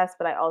success,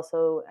 but I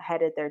also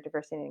headed their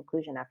diversity and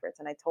inclusion efforts.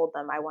 And I told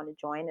them I want to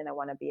join and I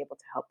want to be able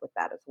to help with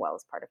that as well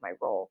as part of my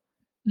role.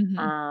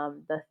 Mhm.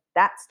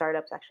 That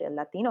startup's actually a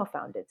Latino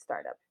founded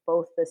startup.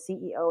 Both the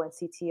CEO and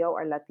CTO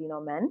are Latino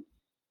men.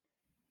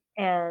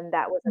 And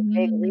that was a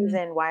big Mm.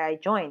 reason why I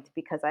joined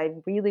because I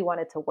really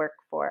wanted to work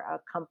for a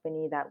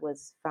company that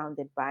was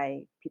founded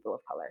by people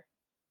of color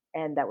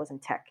and that was in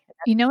tech. And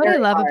that's You know what I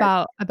very love hard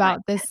about to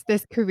find.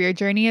 this career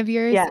journey of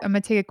yours? Yeah. I'm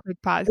gonna take a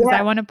quick pause because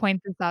I Yeah. wanna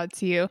point this out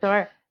to you.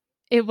 Sure.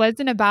 It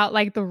wasn't about,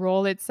 like, the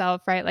role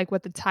itself, right? Like,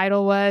 what the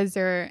title was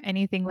or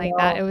anything like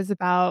that. It No. was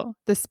about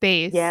the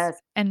space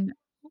Yes. and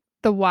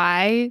the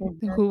why,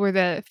 Mhm. who were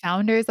the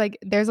founders. Like,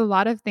 there's a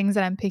lot of things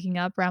that I'm picking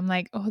up where I'm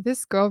like, "Oh,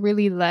 this girl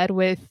really led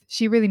with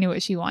she really knew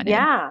what she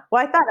wanted Yeah.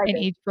 Well, I thought I in did.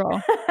 each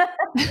role."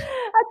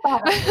 I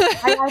thought I did.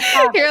 I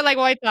thought I You're like,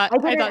 did.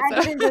 "Well, I thought I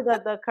so." didn't do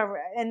the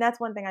cover and that's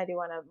one thing I do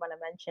wanna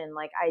mention,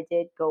 like, I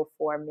did go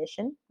for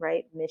mission,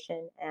 right?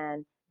 Mission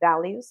and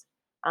values,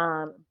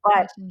 um,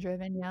 but Mission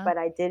driven, yeah. but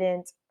I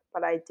didn't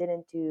but I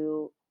didn't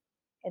do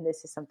and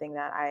this is something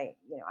that I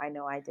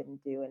know I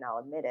didn't do, and I'll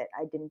admit it,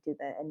 I didn't do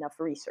the enough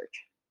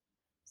research.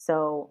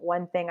 So,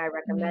 one thing I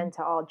Mm, recommend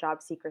to all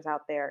job seekers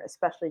out there,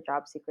 especially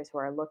job seekers who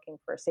are looking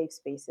for safe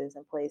spaces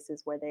and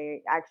places where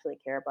they actually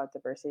care about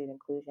diversity and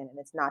inclusion, and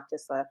it's not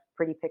just a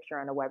pretty picture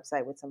on a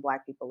website with some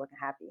black people looking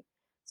happy.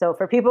 So,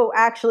 for people who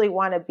actually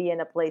want to be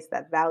in a place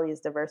that values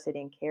diversity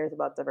and cares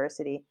about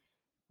diversity,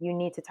 you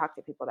need to talk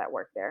to people that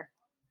work there.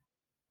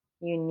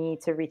 You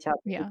need to reach out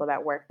to yeah. people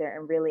that work there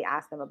and really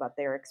ask them about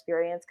their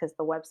experience because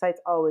the website's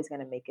always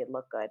going to make it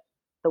look good.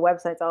 The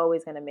website's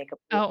always going to make a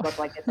place Oh. look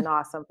like it's an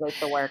awesome place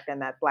to work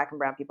and that black and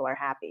brown people are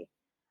happy.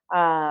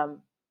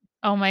 Um,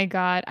 Oh my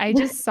god. I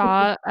just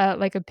saw,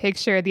 like, a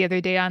picture the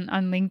other day on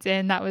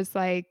LinkedIn that was,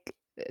 like,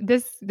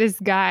 this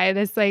guy,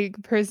 this,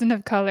 like, person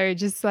of color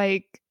just,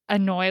 like,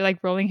 annoyed,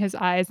 like, rolling his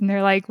eyes, and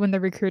they're like, when the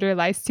recruiter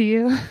lies to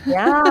you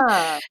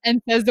yeah,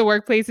 and says the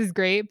workplace is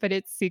great, but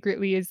it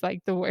secretly is,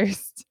 like, the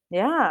worst.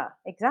 yeah,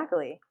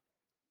 exactly.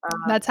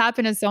 That's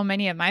happened to so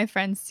many of my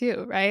friends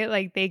too, right?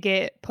 Like, they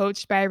get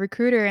poached by a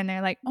recruiter, and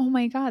they're like, "Oh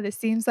my god, this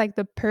seems like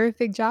the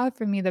perfect job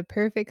for me, the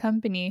perfect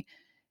company."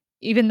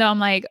 Even though I'm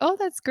like, "Oh,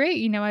 that's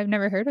great," I've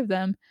never heard of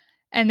them.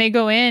 And they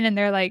go in and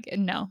they're like,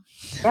 "No."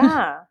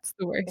 Yeah, It's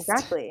the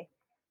worst. exactly.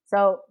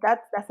 So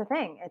that's the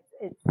thing.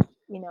 It's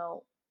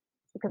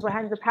because what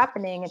ends up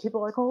happening and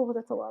people are like, "Oh,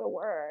 that's a lot of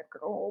work."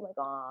 Or, "Oh my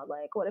god,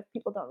 like what if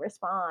people don't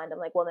respond?" I'm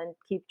like, "Well, then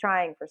keep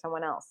trying for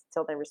someone else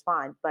till they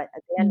respond." But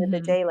at the end of the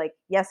Mhm, day, like,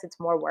 yes, it's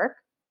more work.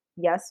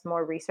 Yes,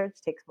 more research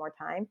takes more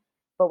time.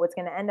 But what's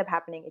going to end up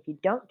happening if you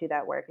don't do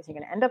that work is you're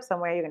going to end up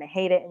somewhere, you're going to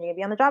hate it, and you're going to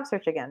be on the job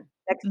search again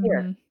next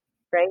year, mhm,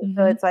 right?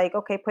 So mhm. it's like,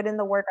 okay, put in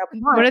the work up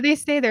What front. do they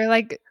say? They're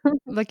like,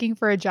 looking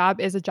for a job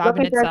is a job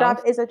in Looking for a job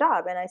itself. is a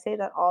job, and I say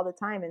that all the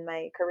time in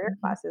my career Mhm,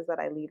 classes that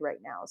I lead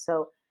right now.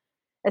 So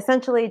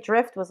essentially,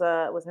 drift was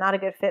not a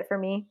good fit for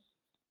me.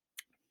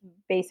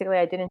 Basically,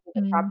 I didn't do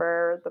mm,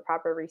 the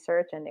proper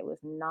research, and it was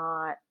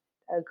not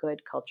a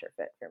good culture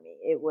fit for me.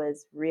 It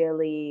was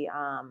really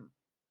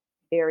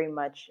very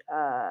much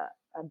a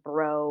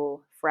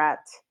bro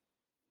frat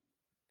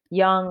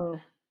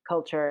young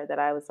culture that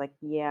I was like,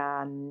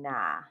 yeah,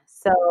 nah.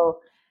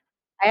 So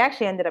I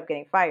actually ended up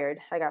getting fired.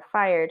 I got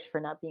fired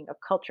for not being a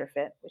culture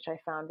fit, which I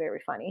found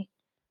very funny.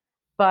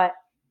 But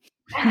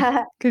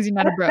 'cause you're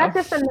not a bro. That's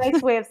just a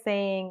nice way of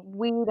saying,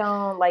 "We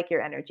don't like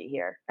your energy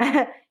here.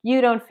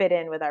 You don't fit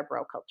in with our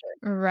bro culture."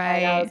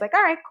 And I was Right. like,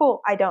 "Alright,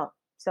 cool, I don't.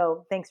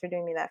 So, thanks for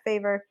doing me that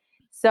favor."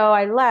 So,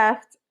 I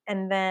left,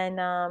 and then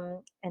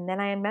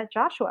I met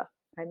Joshua.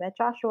 I met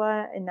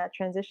Joshua in that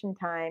transition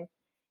time.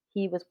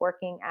 He was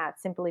working at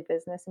Simply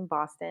Business in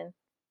Boston,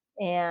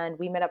 and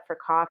we met up for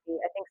coffee.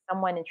 I think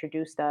someone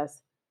introduced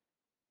us.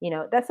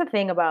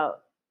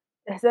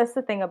 That's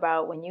the thing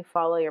about when you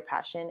follow your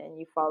passion and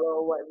you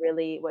follow what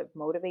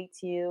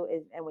motivates you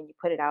is and when you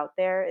put it out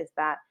there is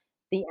that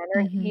The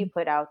energy you Mhm.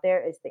 put out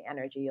there is the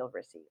energy you'll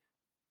receive,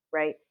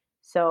 right?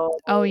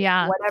 So, Oh,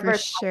 yeah, for whatever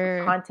type of sure.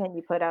 content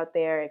you put out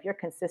there, if you're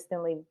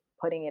consistently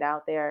putting it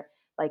out there,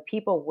 like,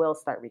 people will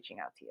start reaching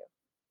out to you.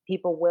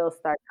 People will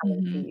start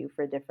coming to Mhm. you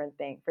for different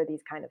things for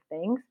these kind of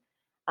things.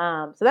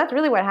 So that's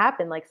really what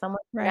happened, like, someone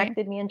Right.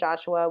 connected me and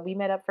Joshua, we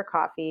met up for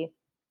coffee,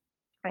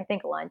 I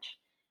think lunch.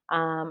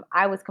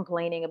 I was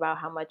complaining about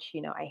how much,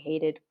 I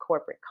hated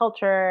corporate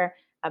culture,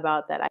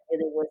 about that I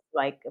really was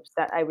like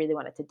upset. I really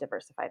wanted to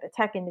diversify the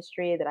tech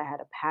industry, that I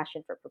had a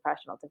passion for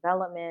professional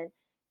development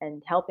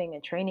and helping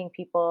and training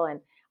people.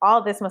 And all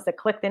of this must have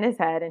clicked in his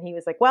head. And he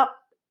was like, well,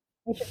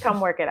 you should come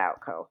work it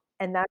out, Co.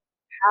 And that's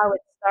how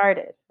it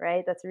started,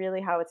 right? That's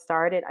really how it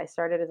started. I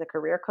started as a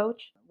career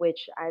coach,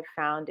 which I've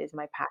found is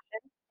my passion.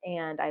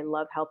 And I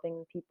love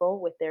helping people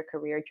with their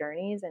career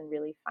journeys and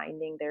really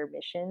finding their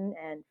mission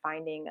and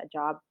finding a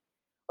job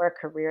or a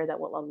career that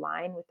will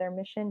align with their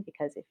mission.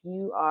 Because if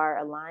you are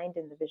aligned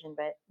in the vision,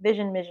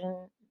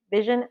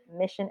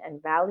 mission,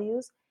 and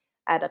values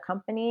at a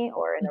company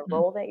or in a Mhm.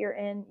 role that you're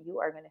in, you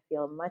are going to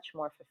feel much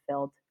more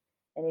fulfilled.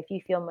 And if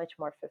you feel much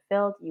more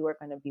fulfilled, you are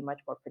going to be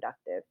much more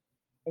productive.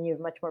 And you're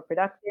much more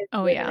productive,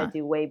 Oh, you're going to yeah.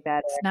 do way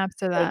better. Snaps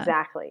to that.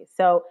 Exactly.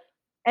 So,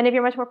 and if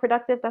you're much more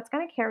productive, that's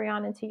going to carry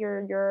on into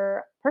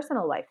your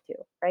personal life too,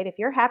 right? If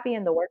you're happy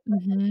in the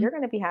workplace, Mhm. you're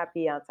going to be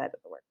happy outside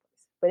of the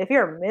workplace. But if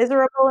you're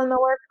miserable in the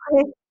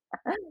workplace,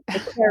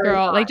 it carries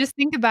Girl, like, on. just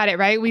think about it,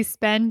 right? We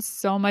spend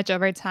so much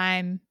of our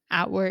time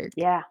at work.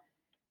 Yeah.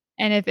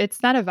 And if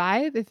it's not a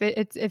vibe,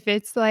 if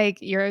it's like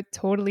you're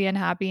totally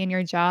unhappy in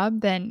your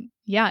job, then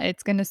yeah,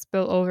 it's gonna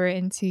spill over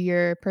into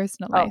your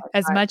personal Oh life. my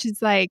As god. much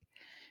as, like,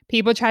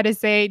 people try to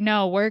say,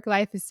 "No, work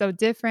life is so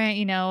different,"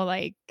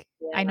 like,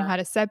 I know Yeah. how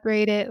to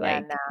separate it, Yeah.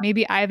 like, No.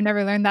 maybe I've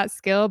never learned that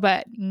skill,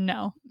 but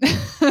no.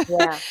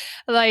 Yeah.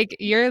 Like,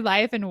 your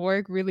life and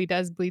work really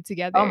does bleed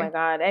Oh my together.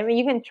 god. I mean,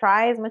 you can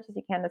try as much as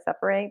you can to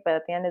separate, but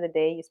at the end of the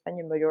day, you spend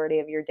your majority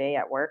of your day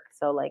at work.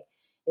 So, like,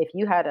 if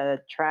you had a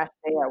trash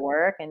day at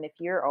work and if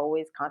you're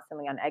always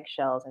constantly on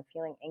eggshells and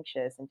feeling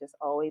anxious and just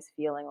always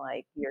feeling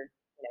like your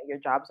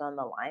job's on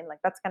the line, like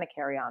that's going to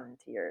carry on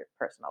into your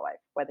personal life,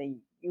 whether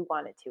you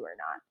want it to or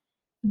not.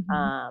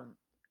 Mhm,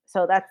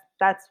 So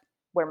that's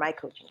where my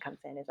coaching comes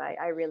in is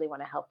I really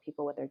want to help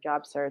people with their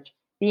job search,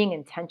 being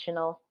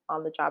intentional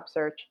on the job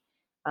search,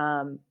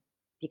 um,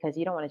 because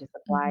you don't want to just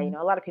apply. mhm.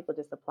 A lot of people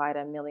just apply to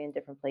a million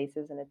different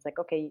places, and it's like,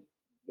 okay,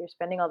 you're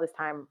spending all this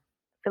time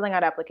filling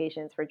out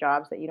applications for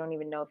jobs that you don't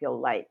even know if you'll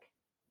like.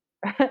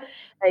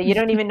 You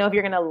don't even know if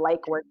you're gonna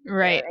like working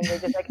Right. there, and you're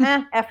just like,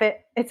 F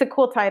it. It's a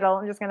cool title.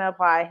 I'm just gonna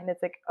apply." And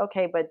it's like,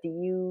 okay, but do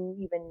you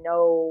even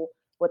know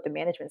what the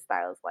management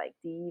style is like?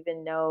 Do you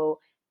even know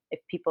if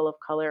people of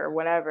color or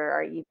whatever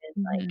are even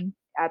like Mhm,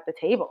 at the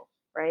table,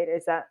 right?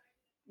 Is that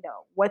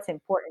what's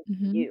important to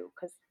mhm. you?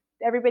 Because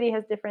everybody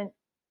has different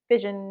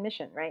vision,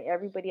 mission, right?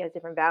 Everybody has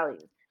different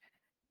values.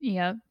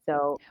 Yep.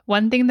 So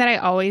One thing that I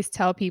always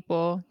tell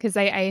people, 'cause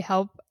I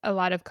help a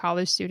lot of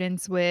college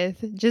students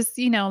with just,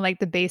 like,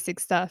 the basic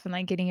stuff and,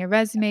 like, getting your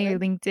resume, your mhm,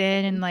 LinkedIn,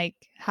 and, mhm. like,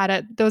 how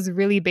to those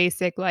really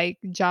basic, like,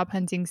 job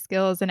hunting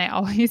skills, and I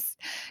always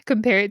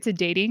compare it to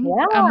dating.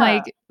 I'm Yeah,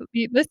 like,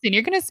 "Y listen,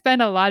 you're gonna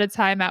spend a lot of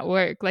time at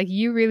work, like,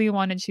 you really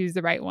wanna choose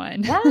the right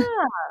one."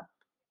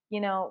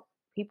 yeah.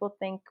 People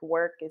think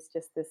work is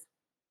just this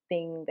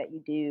thing that you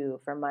do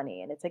for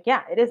money. And it's like,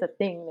 yeah, it is a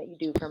thing that you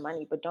do for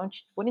money, but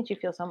wouldn't you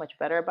feel so much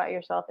better about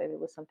yourself if it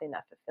was something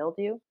that fulfilled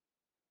you,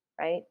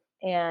 right?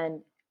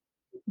 And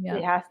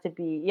it Yep. has to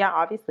be, yeah,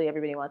 obviously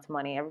everybody wants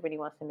money. Everybody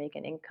wants to make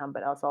an income,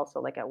 but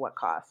also like at what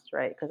cost,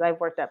 right? Because I've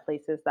worked at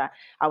places that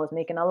I was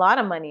making a lot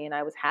of money and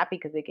I was happy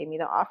because they gave me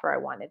the offer I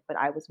wanted, but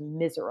I was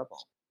miserable,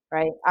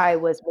 right? I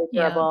was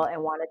Yep. miserable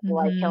and wanted to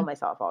like kill Mhm.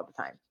 myself all the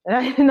time.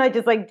 And I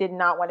just like did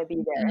not want to be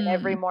there. And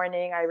every Mm.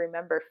 morning I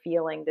remember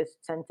feeling this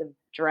sense of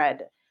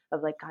dread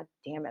of like, God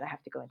damn it, I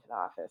have to go into the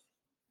office.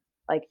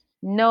 Like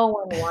no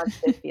one wants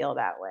to feel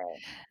that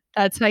way.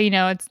 That's how you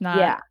know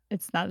Yeah.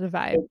 it's not the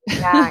vibe.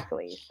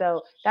 Exactly.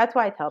 So that's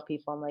why I tell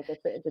people, I'm like,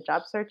 the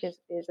job search is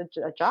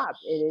a job.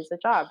 It is a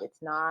job.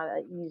 It's not a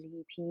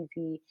easy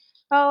peasy.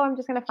 Oh, I'm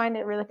just gonna find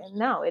it really.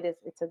 No, it is.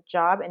 It's a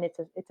job, and it's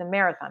a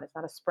marathon. It's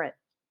not a sprint,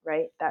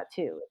 right? That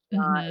too. It's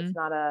not. It's Mhm.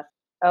 not a.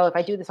 Oh, if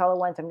I do this all at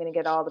once, I'm gonna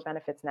get all the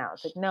benefits now.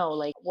 It's like no.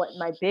 Like what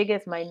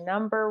my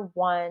number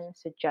one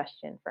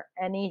suggestion for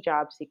any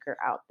job seeker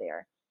out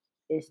there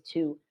is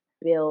to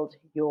build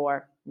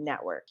your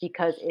network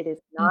because it is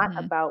not Mhm.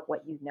 about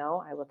what you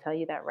know. I will tell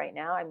you that right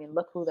now. I mean,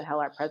 look who the hell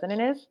our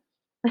president is.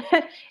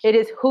 It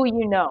is who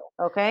you know.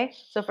 Okay.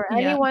 So for Yep.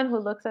 anyone who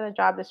looks at a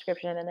job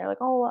description and they're like,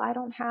 oh, well, I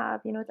don't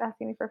have, it's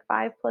asking me for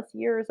 5+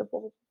 years of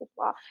blah, blah, blah,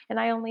 blah, and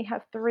I only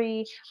have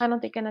three. I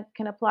don't think I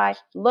can apply.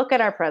 Look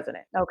at our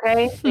president.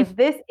 Okay. If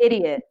this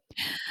idiot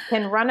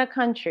can run a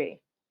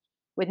country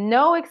with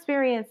no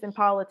experience in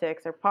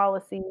politics or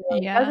policy, or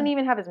Yeah. doesn't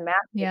even have his master's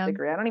Yeah.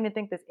 degree. I don't even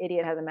think this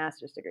idiot has a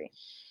master's degree.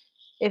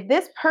 If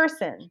this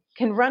person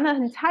can run an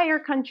entire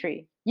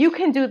country, you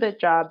can do the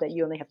job that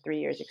you only have 3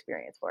 years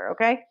experience for,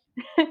 okay?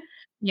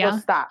 So Yeah.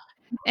 stop.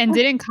 And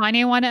didn't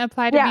Kanye wanna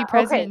apply to Yeah, be okay,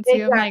 president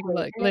too? I'm like, exactly,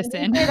 "Look, and then he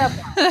listen." did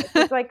apply. It's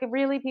just like,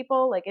 really,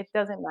 people, like, it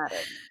doesn't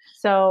matter.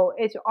 So,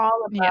 it's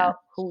all Yeah, about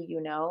who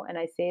you know, and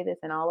I say this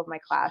in all of my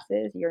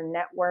classes, your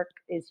network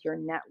is your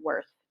net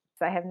worth.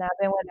 So, I have now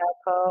been with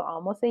Elko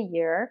almost a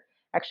year,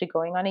 actually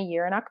going on a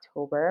year in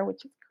October,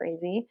 which is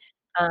crazy.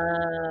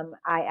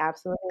 I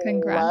absolutely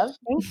love congrats.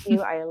 thank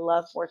you, I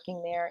love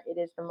working there. It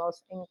is the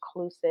most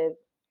inclusive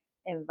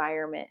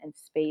environment and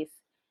space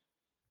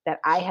that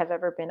I have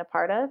ever been a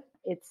part of.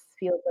 It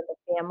feels like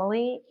a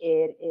family.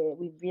 It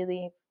we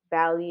really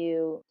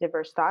value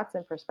diverse thoughts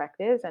and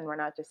perspectives, and we're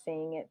not just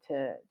saying it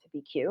to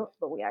be cute,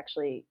 but we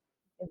actually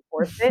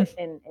enforce it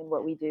in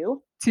what we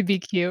do. To be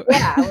cute.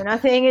 Yeah, we're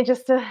not saying it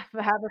just to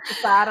have a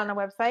facade on a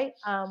website.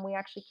 We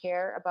actually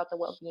care about the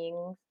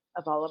well-being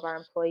of all of our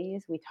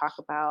employees. We talk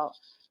about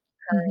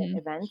current Mhm.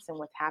 events and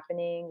what's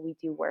happening. We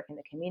do work in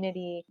the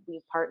community.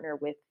 We partner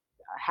with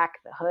Hack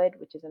the Hood,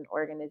 which is an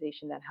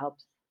organization that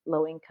helps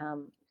low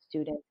income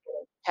students get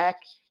into tech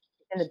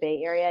in the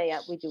Bay Area. Yeah,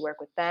 we do work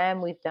with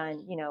them. We've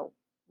done,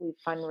 we've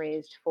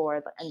fundraised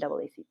for the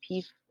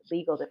NAACP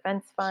Legal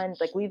Defense Fund.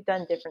 Like we've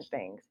done different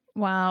things.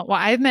 Wow. Well,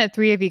 I've met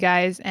 3 of you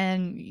guys,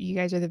 and you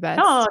guys are the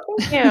Oh, best.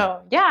 thank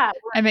you. Yeah,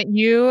 I met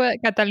you,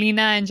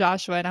 Catalina, and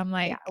Joshua, and I'm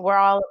yeah, like we're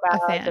all a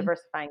about fan.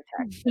 diversifying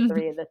tech,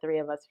 the three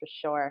of us for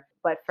sure.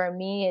 But for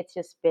me, it's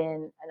just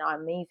been an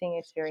amazing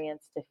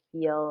experience to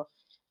feel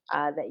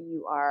that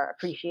you are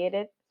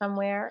appreciated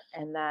somewhere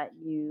and that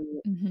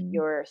Mhm.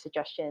 your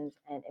suggestions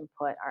and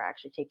input are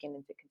actually taken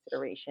into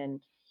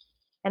consideration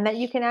and that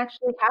you can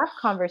actually have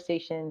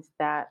conversations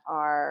that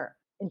are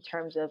in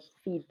terms of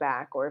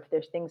feedback or if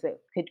there's things that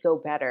could go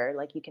better,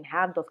 like you can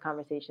have those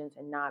conversations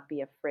and not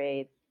be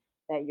afraid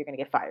that you're going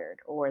to get fired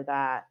or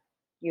that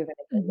you're going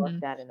to get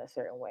looked Mhm. at in a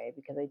certain way,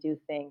 because I do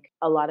think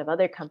a lot of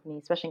other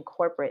companies, especially in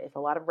corporate, it's a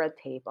lot of red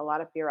tape, a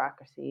lot of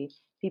bureaucracy.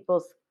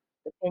 People's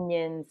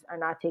opinions are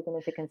not taken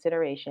into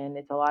consideration.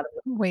 It's a lot of,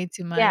 Way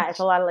too yeah, it's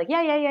a much. lot of like,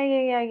 yeah, yeah, yeah,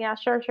 yeah, yeah, yeah,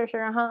 sure, sure,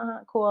 sure,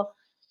 uh-huh, cool.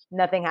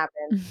 Nothing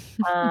happens.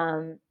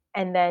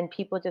 And then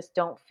people just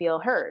don't feel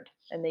heard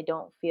and they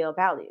don't feel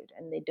valued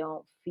and they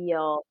don't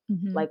feel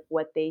Mhm. like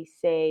what they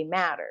say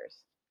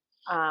matters.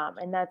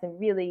 And that's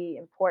really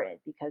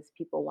important because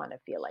people want to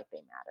feel like they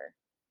matter,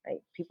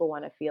 right? People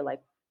want to feel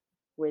like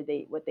where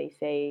they what they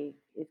say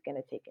is going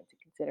to take into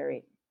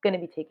consideration, going to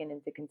be taken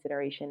into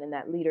consideration, and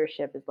that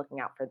leadership is looking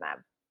out for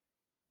them.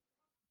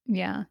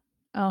 Yeah.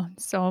 Oh,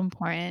 so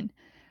important.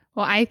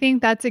 Well, I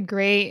think that's a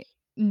great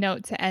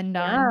note to end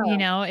on,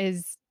 Yeah,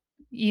 is,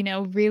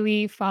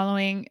 really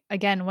following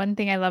again, one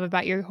thing I love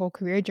about your whole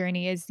career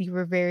journey is you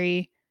were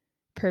very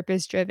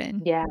purpose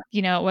driven. yeah,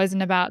 It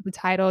wasn't about the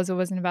titles, it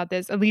wasn't about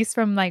this. At least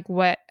from like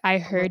what I mhm,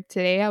 heard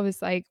today, I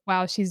was like,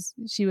 wow,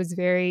 she was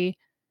very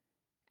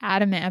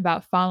adamant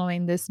about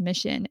following this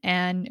mission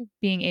and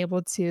being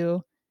able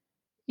to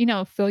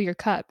fill your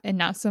cup and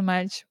not so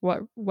much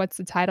what's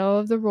the title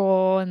of the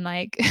role and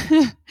like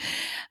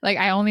like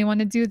I only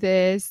want to do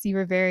this. You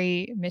were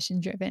very mission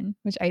driven,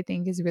 which I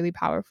think is really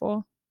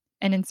powerful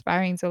and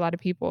inspiring to a lot of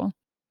people.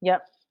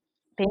 yep.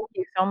 Thank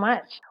you so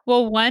much.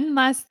 Well, one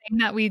last thing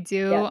that we Yes.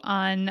 do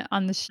on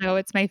the show,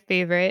 it's my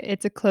favorite.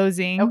 It's a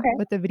closing Okay.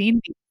 with a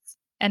brindis.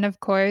 And of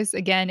course,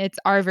 again, it's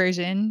our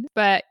version,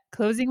 but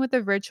closing with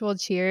a virtual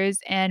cheers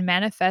and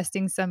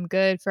manifesting some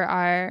good for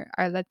our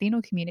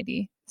Latino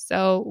community.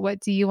 So, what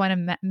do you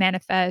want to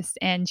manifest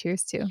and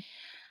cheers to?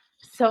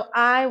 So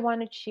I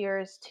want to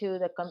cheers to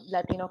the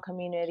Latino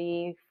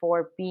community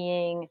for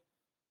being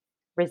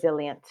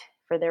resilient,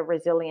 for their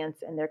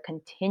resilience and their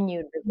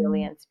continued Mm,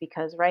 resilience,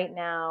 because right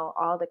now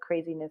all the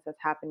craziness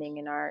that's happening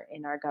in our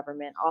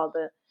government, all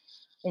the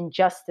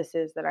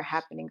injustices that are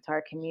happening to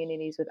our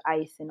communities with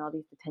ICE and all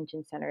these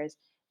detention centers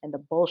and the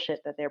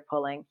bullshit that they're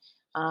pulling.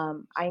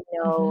 I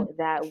mhm, know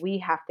that we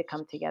have to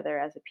come together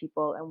as a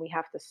people and we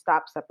have to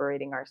stop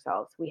separating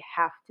ourselves. We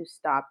have to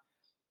stop.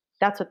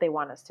 That's what they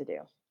want us to do.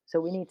 So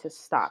we need to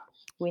stop.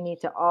 We need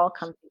to all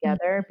come mhm,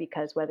 together,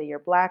 because whether you're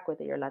Black,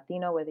 whether you're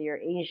Latino, whether you're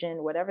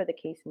Asian, whatever the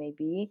case may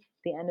be,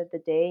 at the end of the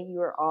day,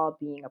 you are all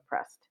being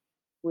oppressed.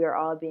 We are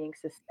all being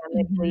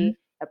mhm, systemically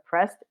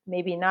oppressed,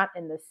 maybe not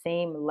in the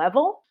same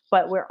level,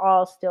 but we're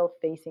all still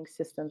facing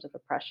systems of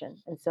oppression.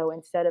 And so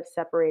instead of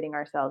separating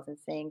ourselves and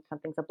saying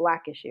something's a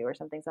Black issue or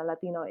something's a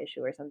Latino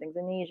issue or something's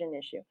an Asian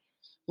issue,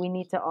 we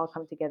need to all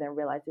come together and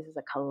realize this is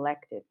a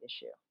collective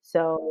issue.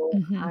 So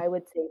mhm, I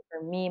would say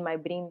for me, my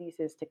brindis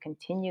is to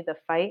continue the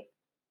fight,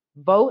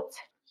 vote,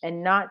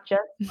 and not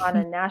just on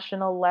a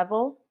national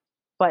level,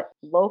 but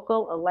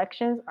local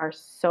elections are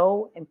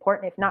so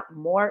important, if not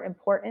more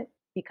important,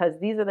 because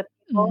these are the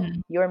people,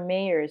 mhm. your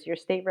mayors, your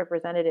state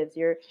representatives,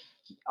 your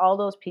all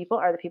those people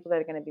are the people that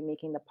are going to be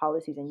making the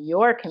policies in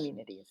your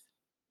communities.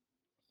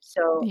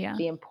 So Yeah,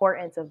 the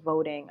importance of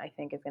voting, I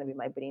think, is going to be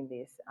my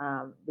brindis.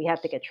 We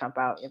have to get Trump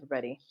out,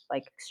 everybody.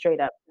 Like straight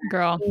up,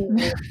 girl. he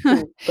needs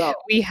to go.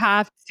 We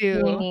have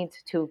He to. needs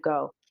to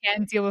go.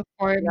 Can't deal with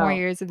 4 more No,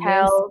 years of this,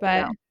 hell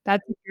but no.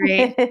 that's a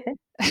great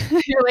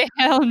you're like,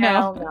 "Hell no."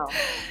 Hell no.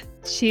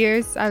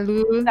 Cheers,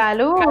 salud.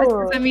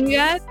 Gracias, Salud.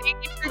 amiga. Thank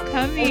you for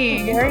Thank you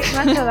coming. very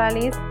much,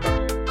 Odalis.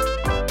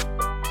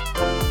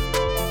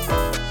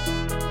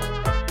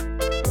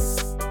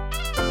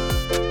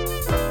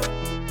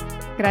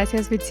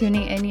 Gracias for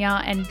tuning in,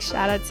 y'all, and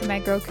shout out to my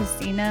girl,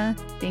 Christina.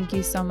 Thank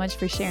you so much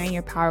for sharing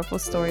your powerful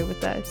story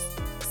with us.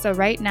 So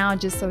right now,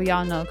 just so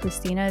y'all know,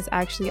 Christina is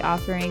actually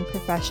offering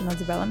professional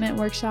development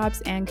workshops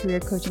and career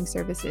coaching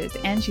services,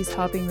 and she's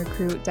helping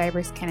recruit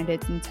diverse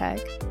candidates in tech.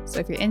 So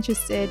if you're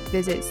interested,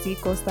 visit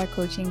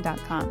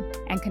ccostacoaching.com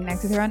and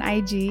connect with her on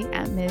IG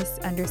at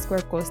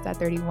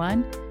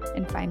miss_costa31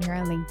 and find her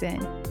on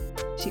LinkedIn.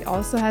 She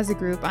also has a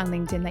group on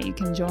LinkedIn that you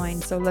can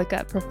join, so look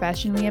up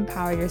Professionally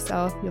Empower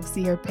Yourself. You'll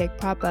see her pic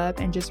pop up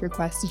and just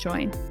request to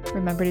join.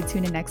 Remember to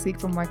tune in next week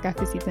for more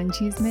Cafecito and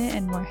Chisme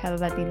and more Hello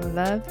Latino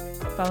love.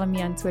 Follow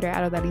me on Twitter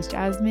at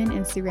OdalisJasmine,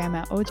 Instagram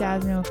at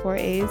OJasmine with 4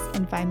 A's,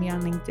 and find me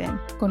on LinkedIn.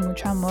 Con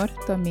mucho amor,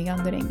 tu amiga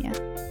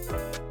hondureña.